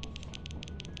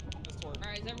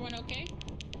 Alright, is everyone okay?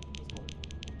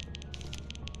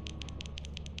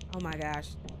 Oh my gosh.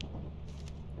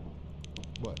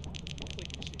 What?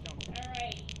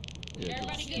 Alright. Yeah,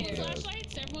 Everybody good with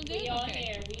flashlights? Everyone good? We all Okay.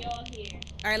 here. We all here.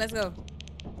 All right, let's go.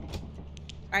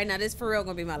 All right, now this for real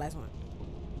gonna be my last one.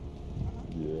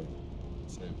 Yeah.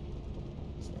 Same.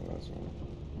 It's my last one.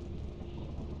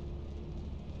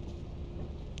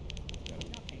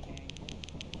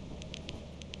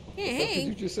 Can't What did hang.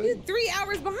 you just say? You're 3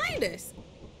 hours behind us.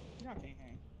 Y'all can't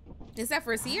hang. Except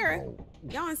for Sierra.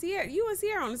 Y'all and Sierra. You and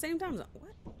Sierra on the same time zone.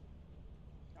 What? Y'all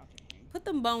can't hang. Put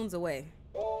them bones away.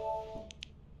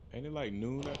 Ain't it like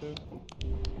noon out there?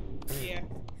 Yeah.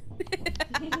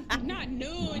 Not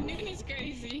noon. Noon is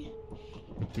crazy.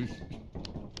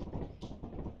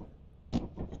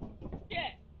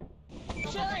 Yeah.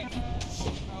 Sure.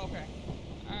 Oh, okay.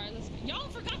 Alright, let's go. Y'all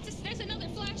forgot to. There's another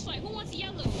flashlight. Who wants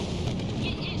yellow?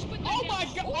 Get Ish, put that Oh down. my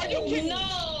god, are you kidding? No.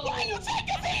 Why you take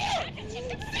us here?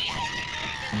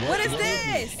 What is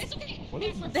this? It's okay. What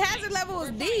is The hazard level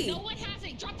is D. No one has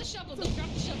it. Drop the shovel. Don't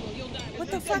drop the shovel. You'll die. What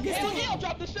the fuck is Hell this? yeah,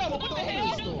 drop the shovel. What the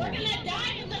hell? We're gonna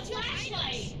die in the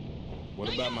flashlight. What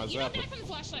No, about my you don't die zapper? from the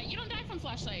flashlight. You don't die from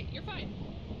flashlight. You're fine.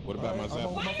 What about my Alright, I'm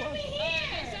on zapper? my flashlight.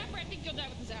 Zapper, I think you'll die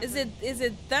with the zapper. Is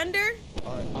it thunder?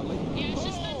 All right, I'll let you. Yeah, it's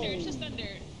just thunder. It's just thunder.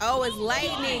 Oh, it's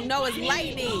lightning. No, it's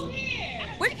lightning.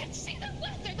 Which See the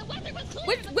weather. The weather was clear.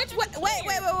 which way?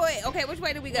 Wait. Okay, which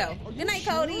way do we go? Good night, We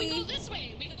go Cody. this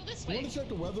way. We go this You way. want to check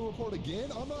the weather report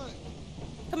again? I'm not.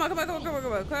 Come on. We're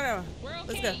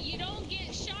Let's okay. go. You don't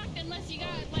get shocked unless you got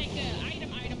like an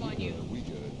item on you. We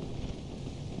good.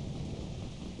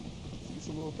 See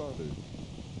some little thunder.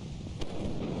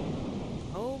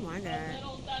 Oh my god.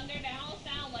 Little thunder. That don't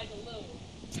sound like a little.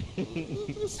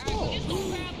 It's Alright, small. so just go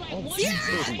grab like one.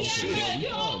 Yeah. We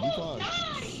fine.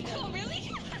 Oh,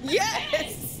 really?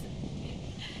 Yes.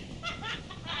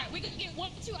 Alright, we gonna get 1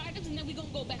 or 2 items and then we gonna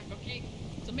go back, okay?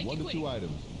 So make One it to quick. two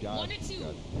items. Got 1 it. to 2. Got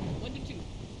it. 1 to 2.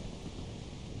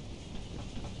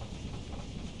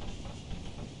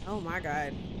 Oh my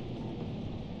god.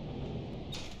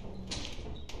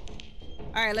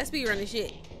 All right, let's be running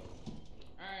shit.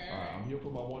 Alright, All right, I'm here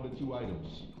for my 1 to 2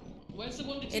 items. Where's the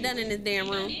 1 to 2? It done in this damn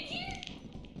Is that room. in here?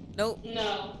 Nope.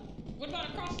 No. What about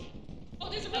across? Oh,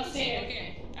 there's a Rubik's Cube. Upstairs.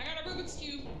 Okay. I got a Rubik's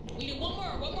Cube. We need one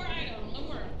more item. One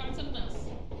more. Find something else.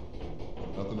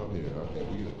 Nothing up here. Okay,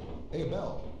 we good. Hey, a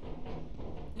bell.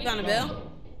 You found a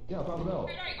bell? Yeah, I found a bell.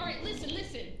 All right. Listen.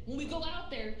 When we go out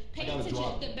there, pay I gotta attention.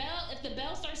 drop. If the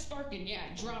bell starts sparking, yeah,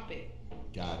 drop it.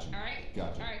 Got you. All right.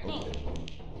 Got you. All right, come Okay. on.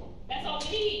 That's all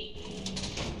we need.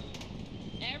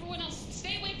 Everyone else,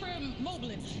 stay away from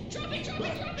Moblins. Drop it. All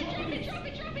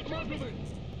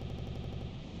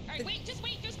right, wait. Just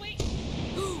wait.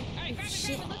 All right, grab it.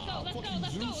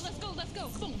 Let's go.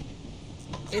 Come on.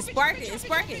 It's sparking.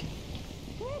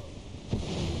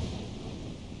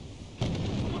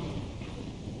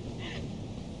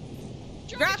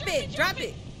 Drop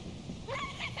it.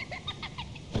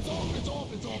 It's off.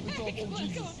 Oh,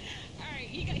 Jesus. All right,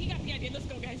 he got the idea. Let's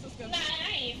go, guys. Let's go. Nah,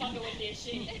 I ain't fucking with this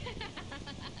shit. It'll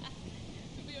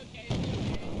be okay. To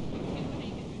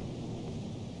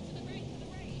the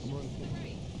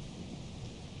right.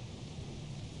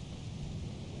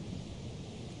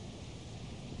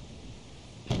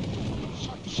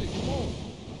 Shot the shit. Come on.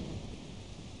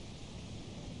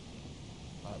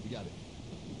 All right, we got it.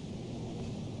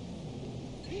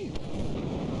 Damn. Hey,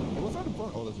 what's that in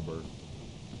front? Oh, that's a bird.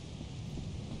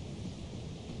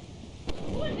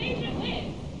 Who is Asia with?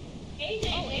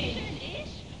 AJ. Oh, Asia and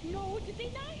Ish? No, did they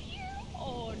not hear?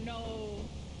 Oh no.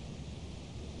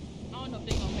 I don't know if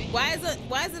they gonna make it.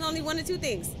 Why is it only 1 or 2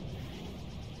 things?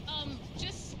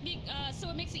 So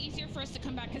it makes it easier for us to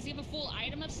come back because you have a full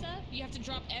item of stuff. You have to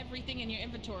drop everything in your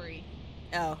inventory.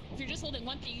 Oh. If you're just holding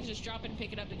one thing, you just drop it and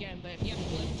pick it up again. But if you have a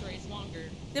full inventory, it's longer.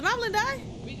 Did Moblin die?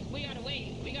 We gotta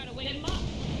wait. Did he die?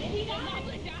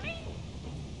 Moblin die?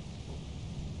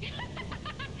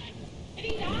 Did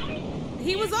he die?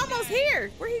 He was almost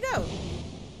here. Where'd he go?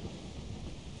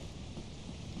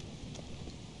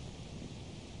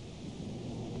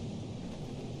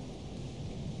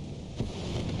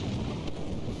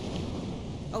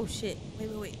 Oh shit.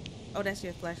 Wait. Oh, that's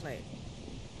your flashlight.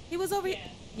 He was over here.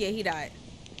 Yeah, he died.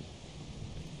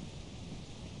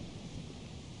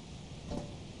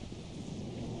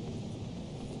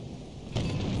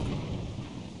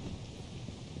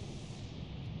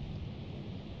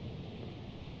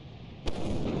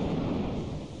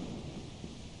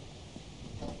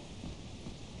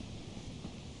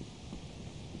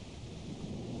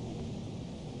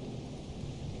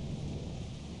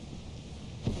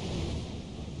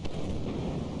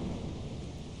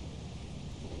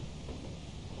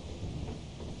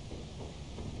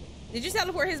 Did you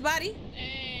teleport his body?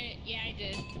 Yeah, I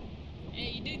did.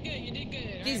 Hey, you did good. You did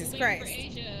good. Jesus All right, Christ. we're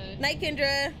waiting for Asia. Night,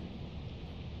 Kendra.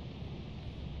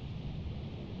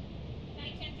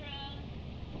 Night,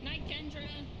 Kendra. Night, Kendra.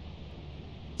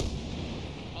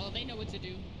 Oh, they know what to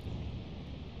do.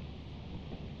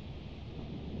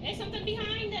 There's something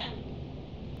behind them.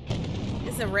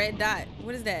 It's a red dot.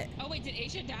 What is that? Oh wait, did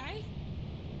Asia die?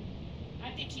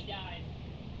 I think she died.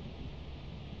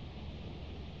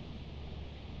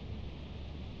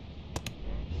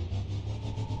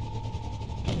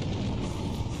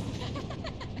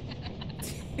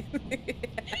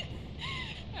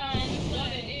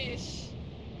 What an Ish.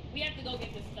 We have to go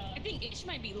get this stuff. I think Ish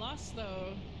might be lost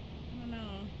though. I don't know.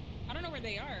 I don't know where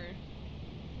they are.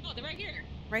 Oh, they're right here.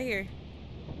 Right here.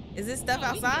 Is this stuff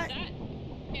Oh, we can outside? get that.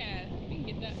 Yeah, we can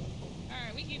get that. All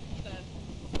right, we can get stuff.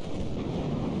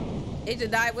 It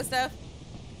just died with stuff?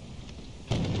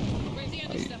 Where's the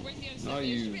other stuff? Where's the other stuff? Now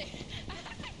you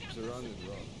surrounded the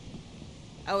rock.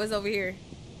 Oh, it's over here.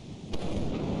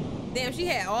 Damn, she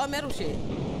had all metal shit.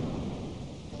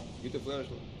 Get the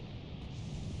flashlight.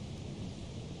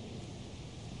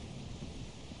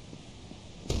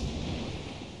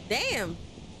 Damn.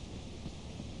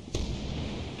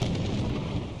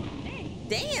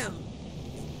 Damn.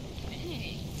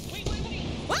 Hey. Wait.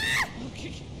 What?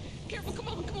 Okay. Careful, come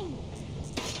on.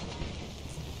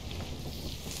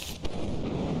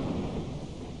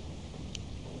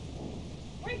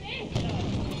 Where's Asia?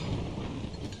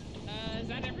 Is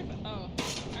that everybody? Oh. All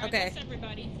right, Okay. that's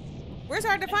everybody. Where's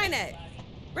hard to find at?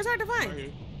 Where's hard to find? Right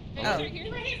here. Hey, Oh. right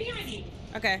here behind you.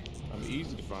 Okay. I'm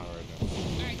easy to find right now.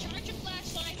 All right, charge your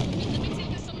flashlights. Let me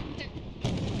take us something.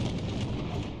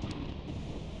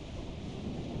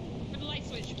 Where the light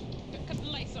switch? Cut the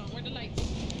lights on. Where the lights?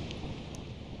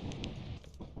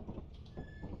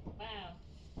 Wow.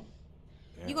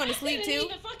 You going to sleep I too? didn't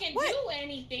even fucking do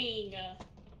anything.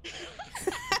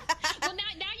 Well, now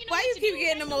you know Why what you to keep do.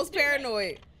 getting the most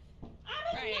paranoid?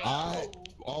 Right. I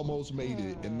almost made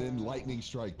it, and then lightning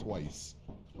strike twice.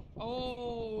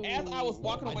 Oh. As I was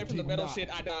walking away from the did metal not. shit,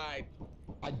 I died.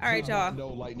 I did right, not y'all.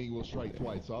 know lightning will strike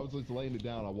twice, so I was just laying it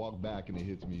down. I walked back, and it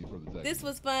hits me for the second. This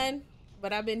was fun,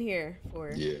 but I've been here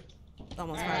for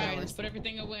almost 5 All right, hours. let's put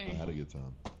everything away. I had a good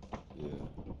time. Yeah.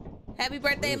 Happy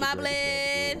birthday, my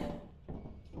blend.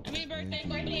 Happy birthday,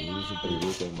 You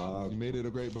made it a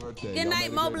great birthday. Good Y'all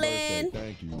night, made a great birthday. Moblin.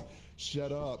 Thank you.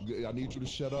 Shut up. I need you to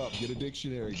shut up. Get a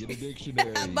dictionary. Get a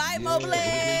dictionary. Bye, yeah, Moblin.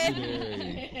 Get a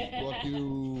dictionary. Fuck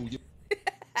you.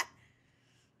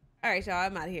 All right, y'all.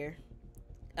 I'm out of here.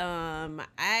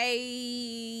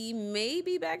 I may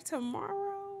be back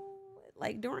tomorrow,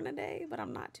 like during the day, but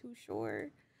I'm not too sure.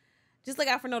 Just look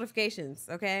out for notifications,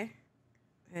 okay?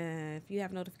 If you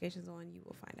have notifications on, you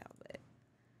will find out. But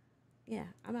yeah,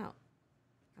 I'm out.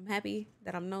 I'm happy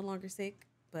that I'm no longer sick,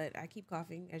 but I keep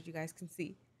coughing, as you guys can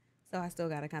see. So I still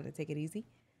gotta kind of take it easy.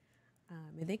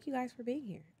 And thank you guys for being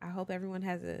here. I hope everyone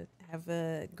have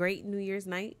a great New Year's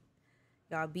night.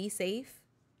 Y'all be safe,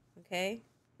 okay?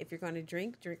 If you're going to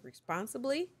drink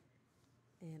responsibly.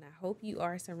 And I hope you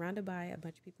are surrounded by a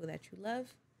bunch of people that you love.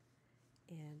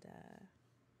 And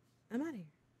I'm out of here.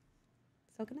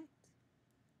 So good night.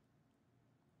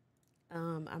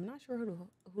 I'm not sure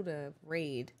who to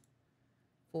raid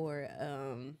for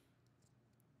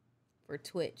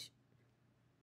Twitch.